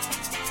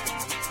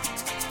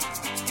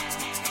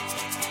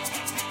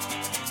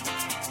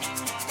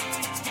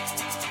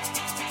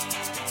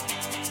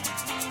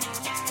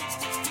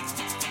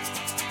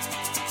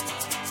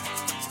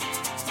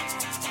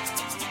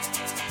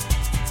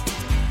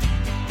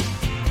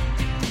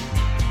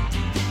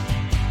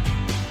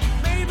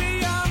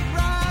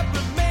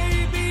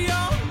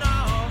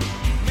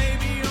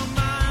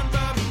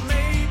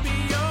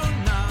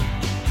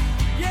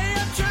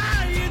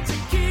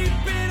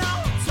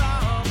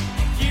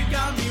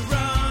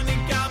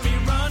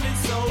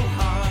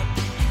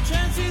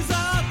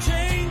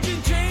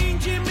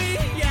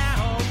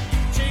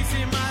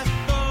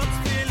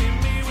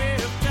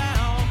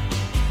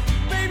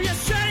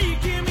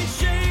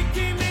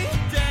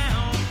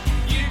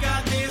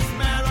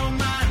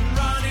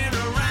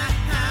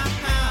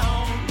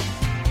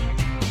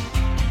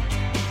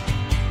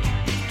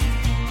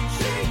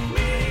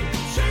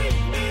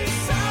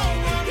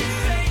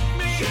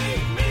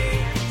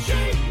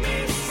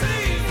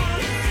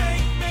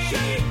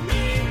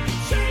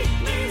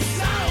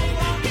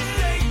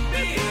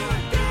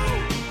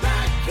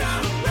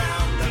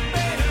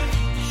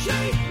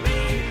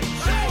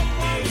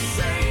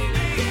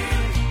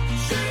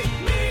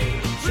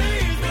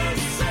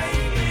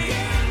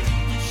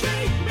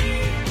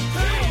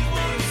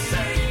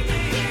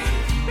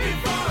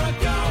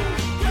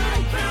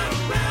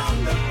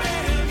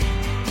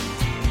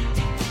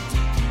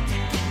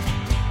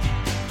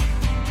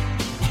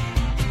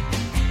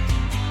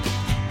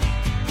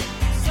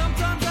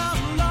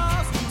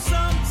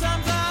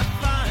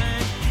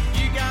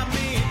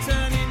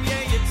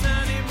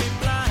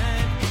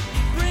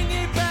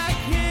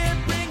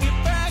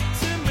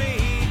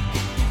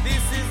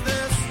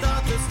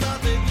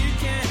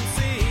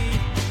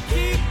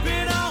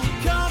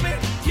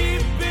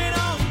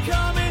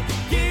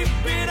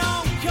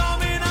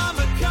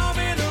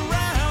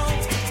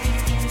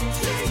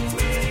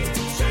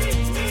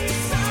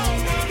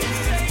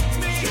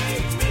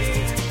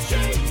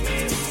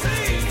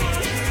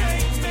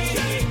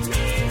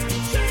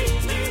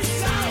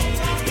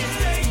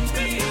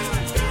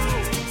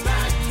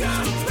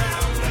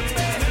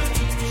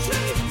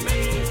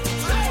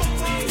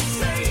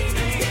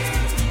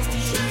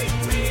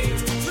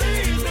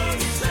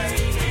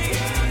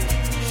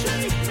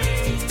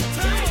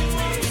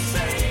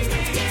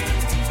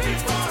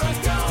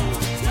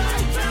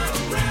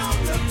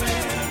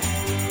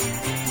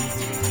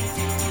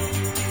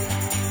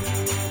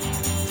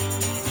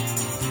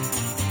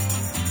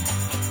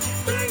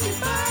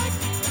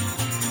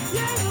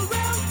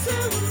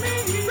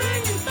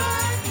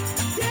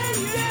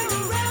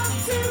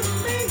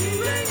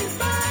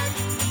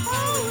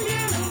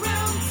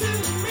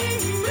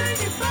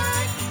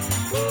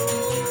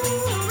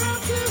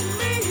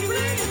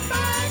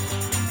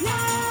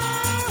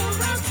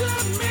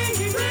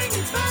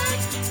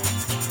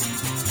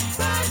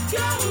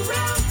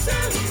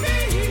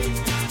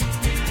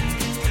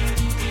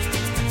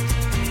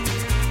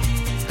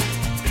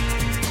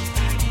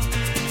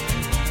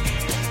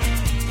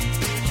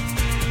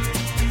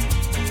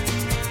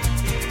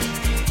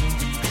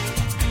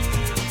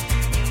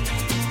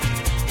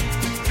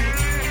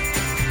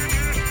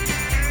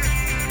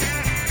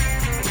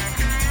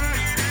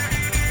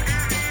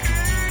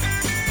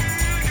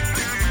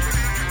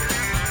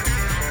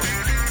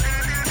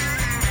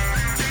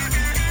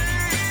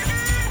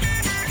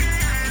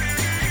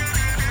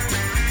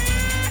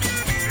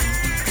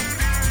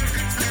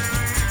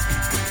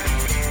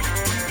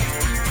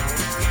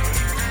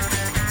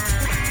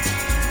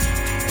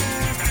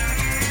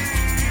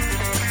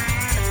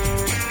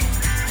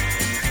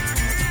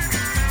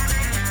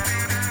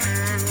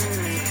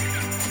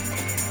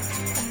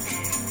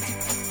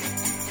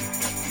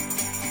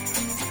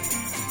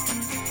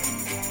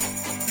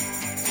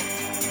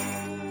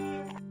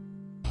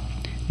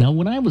 Now,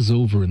 when I was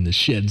over in the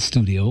Shed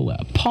studio,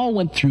 Paul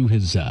went through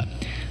his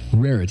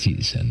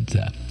rarities and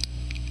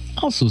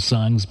also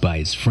songs by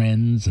his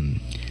friends and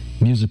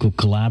musical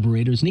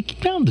collaborators, and he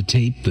found a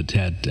tape that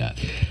had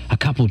a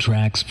couple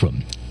tracks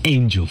from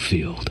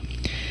Angelfield.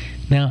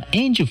 Now,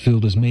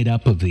 Angelfield is made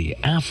up of the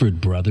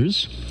Afford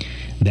brothers.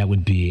 That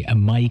would be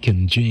Mike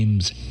and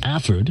James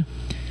Afford.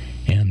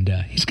 And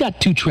he's got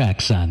 2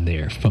 tracks on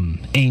there from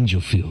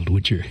Angelfield,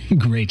 which are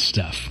great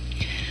stuff.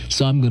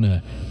 So I'm going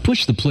to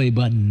push the play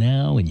button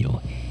now, and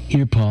you'll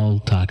hear Paul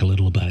talk a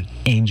little about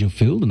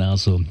Angelfield, and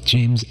also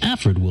James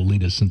Afford will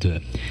lead us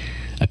into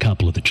a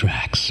couple of the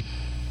tracks.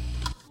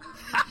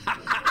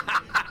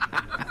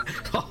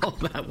 Oh,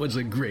 that was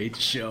a great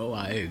show.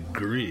 I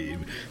agree.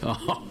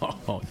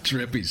 Oh,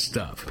 trippy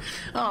stuff.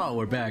 Oh,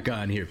 we're back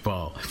on here,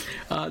 Paul.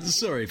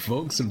 Sorry,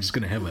 folks. I'm just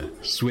going to have a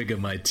swig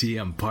of my tea.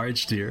 I'm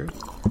parched here.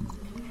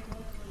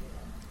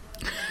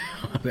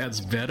 That's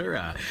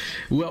better.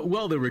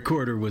 Well, the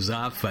recorder was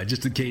off.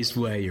 Just in case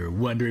why you're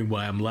wondering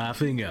why I'm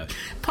laughing,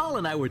 Paul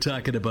and I were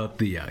talking about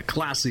the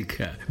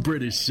classic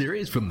British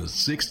series from the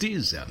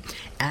 60s,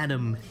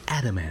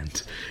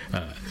 Adamant.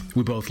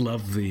 We both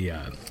loved the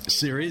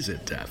series.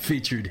 It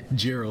featured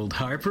Gerald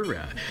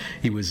Harper.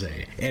 He was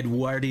a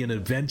Edwardian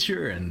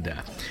adventure, and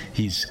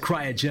he's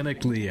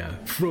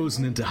cryogenically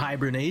frozen into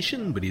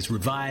hibernation, but he's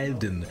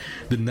revived in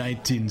the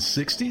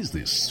 1960s,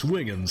 the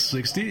swinging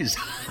 60s.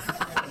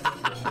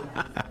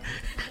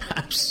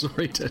 I'm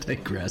sorry to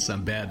digress.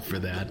 I'm bad for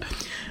that.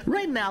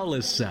 Right now,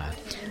 let's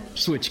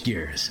switch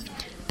gears.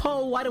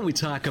 Paul, why don't we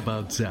talk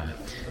about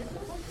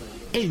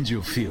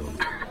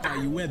Angelfield?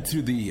 You went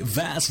through the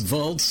vast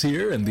vaults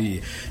here and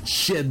the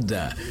shed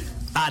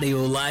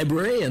audio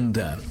library,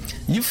 and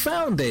you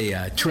found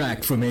a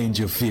track from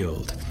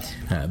Angelfield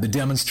that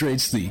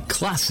demonstrates the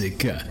classic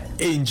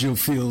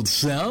Angelfield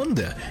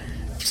sound.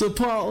 So,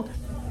 Paul,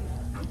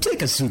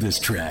 take us through this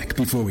track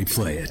before we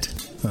play it.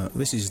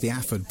 This is the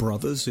Afford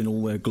brothers in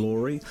all their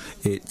glory.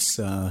 It's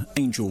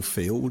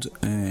Angelfield,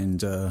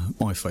 and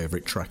my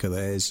favourite track of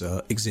theirs,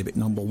 Exhibit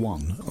Number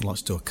 1. I'd like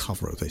to do a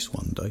cover of this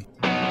one day.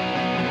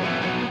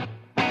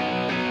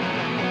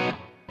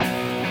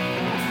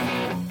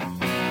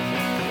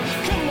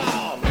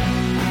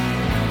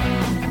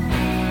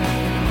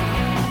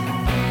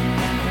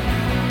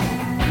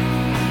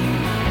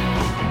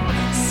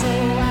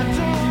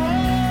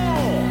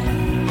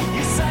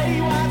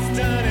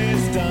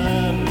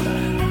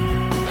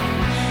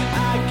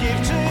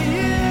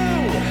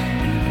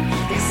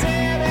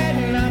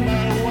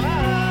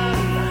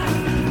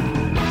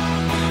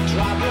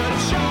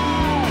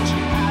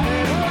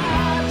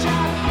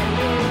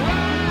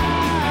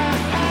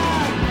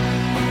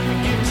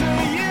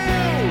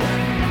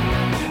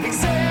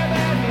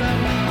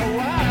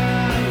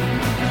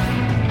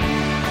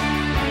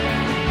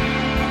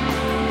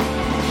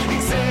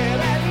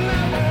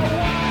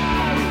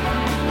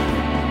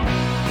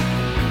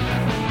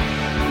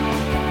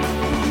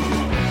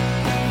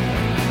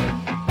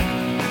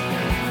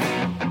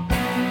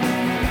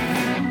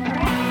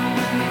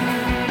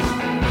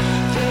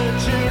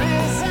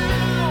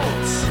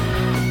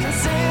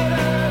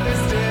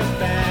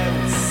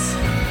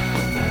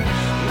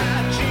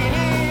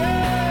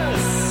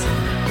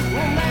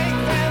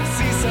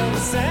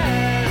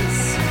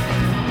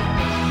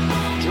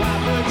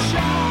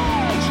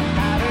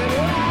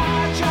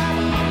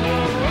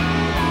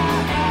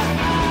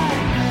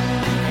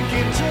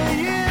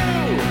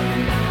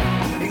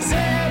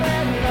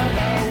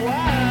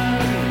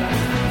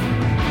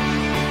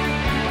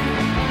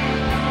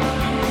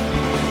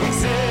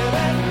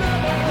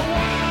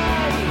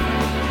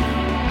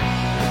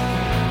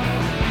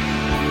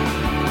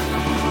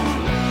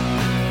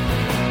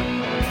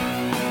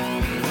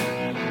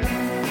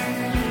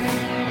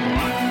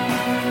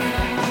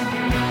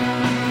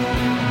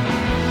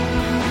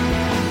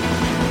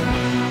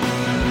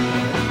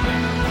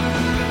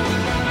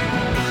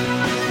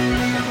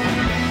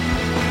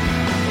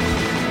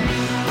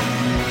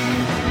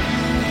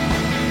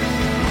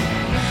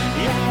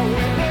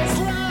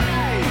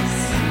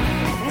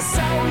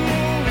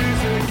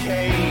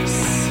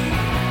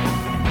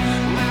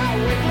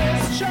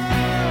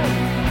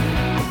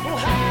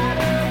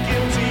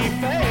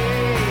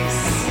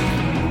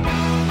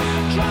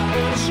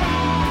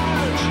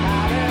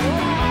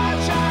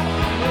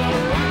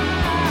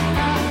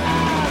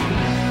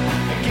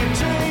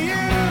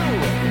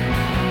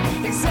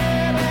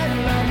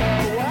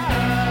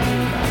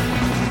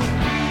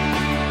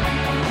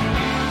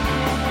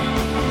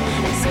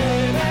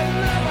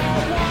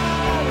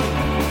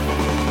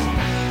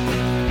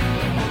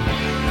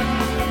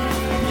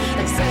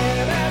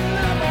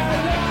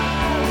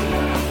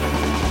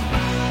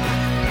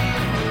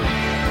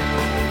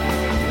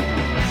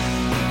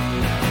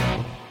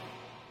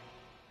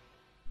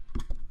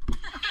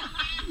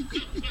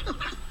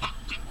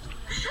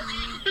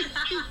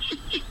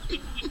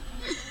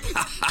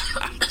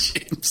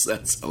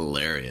 That's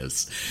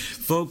hilarious.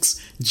 Folks,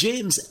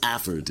 James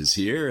Afford is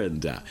here,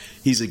 and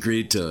he's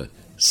agreed to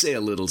say a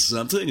little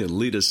something and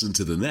lead us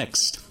into the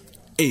next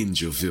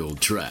Angelfield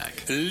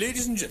track.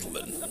 Ladies and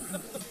gentlemen,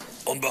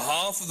 on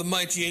behalf of the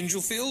mighty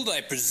Angelfield, I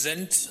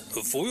present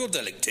for your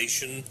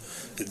delectation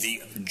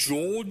the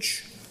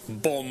George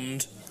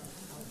Bond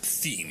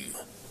theme.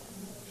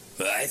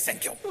 I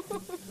thank you.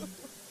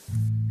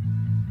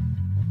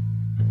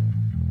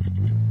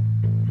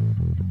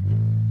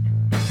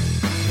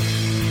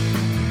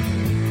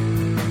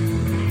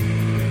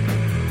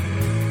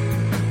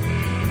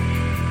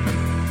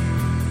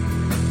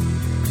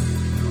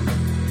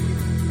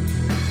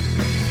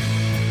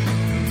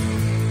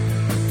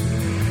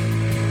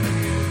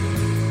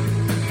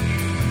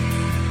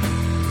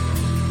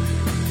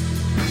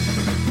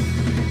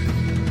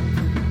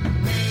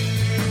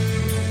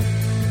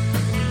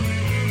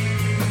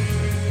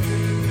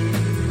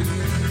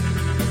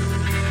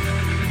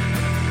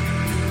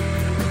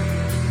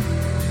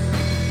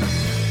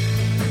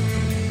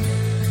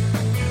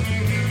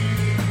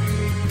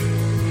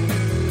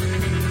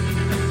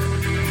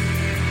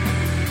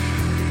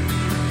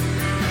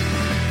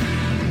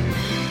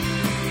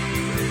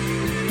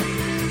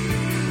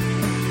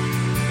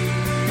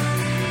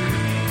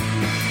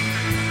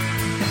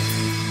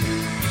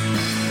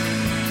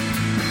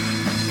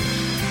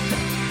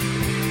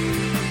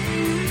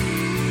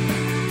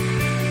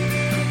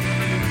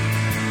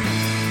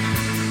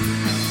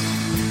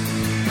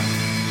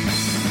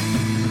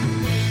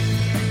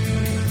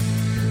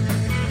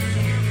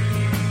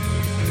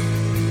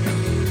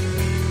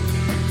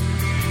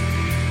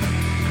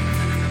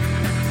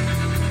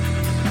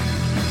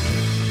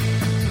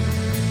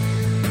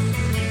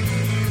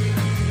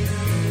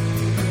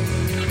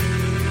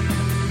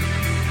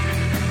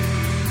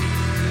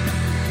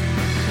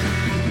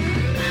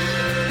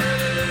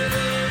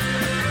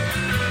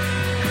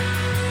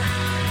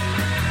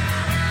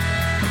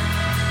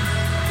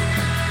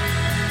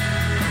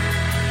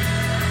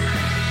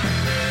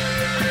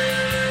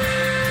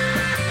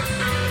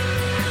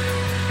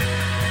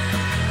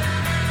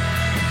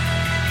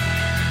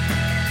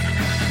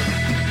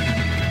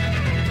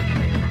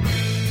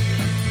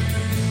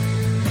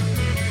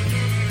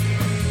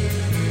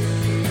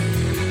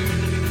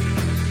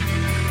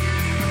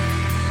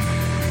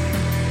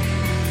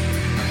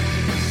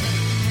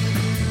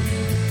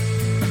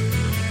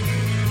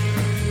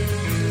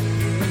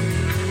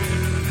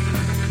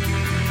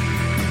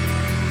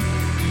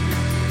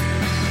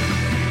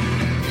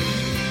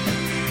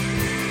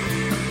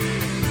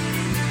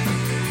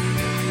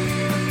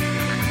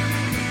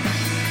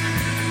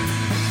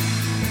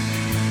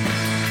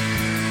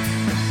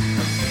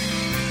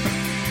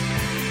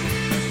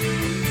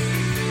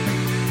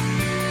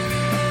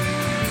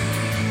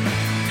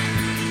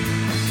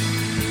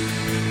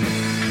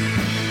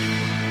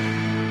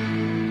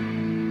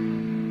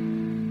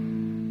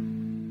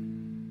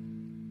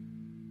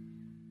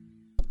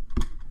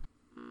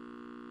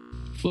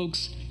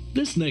 Folks,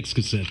 this next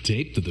cassette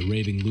tape that the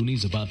Raving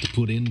Looney's about to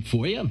put in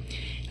for you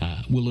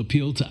will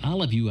appeal to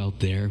all of you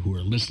out there who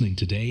are listening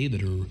today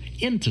that are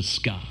into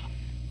ska,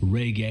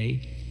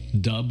 reggae,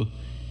 dub,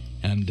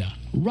 and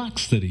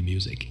rocksteady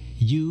music.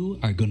 You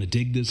are going to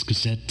dig this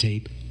cassette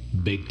tape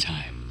big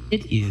time.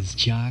 It is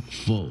chock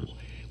full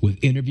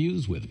with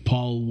interviews with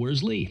Paul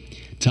Worsley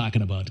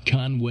talking about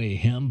Conway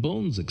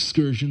Hambone's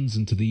excursions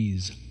into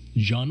these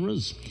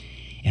genres.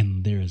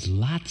 And there's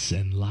lots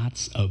and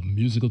lots of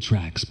musical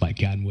tracks by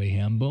Conway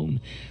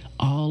Hambone,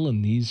 all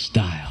in these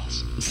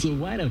styles. So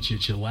why don't you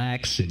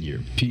chillax in your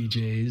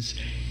PJs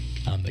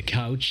on the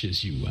couch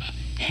as you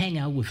hang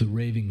out with the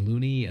Raving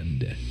Looney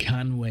and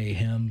Conway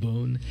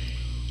Hambone,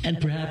 and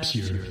perhaps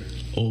your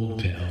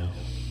old pal,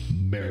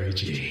 Mary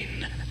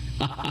Jane.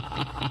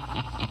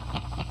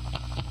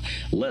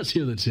 Let's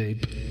hear the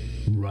tape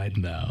right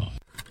now.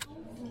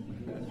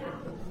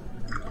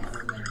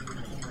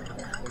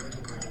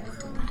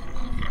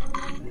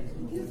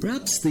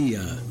 Perhaps the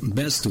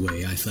best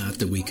way, I thought,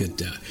 that we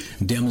could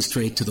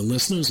demonstrate to the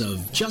listeners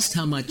of just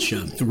how much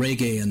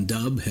reggae and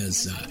dub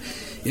has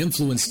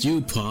influenced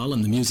you, Paul,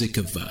 and the music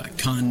of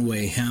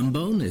Conway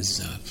Hambone is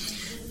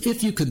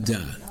if you could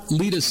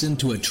lead us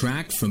into a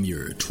track from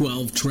your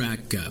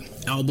 12-track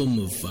album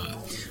of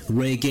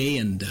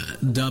reggae and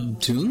dub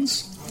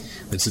tunes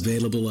that's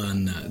available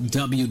on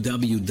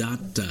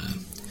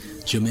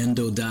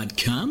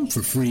www.jamendo.com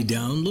for free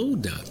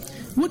download.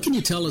 What can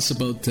you tell us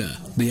about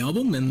the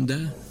album and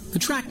the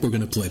track we're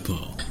going to play,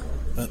 Paul?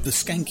 The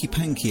Skanky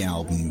Panky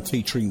album,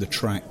 featuring the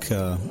track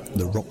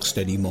the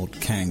Rocksteady Mod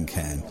Can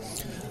Can.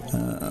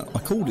 I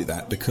called it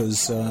that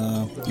because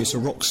it's a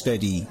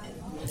Rocksteady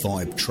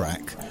vibe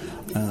track,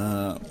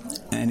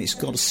 and it's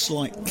got a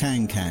slight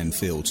can-can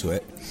feel to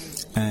it,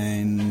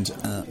 and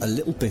a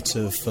little bit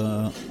of,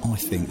 I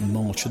think,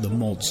 March of the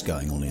Mods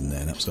going on in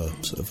there. That's a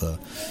sort of a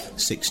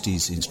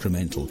 60s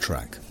instrumental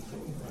track.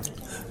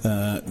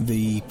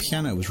 The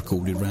piano was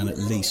recorded around at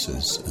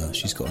Lisa's.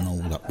 She's got an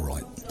old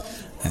upright,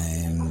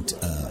 and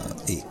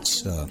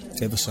it's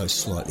ever so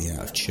slightly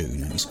out of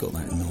tune, and it's got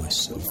that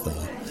nice sort of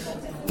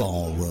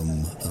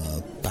barroom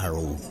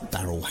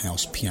barrel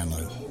house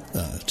piano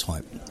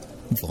type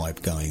vibe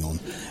going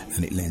on,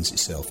 and it lends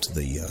itself to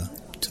the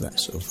to that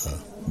sort of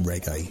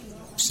reggae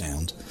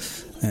sound.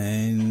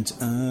 And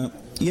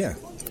yeah,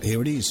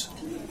 here it is,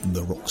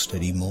 the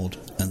Rocksteady Mod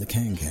and the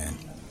Can Can,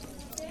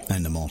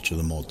 and the March of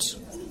the Mods.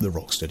 The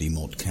Rocksteady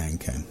Mod Can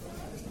Can.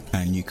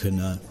 and you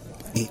can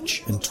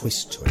itch and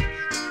twist to it.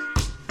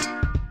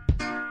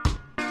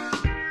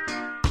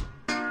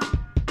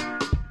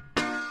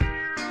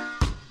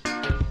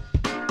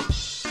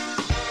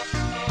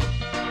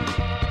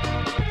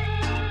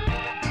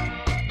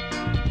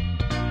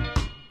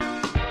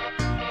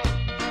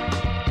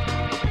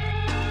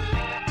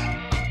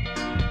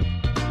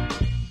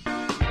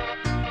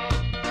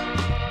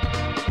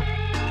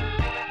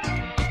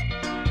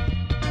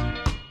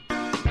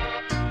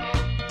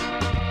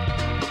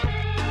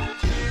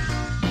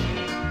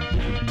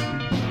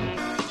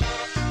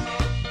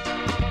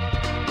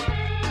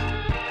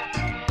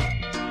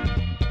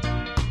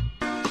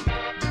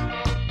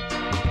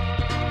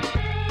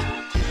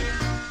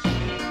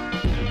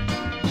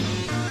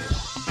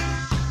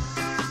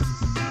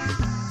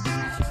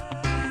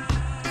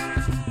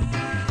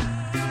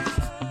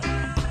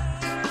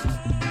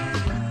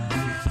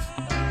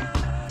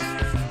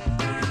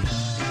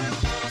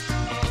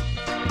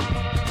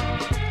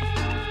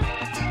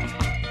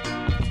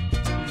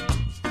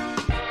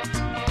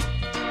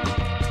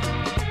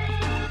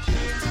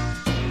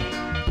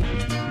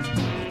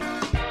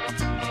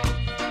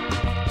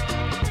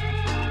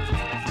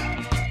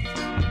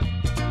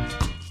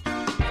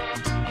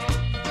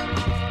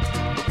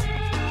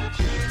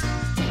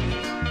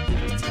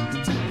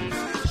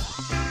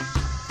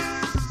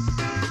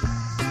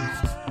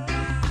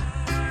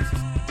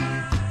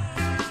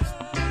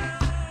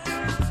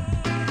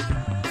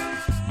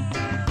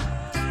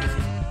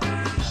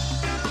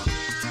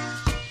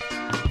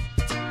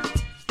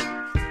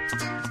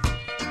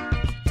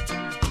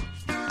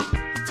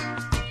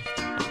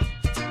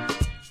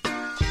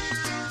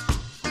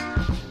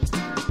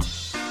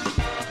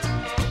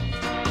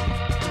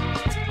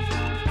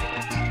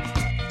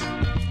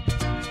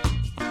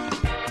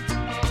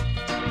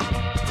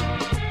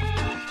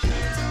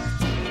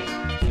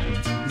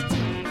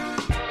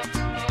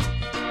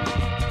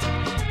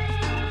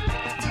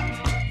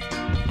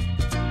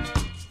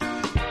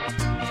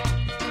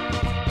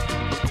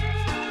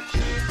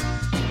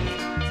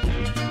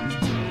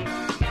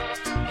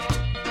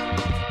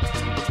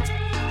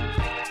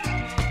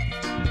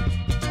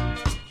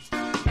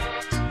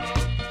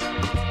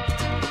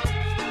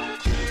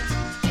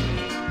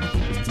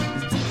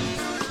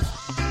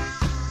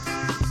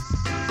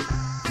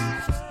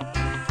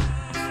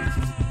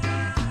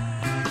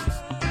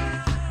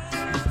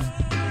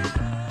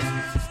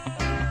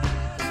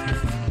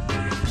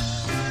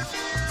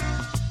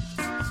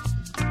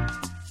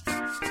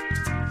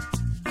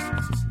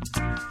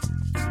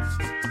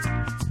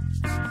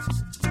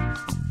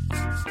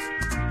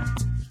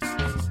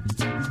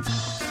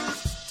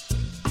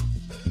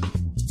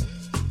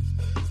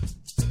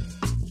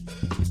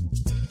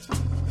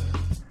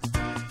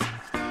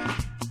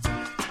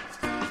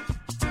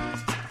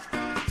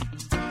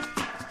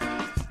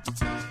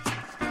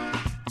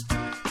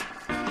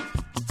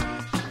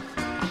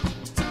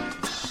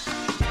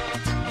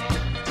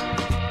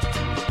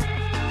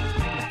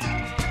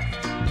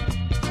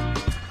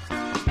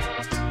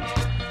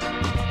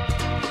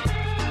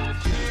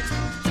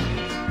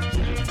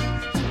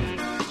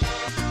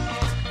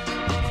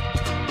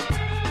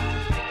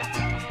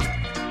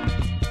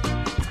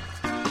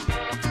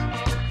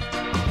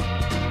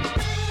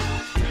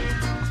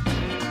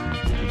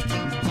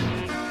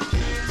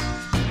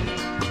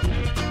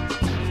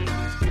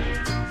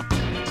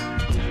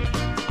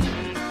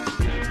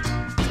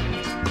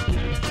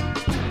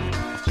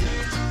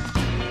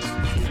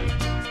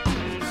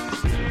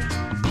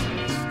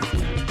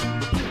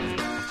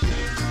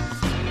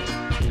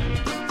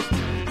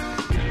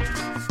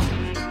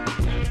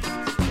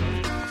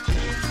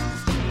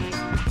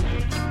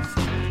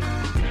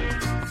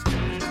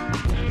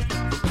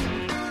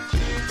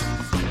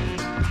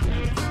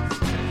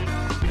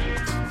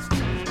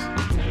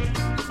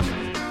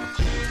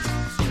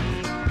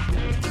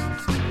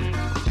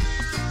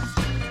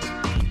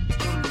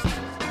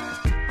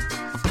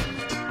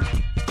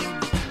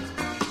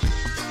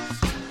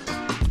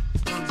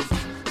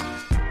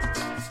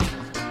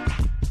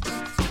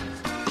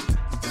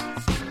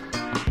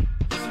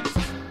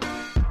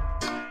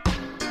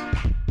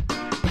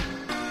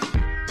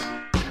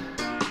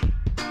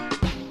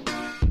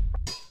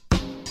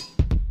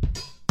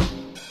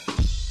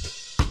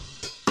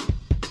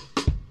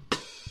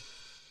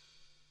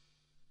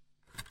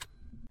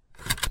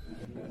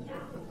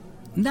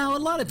 Now, a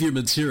lot of your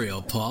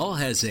material, Paul,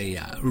 has a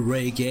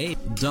reggae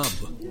dub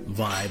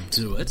vibe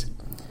to it.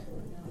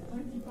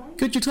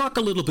 Could you talk a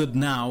little bit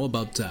now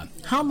about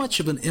how much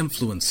of an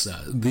influence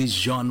these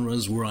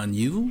genres were on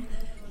you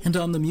and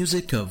on the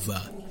music of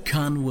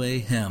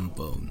Conway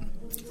Hambone?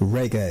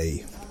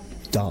 Reggae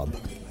dub.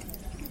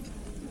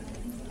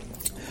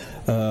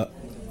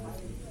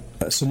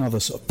 That's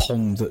another sort of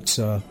pond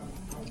that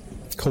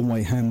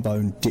Conway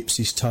Hambone dips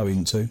his toe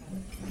into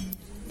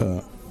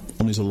on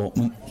his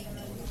allotment.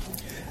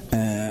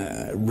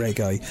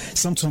 Reggae.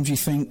 Sometimes you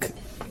think,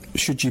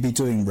 should you be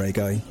doing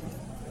reggae?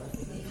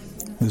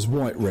 There's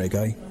white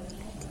reggae,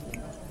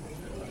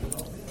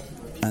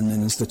 and then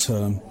there's the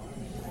term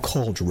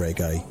cod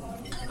reggae.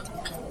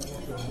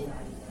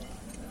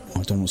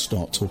 I don't want to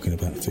start talking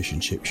about fish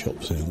and chip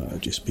shops here, that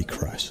would just be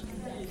crass.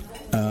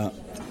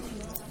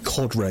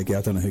 Cod reggae,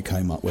 I don't know who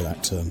came up with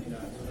that term.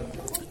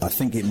 I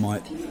think it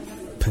might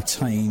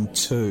pertain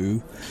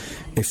to,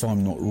 if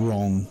I'm not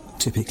wrong,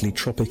 typically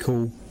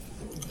tropical.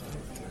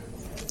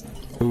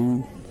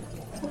 Ooh,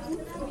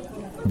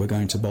 we're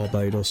going to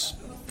Barbados.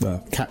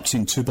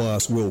 Captain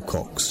Tobias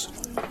Wilcox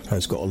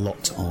has got a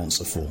lot to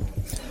answer for.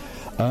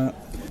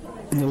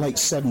 In the late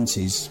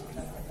 70s,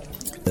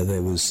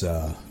 there was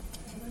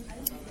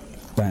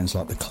bands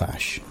like The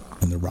Clash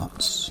and The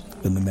Ruts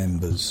and the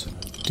members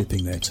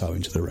dipping their toe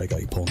into the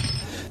reggae pond,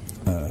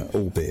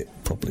 albeit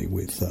probably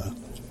with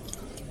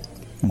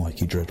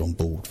Mikey Dread on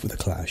board for The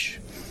Clash,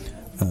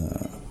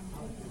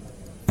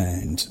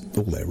 and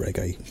all their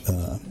reggae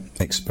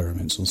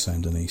experiments on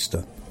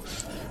Sandinista.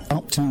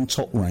 Uptown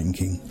Top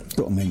Ranking,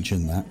 got to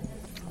mention that.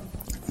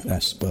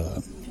 That's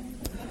pop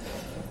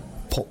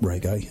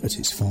reggae at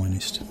its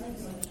finest.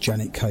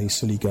 Janet Kay,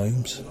 Silly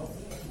Games,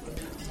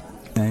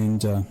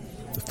 and the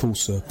Full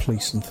Sir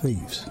Police and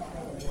Thieves.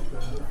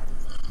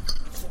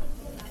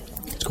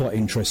 It's quite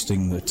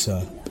interesting that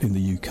in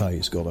the UK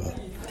it's got a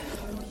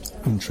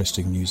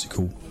interesting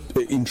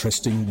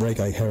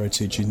reggae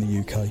heritage in the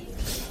UK.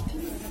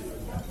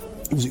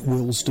 Was it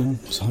Willesden,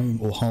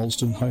 or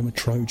Harlesden, home of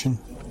Trojan?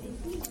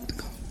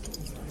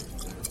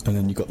 And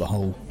then you got the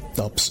whole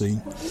dub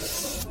scene.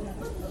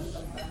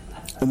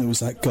 And there was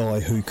that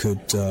guy who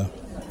could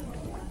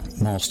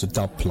master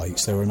dub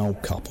plates. They were an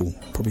old couple,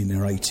 probably in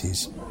their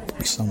 80s,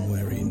 probably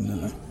somewhere in,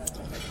 I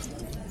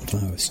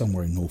don't know,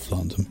 somewhere in North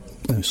London,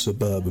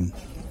 suburban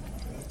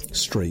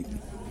street.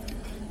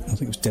 I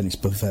think it was Dennis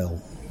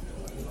Bovell.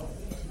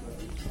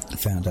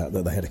 Found out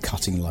that they had a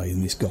cutting lathe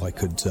and this guy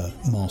could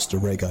master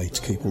reggae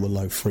to keep all the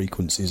low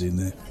frequencies in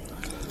there,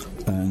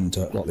 and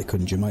like they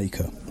could in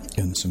Jamaica.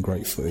 And some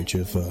great footage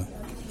of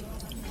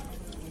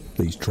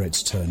these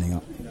dreads turning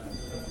up,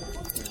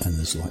 and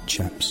there's like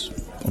chaps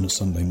on a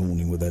Sunday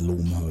morning with their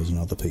lawnmowers and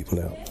other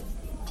people out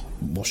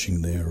washing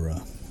their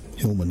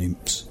Hillman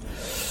imps,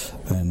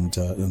 and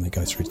then they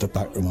go through to the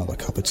back room, have a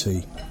cup of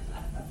tea,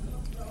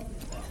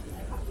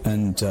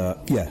 and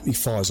he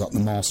fires up the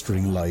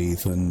mastering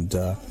lathe, and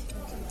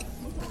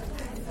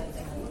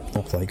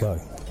off they go.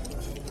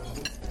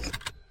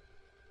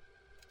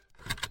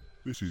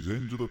 This is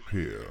End of the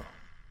Pier.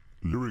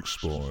 Lyrics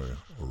by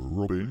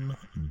Robin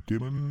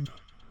Diamond.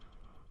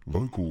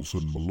 Vocals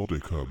and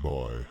melodica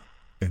by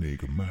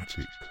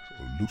Enigmatic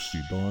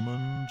Lucy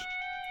Diamond.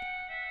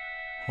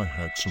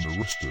 Hi-hats and the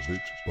rest of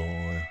it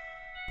by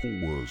Paul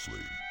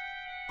Worsley.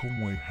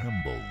 Conway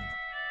Hambone.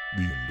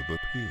 The End of the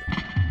Pier.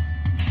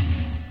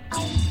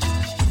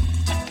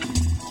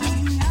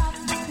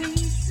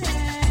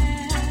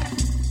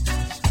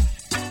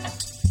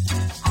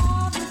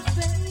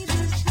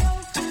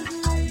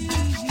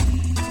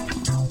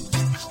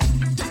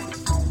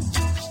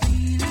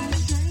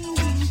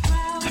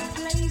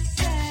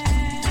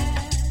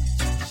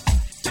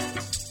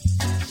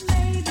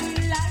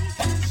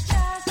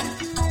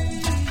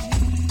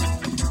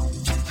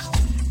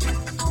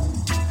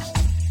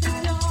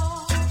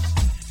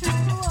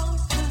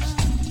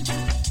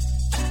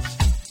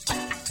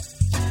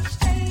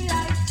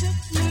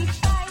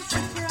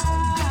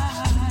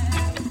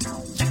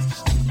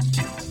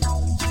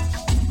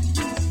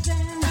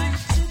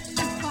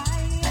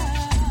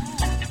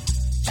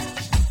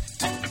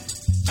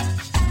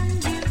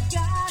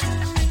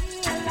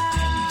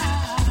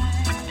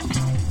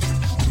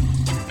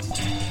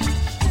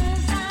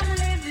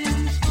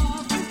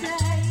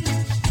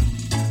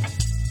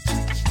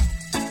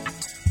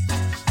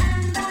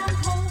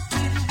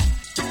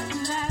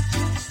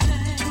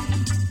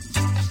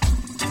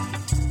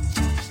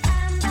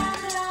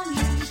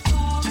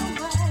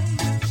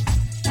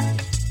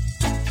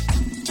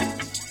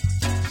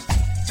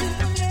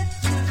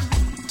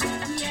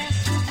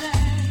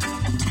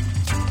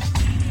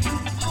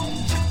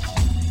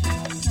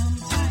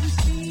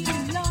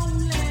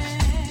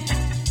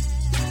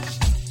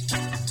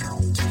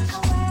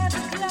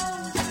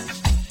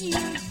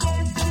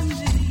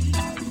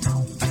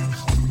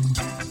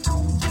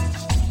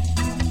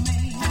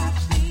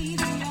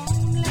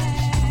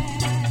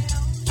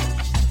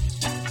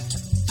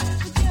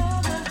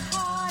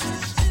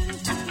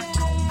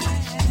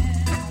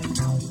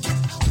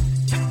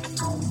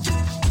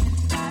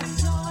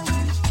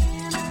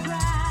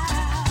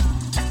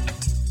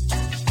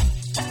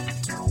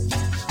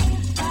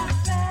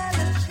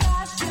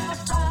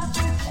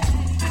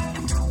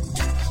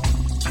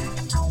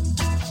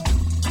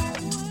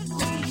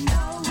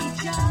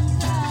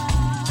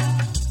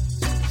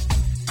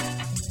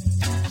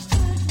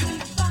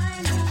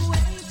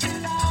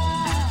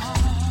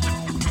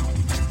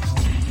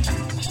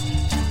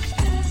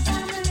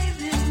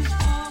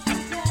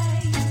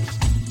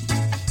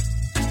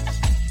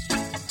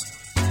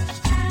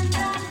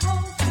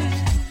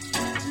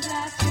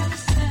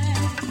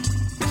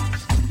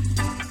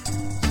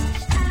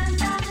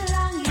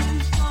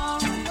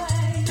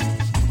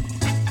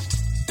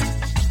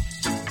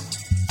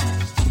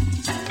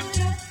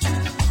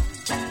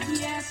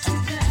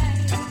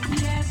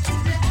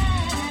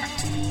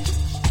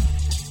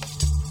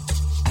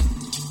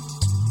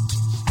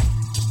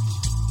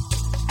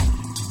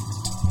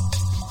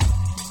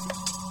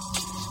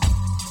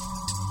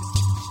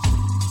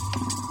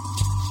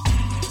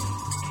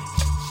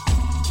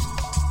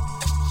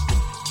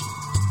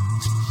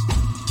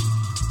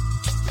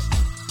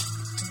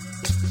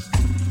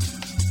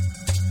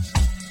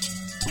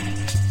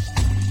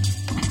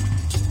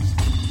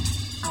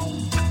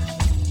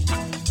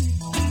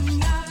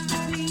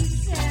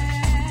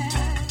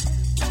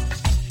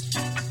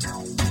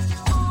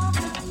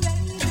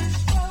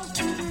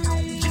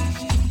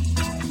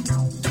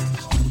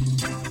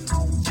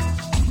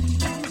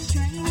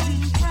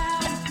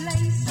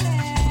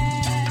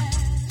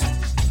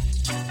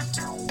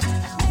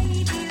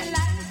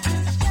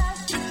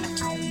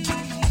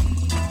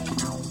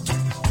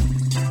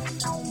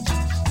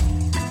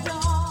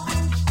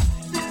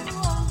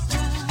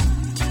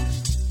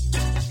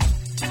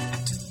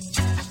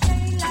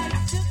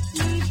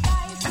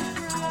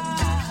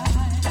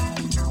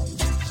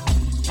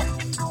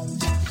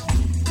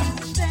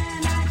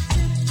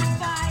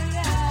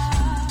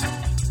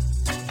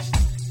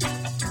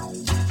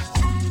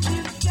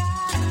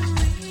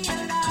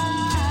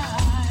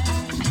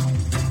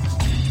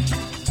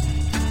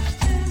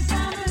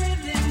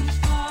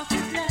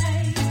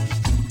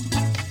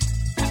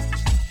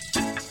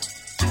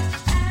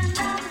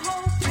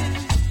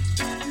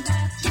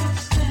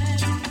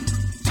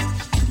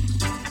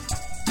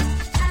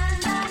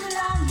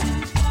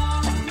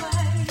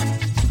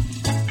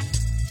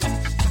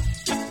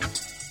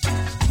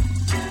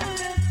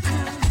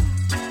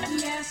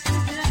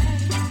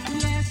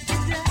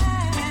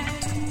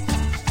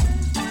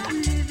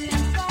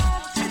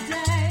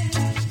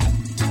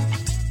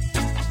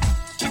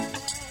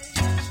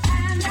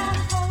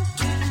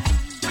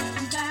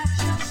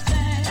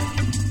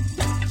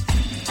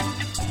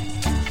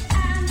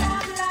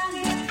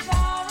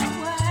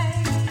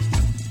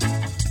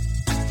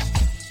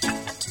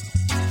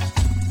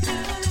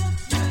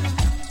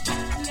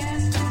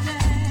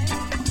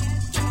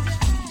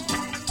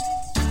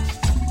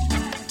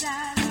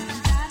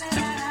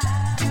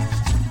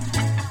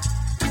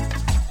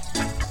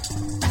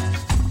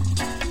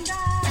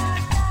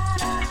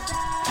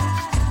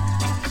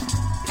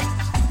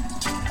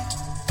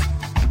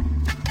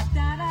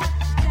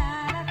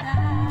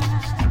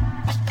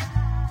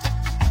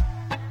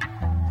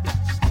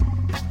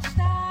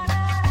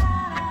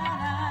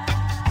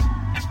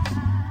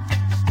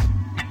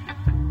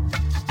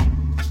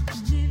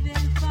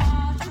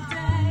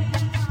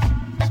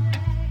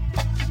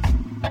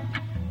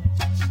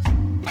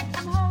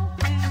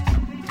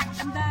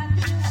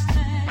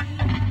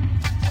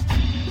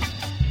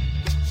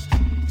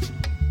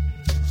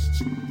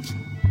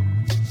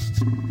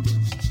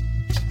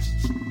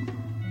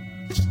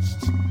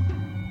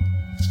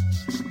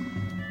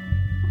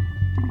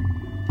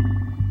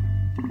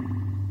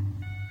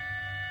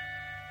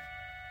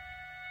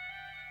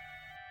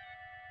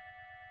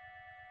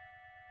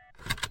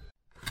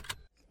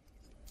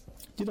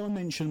 I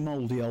mention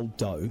Mouldy Old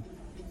Dough?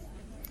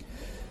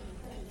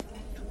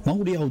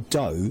 Mouldy Old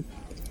Dough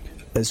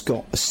has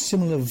got a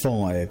similar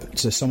vibe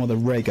to some of the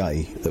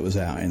reggae that was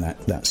out in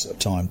that sort of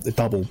time. The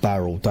Double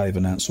Barrel, Dave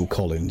and Ansel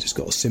Collins, it's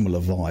got a similar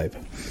vibe.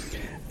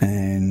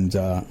 And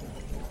I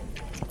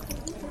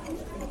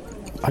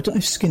don't know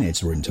if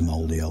skinheads were into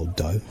Mouldy Old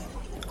Dough.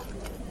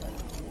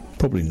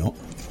 Probably not.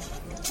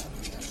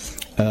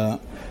 I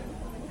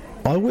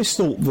always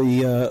thought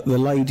the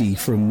lady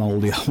from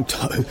Mouldy Old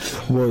Dough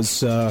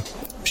was...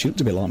 she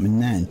looked a bit like my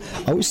nan.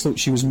 I always thought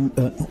she was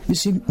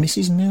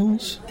Mrs.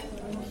 Mills.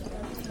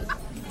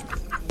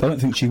 I don't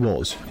think she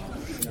was.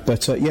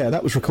 But, yeah,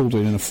 that was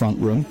recorded in a front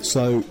room,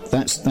 so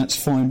that's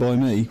fine by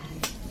me.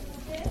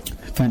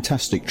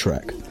 Fantastic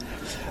track.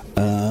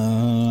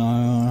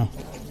 When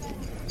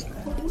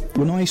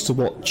I used to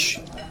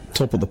watch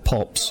Top of the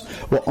Pops,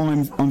 well,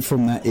 I'm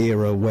from that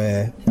era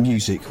where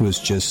music was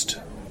just,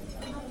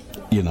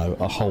 you know,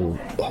 a whole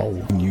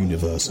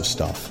universe of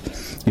stuff.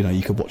 You know,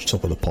 you could watch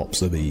Top of the Pops,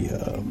 there'd be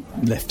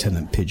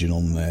Lieutenant Pigeon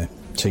on there,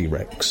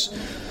 T-Rex,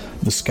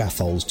 the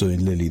Scaffolds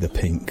doing Lily the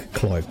Pink,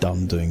 Clive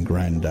Dunn doing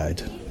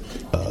Grandad.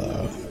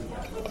 I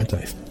don't know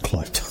if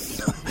Clive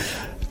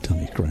Dunn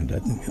his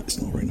Grandad,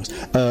 it's not very nice.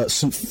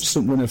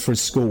 St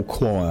Winifred's School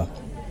Choir,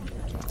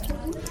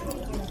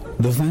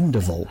 the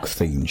Vandervalk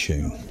theme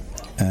tune,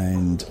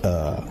 and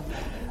a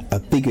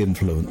big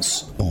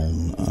influence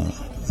on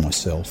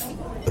myself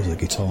as a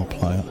guitar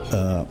player.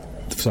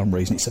 For some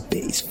reason,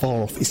 it's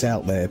far off, it's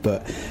out there,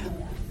 but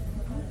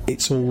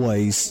it's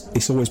always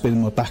been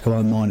in the back of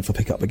my mind if I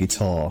pick up a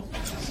guitar.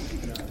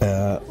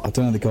 I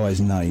don't know the guy's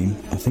name.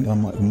 I think I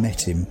might have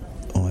met him.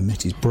 I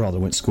met his brother.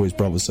 Went to school with his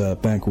brother's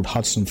band called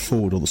Hudson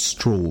Ford or the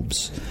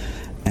Straubs,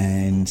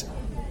 and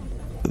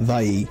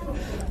they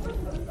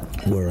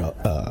were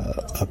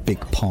a big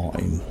part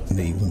in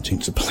me wanting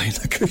to play an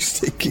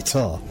acoustic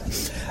guitar.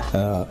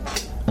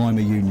 I'm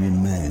a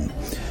union man.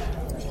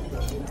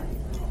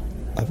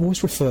 I've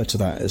always referred to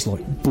that as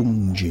like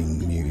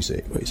boonging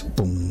music, where it's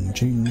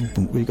boonging,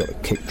 boom. We've got a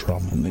kick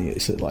drum, and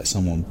it's like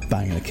someone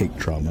banging a kick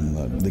drum,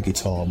 and the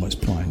guitar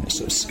almost playing this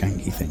sort of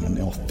skanky thing on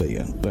the offbeat,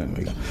 and boom,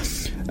 we go.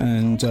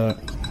 And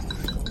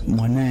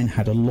my nan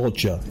had a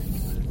lodger,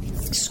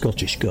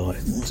 Scottish guy,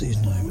 what's his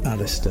name?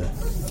 Alistair,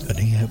 and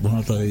he had one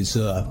of those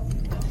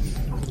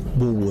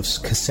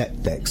Woolworths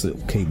cassette decks, little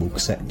keyboard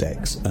cassette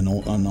decks, and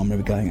I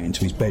remember going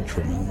into his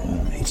bedroom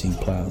and hitting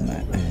play on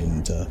that,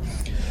 and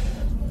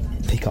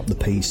Pick Up the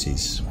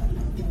Pieces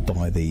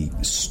by the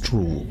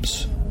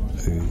Straubs,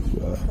 who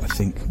I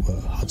think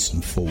were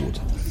Hudson Ford,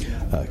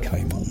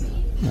 came on,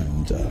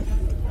 and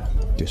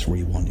just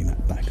rewinding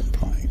that back and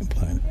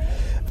playing.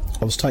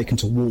 I was taken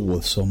to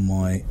Woolworths on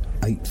my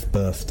 8th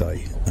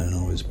birthday, and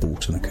I was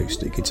bought an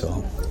acoustic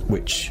guitar,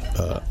 which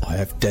I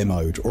have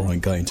demoed, or I'm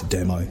going to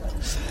demo.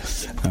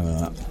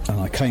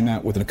 And I came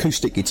out with an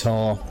acoustic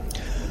guitar,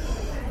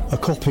 a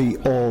copy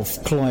of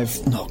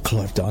not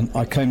Clive Dunn.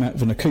 I came out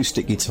with an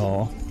acoustic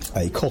guitar,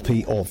 a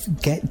copy of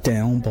Get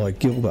Down by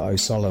Gilbert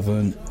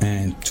O'Sullivan,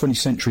 and 20th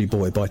Century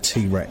Boy by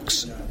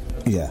T-Rex.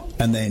 Yeah,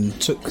 and then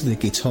took the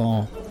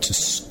guitar to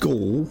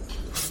school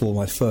for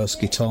my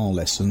first guitar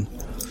lesson.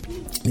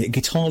 Yeah,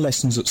 guitar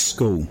lessons at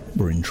school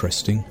were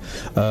interesting.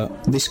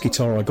 This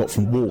guitar I got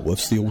from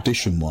Woolworths, the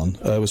audition one,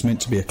 was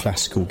meant to be a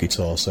classical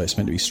guitar, so it's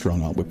meant to be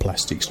strung up with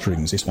plastic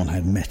strings. This one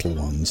had metal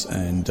ones,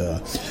 and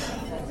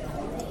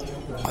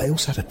I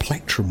also had a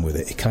plectrum with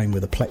it. It came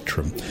with a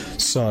plectrum.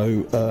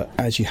 So,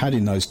 as you had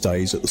in those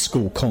days at the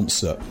school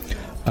concert,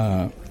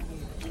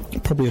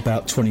 probably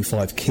about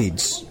 25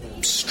 kids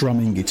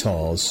strumming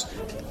guitars,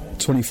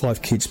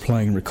 25 kids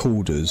playing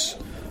recorders,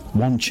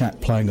 one chap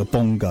playing a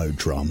bongo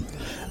drum,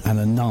 and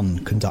a nun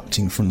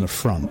conducting from the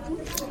front.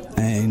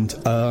 And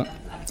I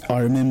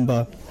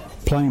remember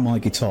playing my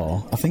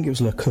guitar, I think it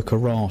was La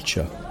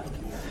Cucaracha,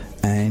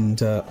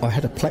 and I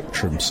had a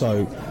plectrum,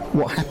 so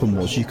what happened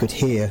was you could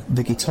hear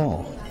the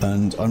guitar,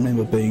 and I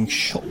remember being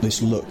shot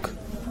this look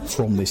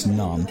from this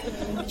nun,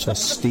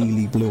 just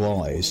steely blue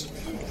eyes,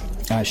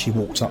 as she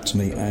walked up to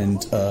me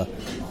and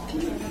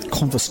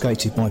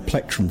confiscated my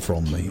plectrum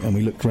from me, and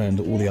we looked around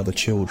at all the other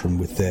children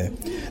with their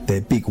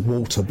big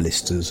water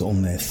blisters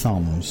on their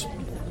thumbs.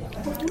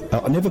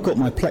 I never got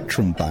my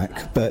plectrum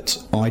back, but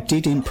I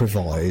did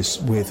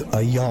improvise with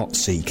a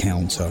Yahtzee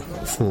counter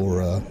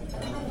for a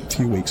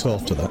few weeks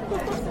after that.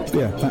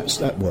 Yeah,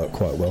 that worked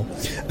quite well.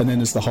 And then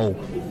there's the whole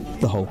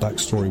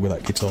backstory with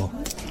that guitar.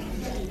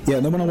 Yeah,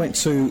 and then when I went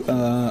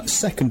to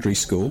secondary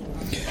school,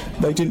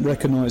 they didn't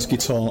recognise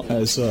guitar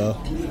as a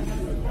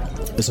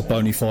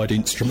bona fide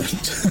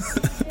instrument.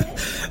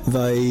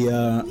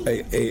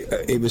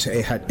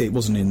 It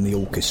wasn't in the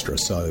orchestra,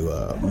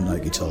 so no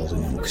guitars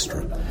in the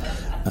orchestra.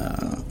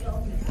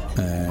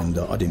 And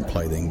I didn't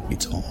play the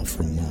guitar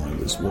from when I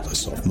was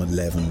from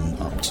 11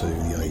 up to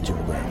the age of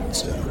around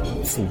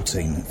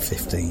 14,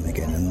 15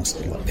 again, and I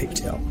sort of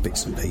picked it up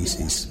bits and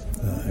pieces.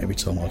 Every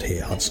time I'd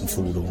hear Hudson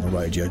Ford on the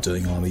radio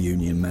doing I'm a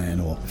Union Man,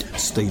 or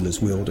Steelers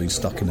Wheel doing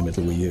Stuck in the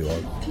Middle with You,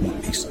 I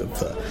might be sort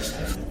of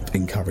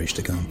encouraged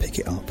to go and pick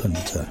it up and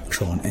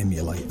try and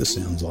emulate the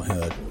sounds I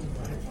heard.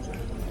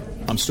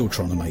 I'm still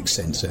trying to make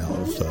sense out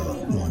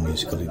of my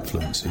musical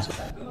influences.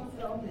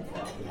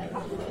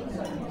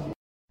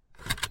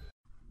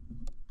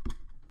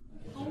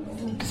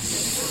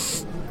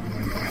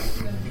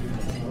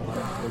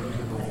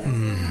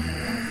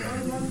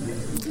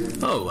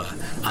 Oh,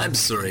 I'm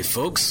sorry,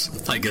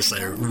 folks. I guess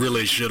I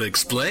really should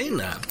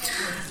explain.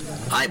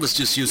 I was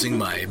just using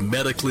my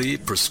medically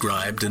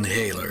prescribed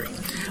inhaler.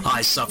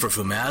 I suffer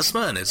from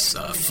asthma, and it's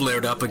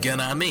flared up again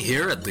on me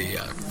here at the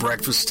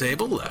breakfast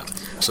table.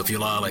 So if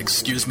you'll all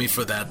excuse me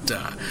for that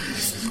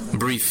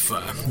brief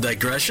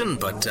digression,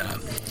 but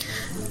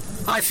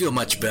I feel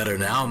much better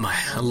now. My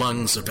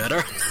lungs are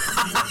better.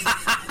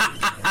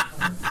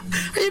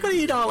 Are you going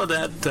to eat all of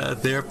that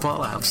there,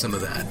 Paul? I'll have some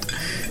of that.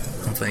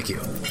 Well, thank you.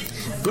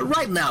 But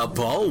right now,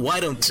 Paul, why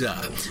don't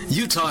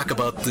you talk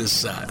about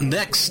this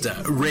next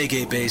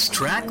reggae-based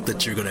track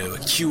that you're going to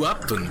cue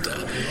up, and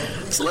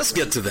so let's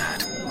get to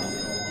that.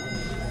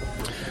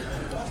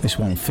 This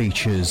one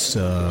features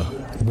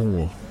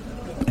more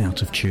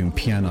out-of-tune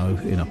piano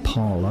in a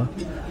parlour.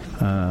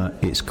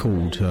 It's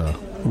called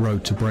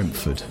Road to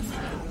Brentford.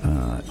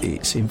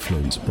 It's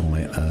influenced by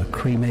a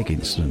cream egg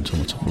incident on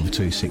the top of a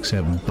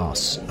 267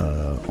 bus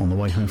on the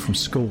way home from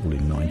school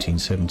in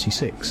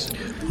 1976.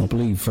 I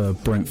believe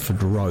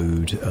Brentford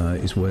Road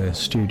is where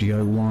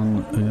Studio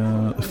One,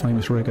 the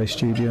famous reggae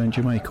studio in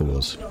Jamaica,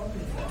 was.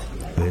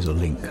 There's a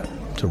link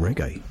to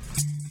reggae.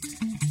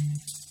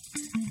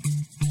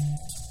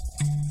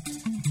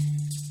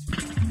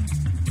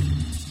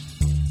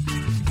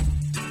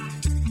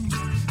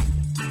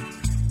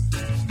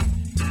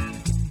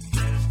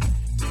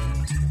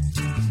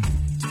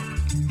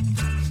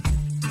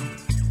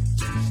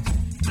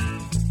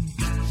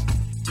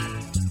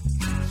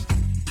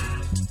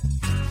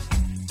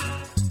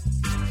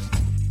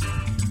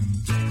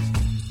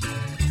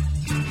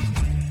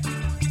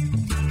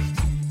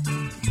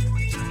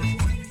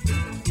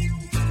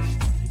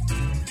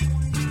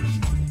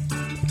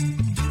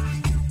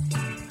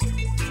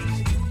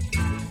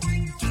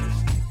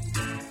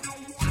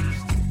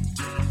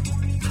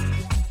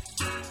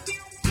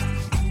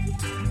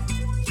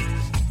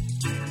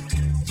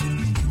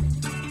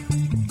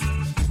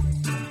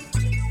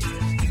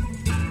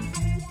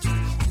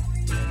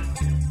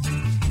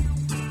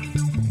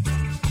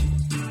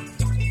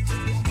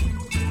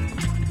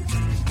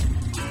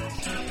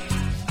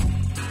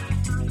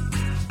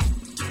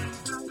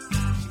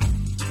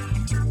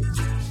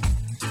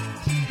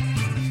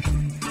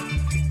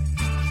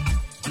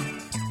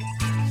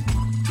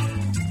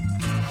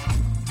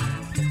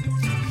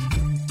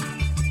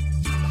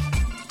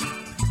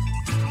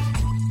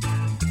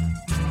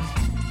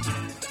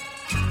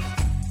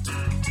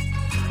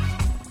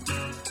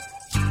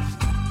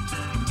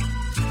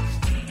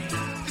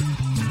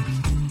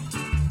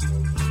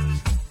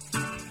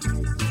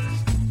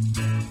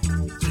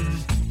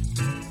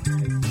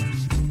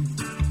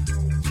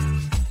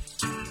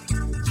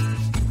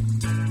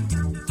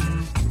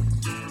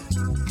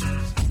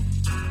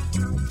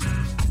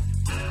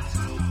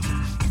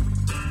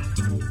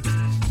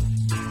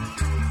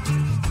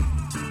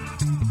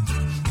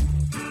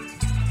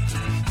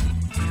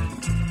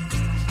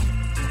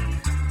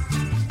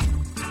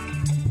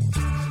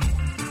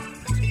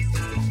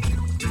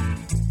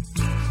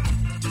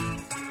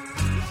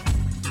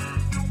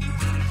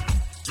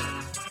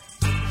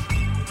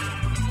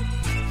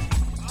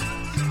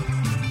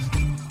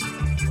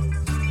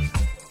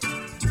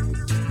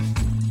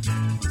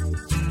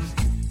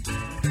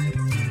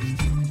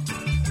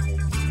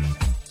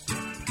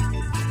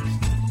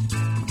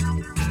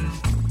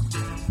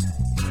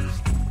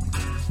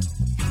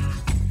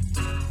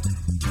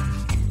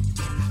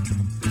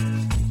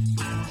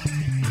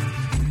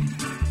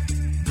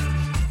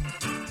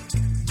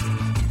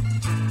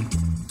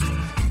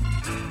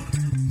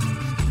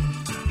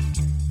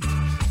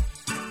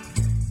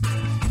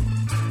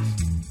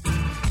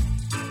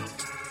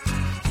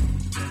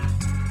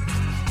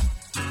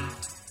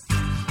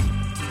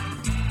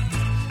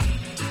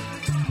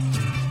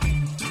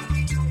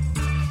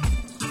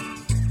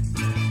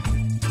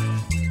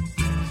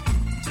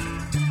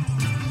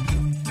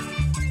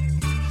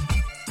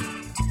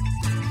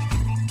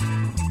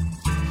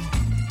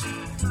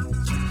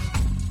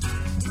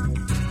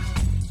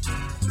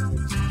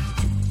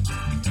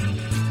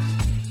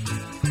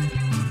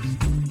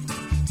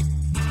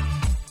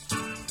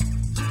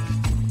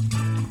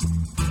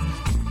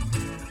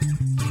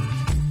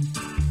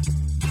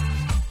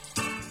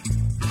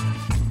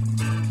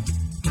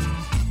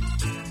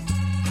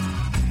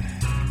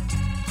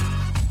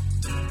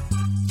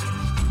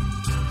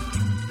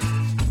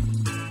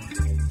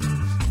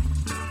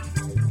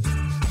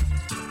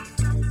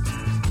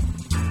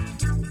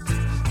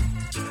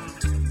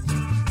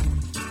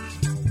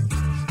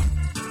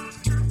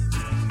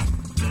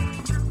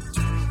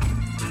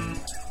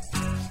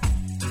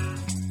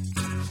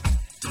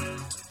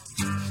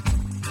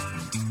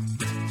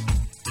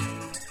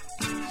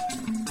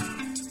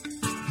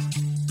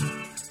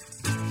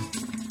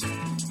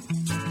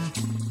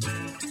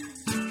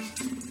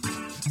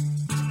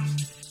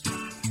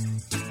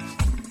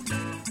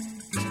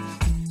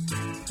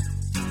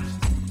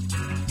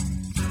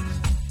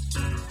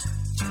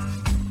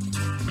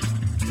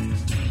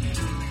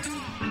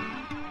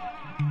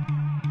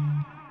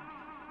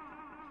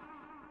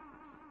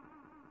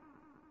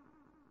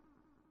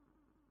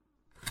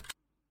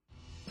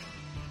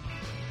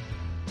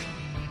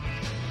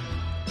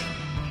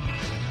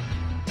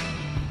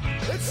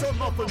 Sir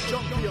Muffin,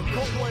 Junkee, and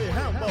Conway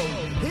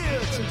Hambone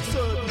here to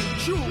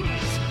serve you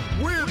tunes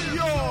with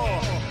your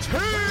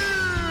team!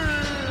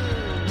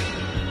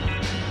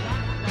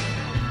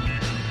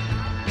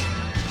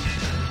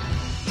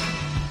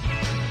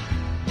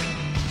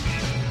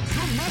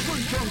 The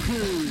Muffin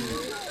Junkee!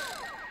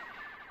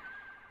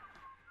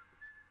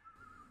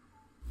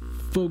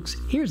 Folks,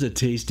 here's a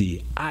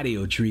tasty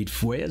audio treat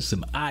for you,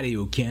 some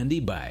audio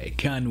candy by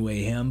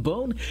Conway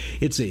Hambone.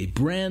 It's a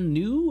brand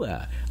new,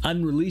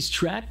 unreleased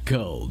track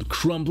called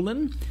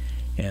Crumblin'.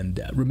 And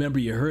remember,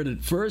 you heard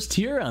it first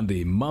here on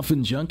the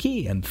Muffin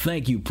Junkee, and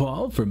thank you,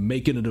 Paul, for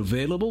making it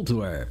available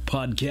to our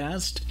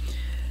podcast.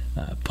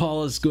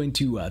 Paul is going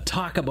to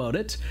talk about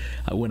it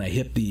when I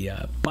hit the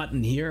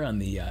button here on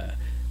the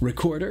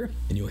recorder,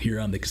 and you'll hear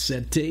on the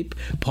cassette tape.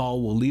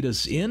 Paul will lead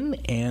us in,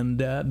 and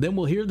then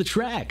we'll hear the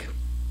track.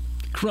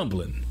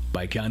 Crumblin'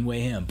 by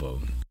Conway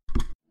Hambone.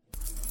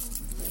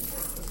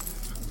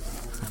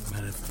 I'm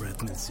out of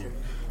breath mints here.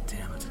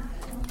 Damn it.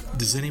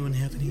 Does anyone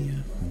have any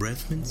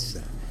breath mints?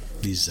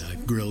 These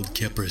grilled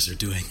kippers are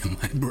doing in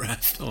my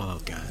breath.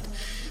 Oh, God.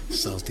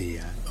 Salty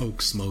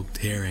oak-smoked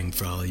herring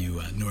for all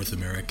you North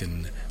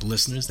American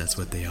listeners. That's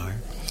what they are.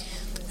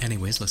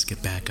 Anyways, let's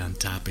get back on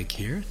topic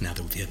here, now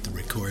that we've hit the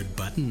record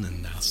button,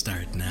 and I'll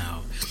start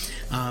now.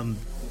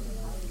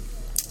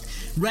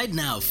 Right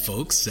now,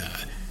 folks,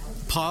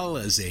 Paul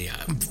is a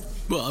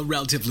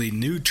relatively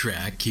new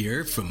track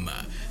here from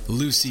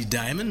Lucy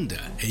Diamond,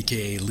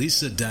 a.k.a.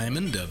 Lisa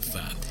Diamond of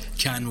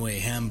Conway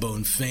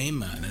Hambone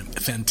fame, a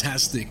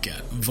fantastic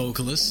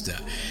vocalist.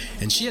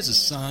 And she has a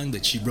song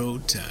that she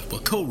wrote,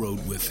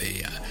 co-wrote with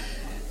a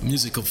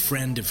musical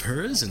friend of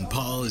hers, and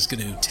Paul is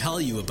going to tell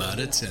you about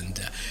it. And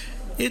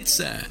it's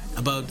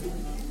about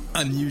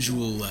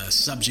unusual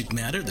subject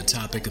matter, the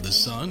topic of the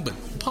song, but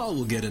Paul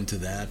will get into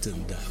that,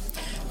 and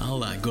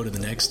I'll go to the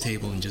next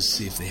table and just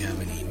see if they have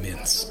any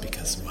mints,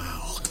 because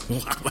wow,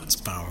 that's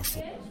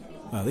powerful.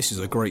 This is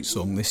a great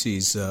song. This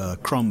is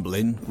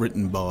Crumblin',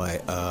 written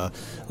by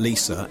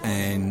Lisa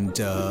and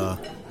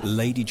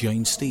Lady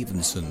Jane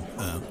Stevenson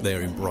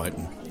there in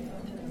Brighton.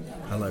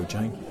 Hello,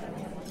 Jane.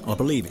 I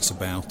believe it's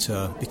about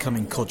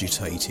becoming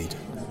cogitated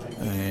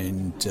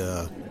and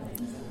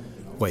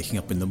waking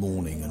up in the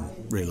morning and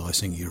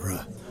realising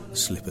your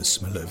slippers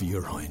smell of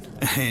urine.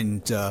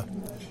 And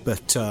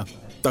but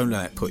don't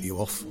let that put you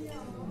off.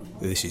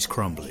 This is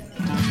Crumblin'.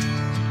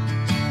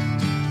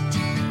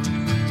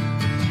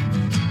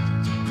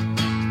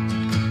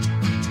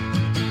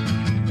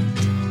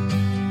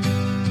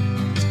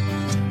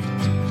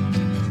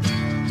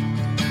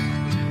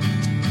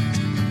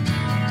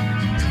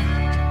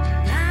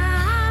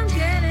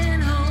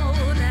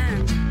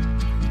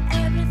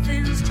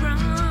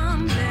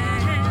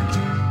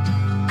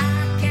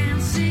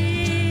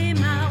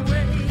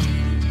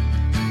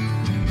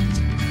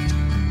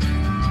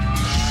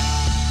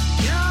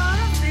 You're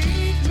a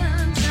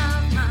figment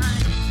of my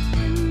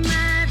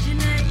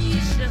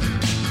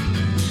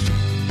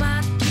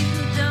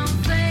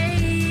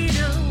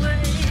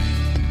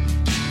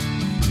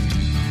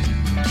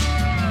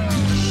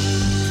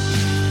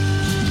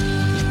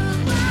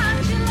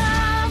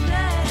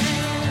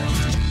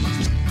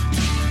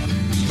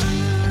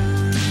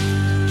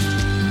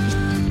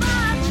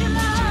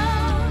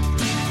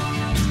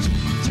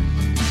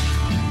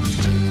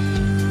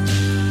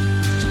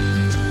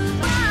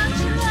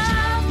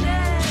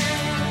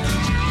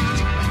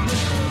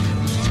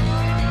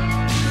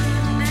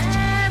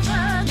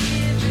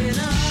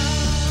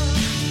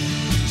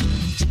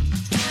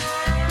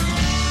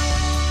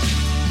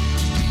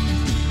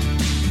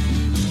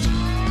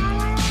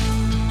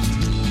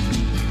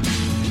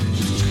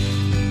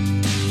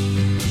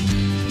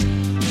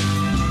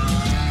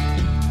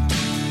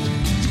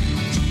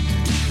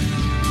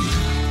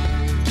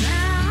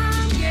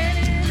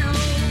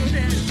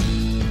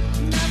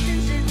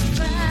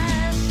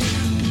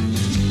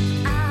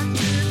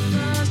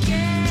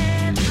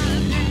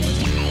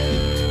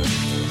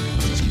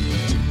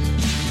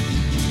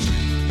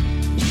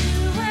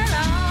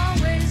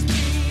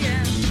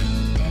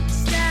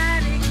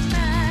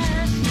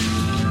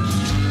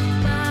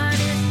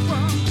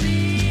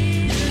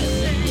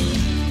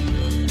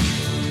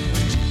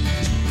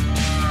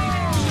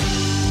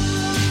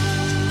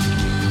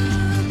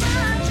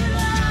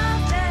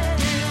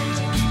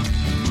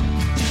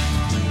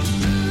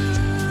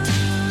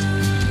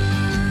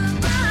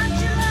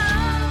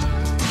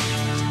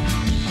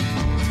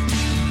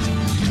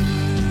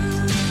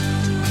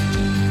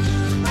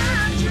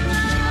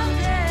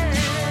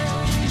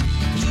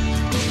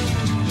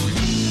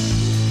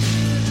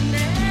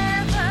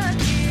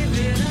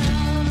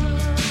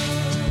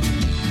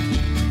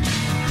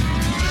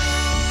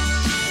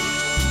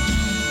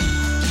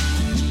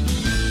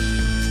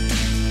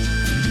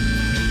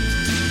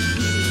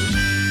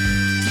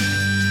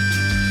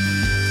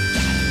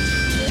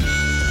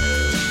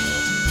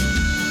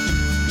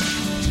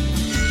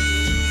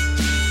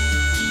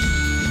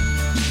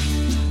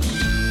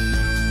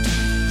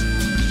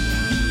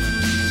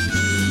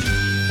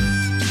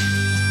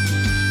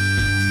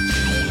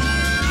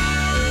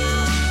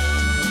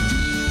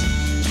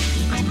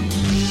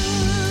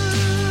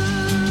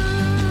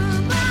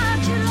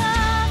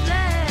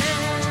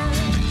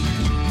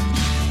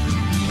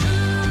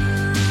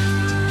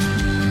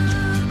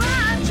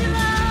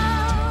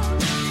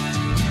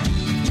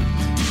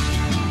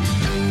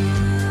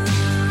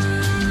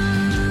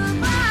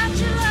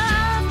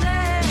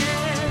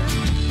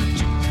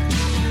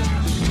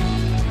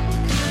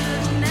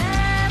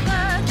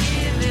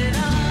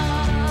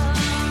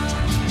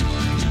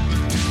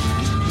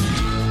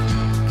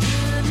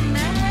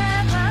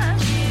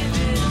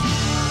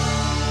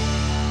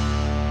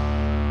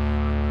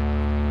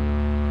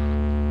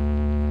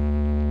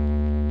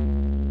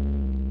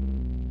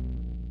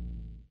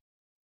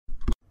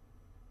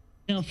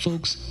Now,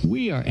 folks,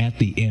 we are at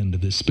the end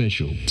of this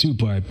special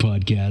two-part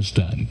podcast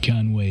on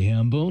Conway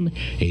Hambone,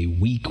 A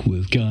Week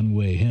with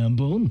Conway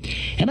Hambone,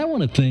 and I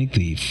want to thank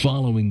the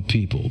following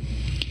people.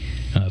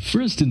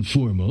 First and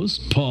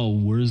foremost, Paul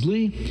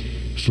Worsley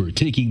for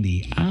taking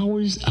the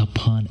hours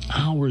upon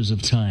hours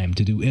of time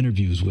to do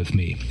interviews with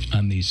me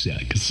on these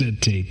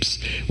cassette tapes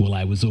while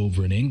I was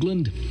over in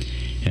England.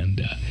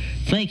 And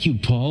thank you,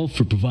 Paul,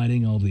 for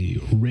providing all the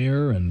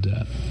rare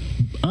and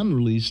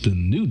unreleased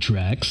and new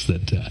tracks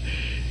that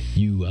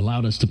you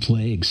allowed us to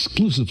play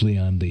exclusively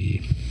on the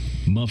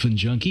Muffin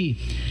Junkie.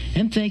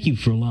 And thank you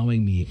for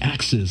allowing me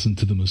access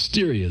into the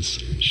mysterious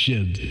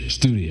Shed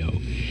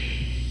Studio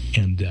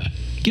and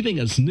giving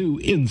us new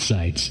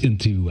insights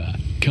into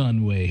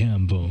Conway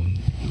Hambone.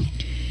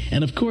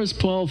 And of course,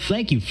 Paul,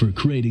 thank you for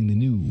creating the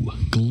new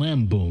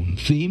Glambone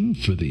theme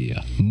for the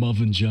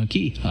Muffin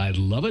Junkie. I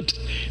love it.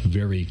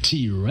 Very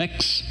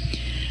T-Rex.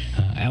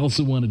 I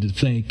also wanted to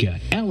thank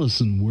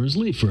Allison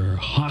Worsley for her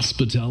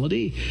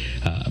hospitality.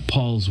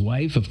 Paul's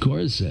wife, of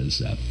course,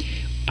 as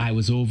I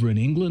was over in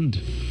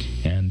England.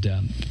 And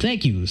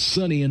thank you,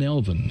 Sonny and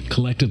Elvin,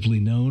 collectively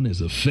known as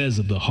the Fez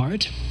of the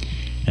Heart.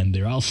 And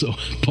they're also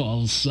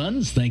Paul's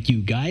sons. Thank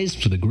you guys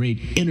for the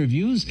great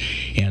interviews.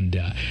 And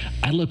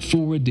I look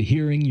forward to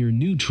hearing your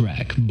new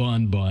track,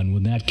 Bon Bon,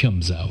 when that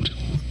comes out.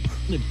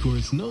 And of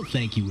course, no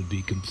thank you would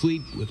be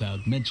complete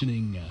without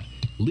mentioning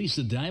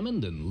Lisa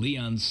Diamond and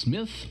Leon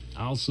Smith,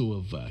 also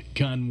of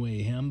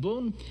Conway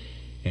Hambone.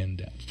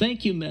 And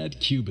thank you,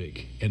 Matt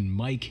Kubik and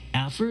Mike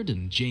Afford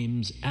and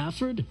James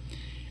Afford.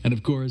 And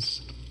of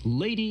course,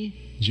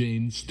 Lady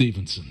Jane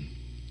Stevenson.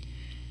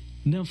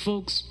 Now,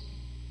 folks,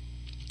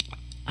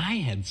 I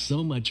had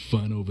so much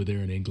fun over there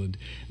in England.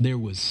 There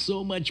was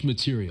so much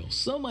material,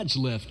 so much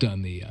left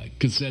on the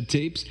cassette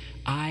tapes.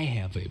 I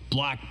have a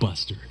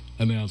blockbuster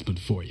announcement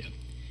for you.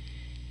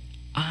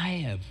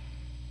 I have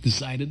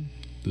decided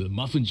the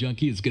Muffin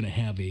Junkie is going to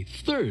have a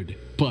third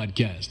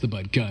podcast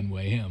about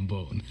Conway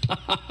Hambone.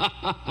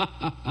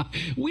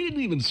 We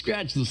didn't even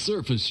scratch the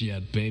surface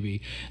yet,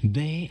 baby.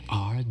 They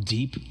are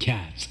deep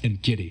cats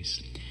and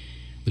kitties.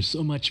 There's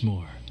so much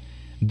more.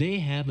 They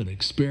have an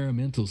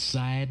experimental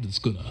side that's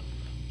going to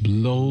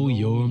blow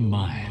your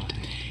mind.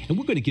 And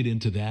we're going to get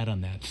into that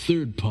on that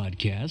third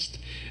podcast,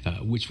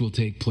 which will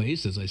take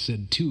place, as I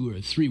said, 2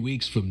 or 3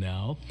 weeks from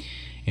now.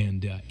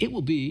 And it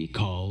will be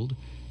called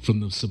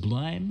From the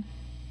Sublime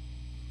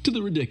to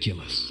the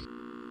Ridiculous.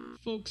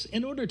 Folks,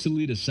 in order to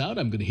lead us out,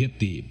 I'm going to hit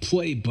the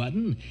play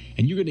button,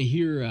 and you're going to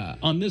hear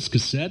on this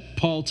cassette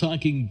Paul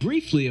talking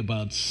briefly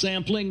about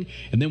sampling,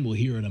 and then we'll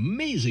hear an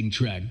amazing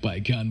track by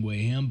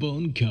Conway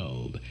Hambone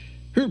called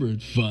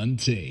Herbert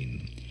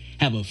Fontaine.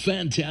 Have a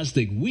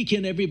fantastic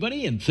weekend,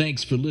 everybody, and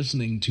thanks for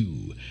listening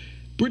to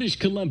British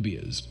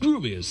Columbia's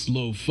grooviest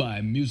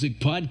lo-fi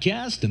music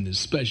podcast and this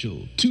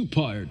special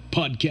 2-part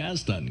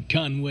podcast on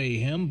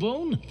Conway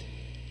Hambone.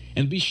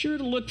 And be sure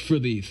to look for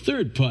the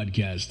third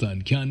podcast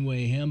on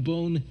Conway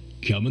Hambone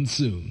coming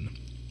soon.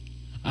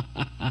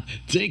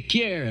 Take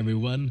care,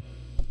 everyone.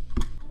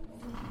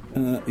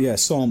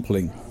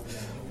 Sampling.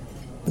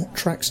 What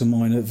tracks of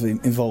mine have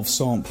involved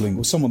sampling?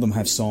 Well, some of them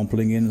have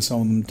sampling in and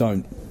some of them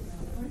don't.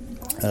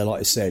 Like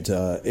I said,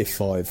 if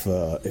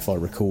I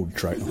record a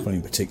track, I'm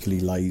feeling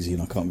particularly lazy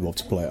and I can't be able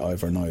to play it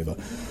over and over,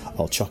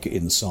 I'll chuck it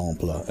in the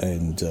sampler,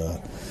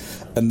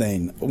 and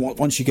then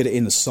once you get it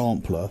in the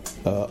sampler,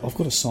 I've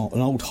got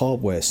an old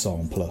hardware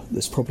sampler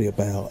that's probably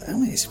about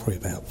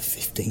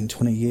 15,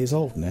 20 years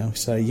old now.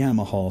 It's a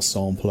Yamaha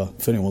sampler,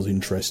 if anyone's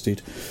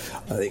interested.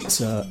 It's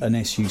an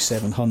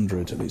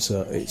SU700, and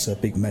it's a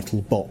big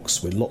metal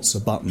box with lots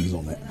of buttons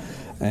on it.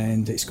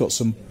 And it's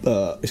got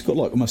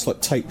almost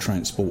like tape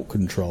transport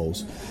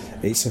controls.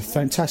 It's a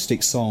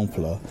fantastic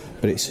sampler,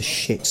 but it's a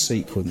shit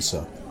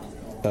sequencer.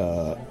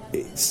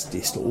 It's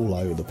just all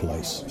over the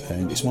place,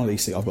 and it's one of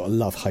these things. I've got a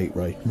love-hate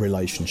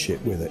relationship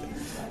with it,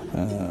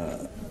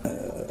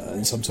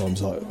 and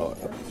sometimes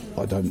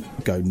I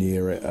don't go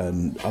near it,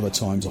 and other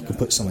times I can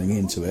put something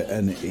into it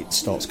and it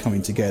starts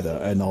coming together,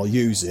 and I'll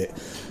use it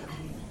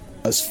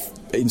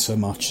in so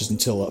much as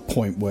until a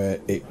point where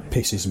it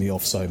pisses me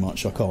off so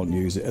much I can't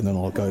use it, and then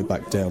I'll go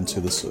back down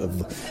to the sort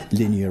of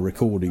linear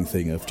recording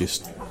thing of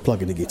just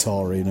plugging a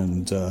guitar in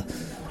and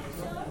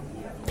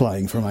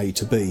playing from A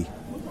to B.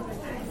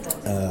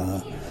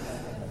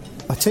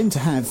 I tend to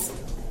have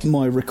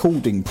my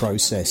recording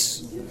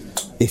process,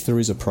 if there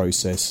is a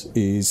process,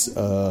 is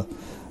I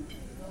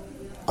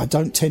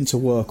don't tend to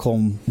work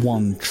on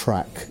one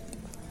track.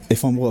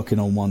 If I'm working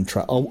on one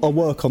track, I'll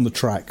work on the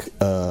track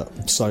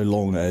so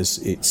long as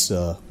it's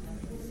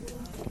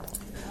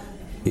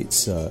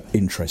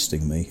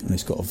interesting me and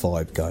it's got a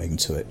vibe going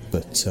to it.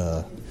 But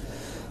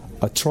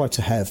I try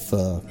to have.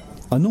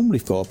 I normally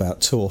have got about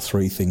 2 or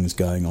 3 things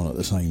going on at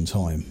the same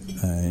time,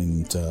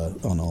 and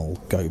I'll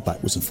go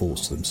backwards and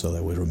forwards to them so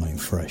they will remain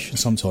fresh. And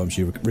sometimes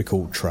you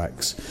record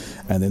tracks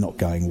and they're not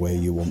going where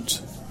you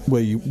want,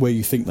 where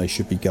you think they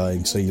should be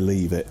going, so you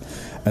leave it,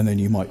 and then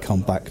you might come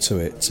back to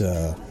it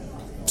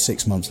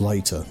 6 months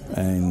later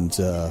and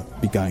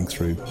be going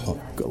through.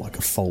 I've got like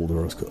a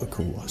folder.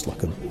 It's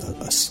like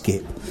a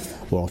skip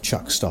where I'll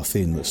chuck stuff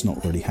in that's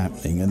not really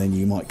happening, and then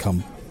you might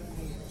come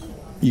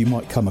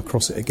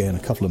across it again a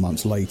couple of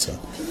months later,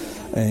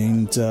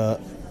 and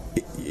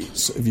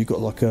you've got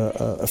like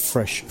a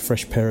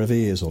fresh pair of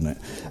ears on it.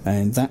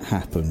 And that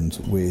happened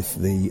with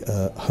the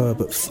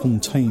Herbert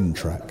Fontaine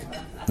track.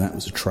 That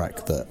was a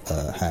track that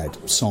had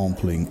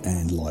sampling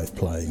and live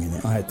playing in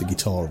it. I had the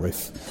guitar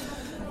riff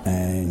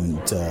and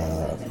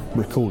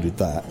recorded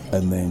that,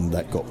 and then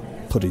that got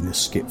put in the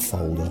skip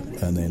folder,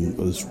 and then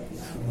was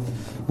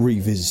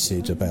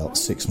revisited about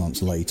 6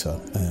 months later,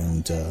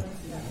 and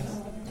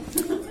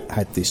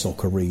had this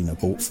ocarina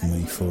bought for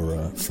me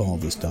for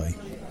Father's Day,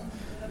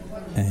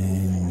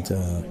 and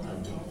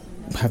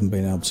haven't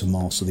been able to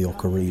master the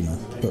ocarina,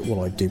 but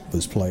what I did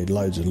was played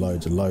loads of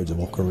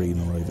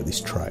ocarina over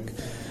this track,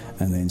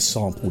 and then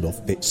sampled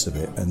off bits of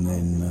it, and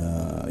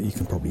then you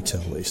can probably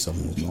tell that if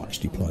someone's not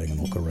actually playing an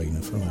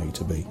ocarina from A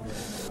to B.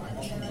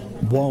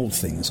 Wild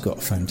Thing's got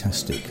a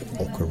fantastic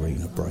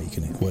ocarina break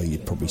in it, where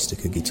you'd probably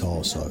stick a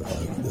guitar solo.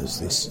 There's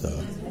this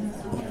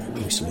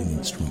whistling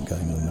instrument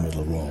going on in the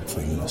middle of Wild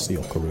Thing, and that's the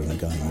ocarina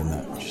going in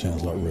that, which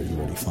sounds like really,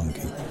 really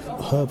funky.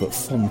 Herbert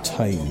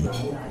Fontaine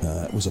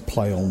was a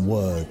play on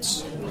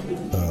words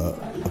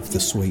of the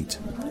sweet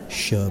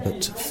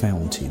Sherbet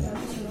Fountain.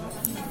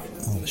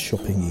 I was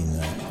shopping in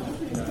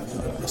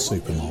a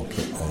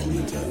supermarket,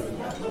 and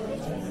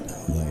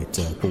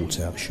they'd brought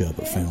out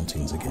sherbet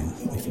fountains again.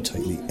 If you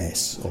take the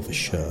S of a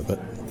sherbet,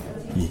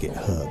 you get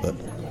Herbert,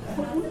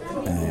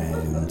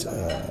 and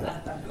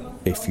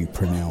if you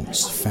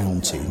pronounce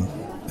fountain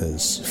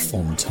as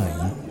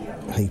Fontaine,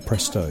 hey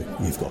presto,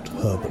 you've got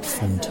Herbert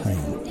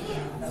Fontaine.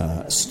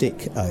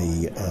 Stick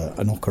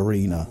an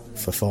ocarina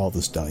for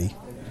Father's Day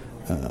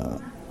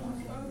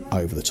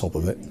over the top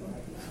of it,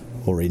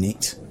 or in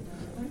it,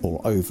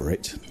 or over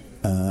it,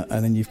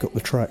 and then you've got the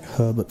track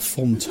Herbert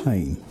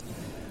Fontaine.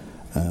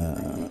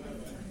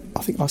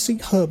 I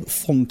think Herbert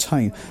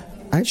Fontaine.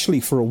 Actually,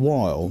 for a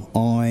while,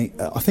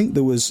 I think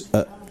there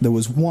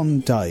was one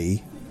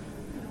day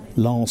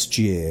last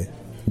year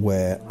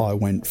where I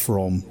went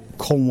from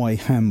Conway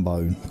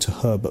Hambone to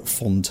Herbert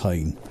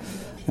Fontaine,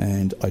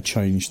 and I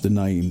changed the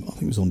name. I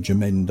think it was on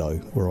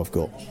Jamendo, where I've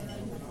got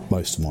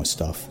most of my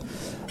stuff.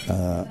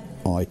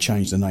 I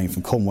changed the name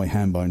from Conway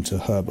Hambone to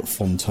Herbert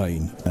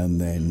Fontaine, and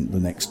then the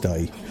next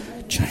day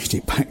changed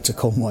it back to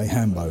Conway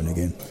Hambone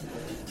again.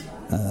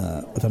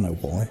 I don't know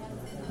why,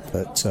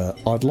 but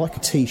I'd like a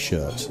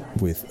T-shirt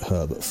with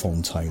Herbert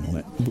Fontaine on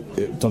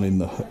it, done in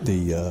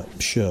the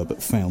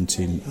Sherbet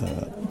Fountain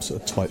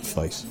sort of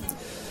typeface.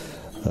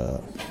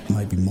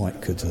 Maybe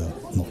Mike could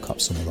knock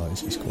up some of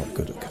those. He's quite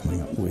good at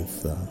coming up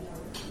with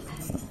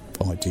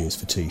ideas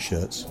for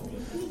T-shirts.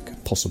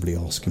 Could possibly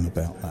ask him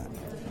about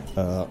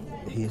that.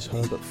 Here's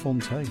Herbert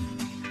Fontaine.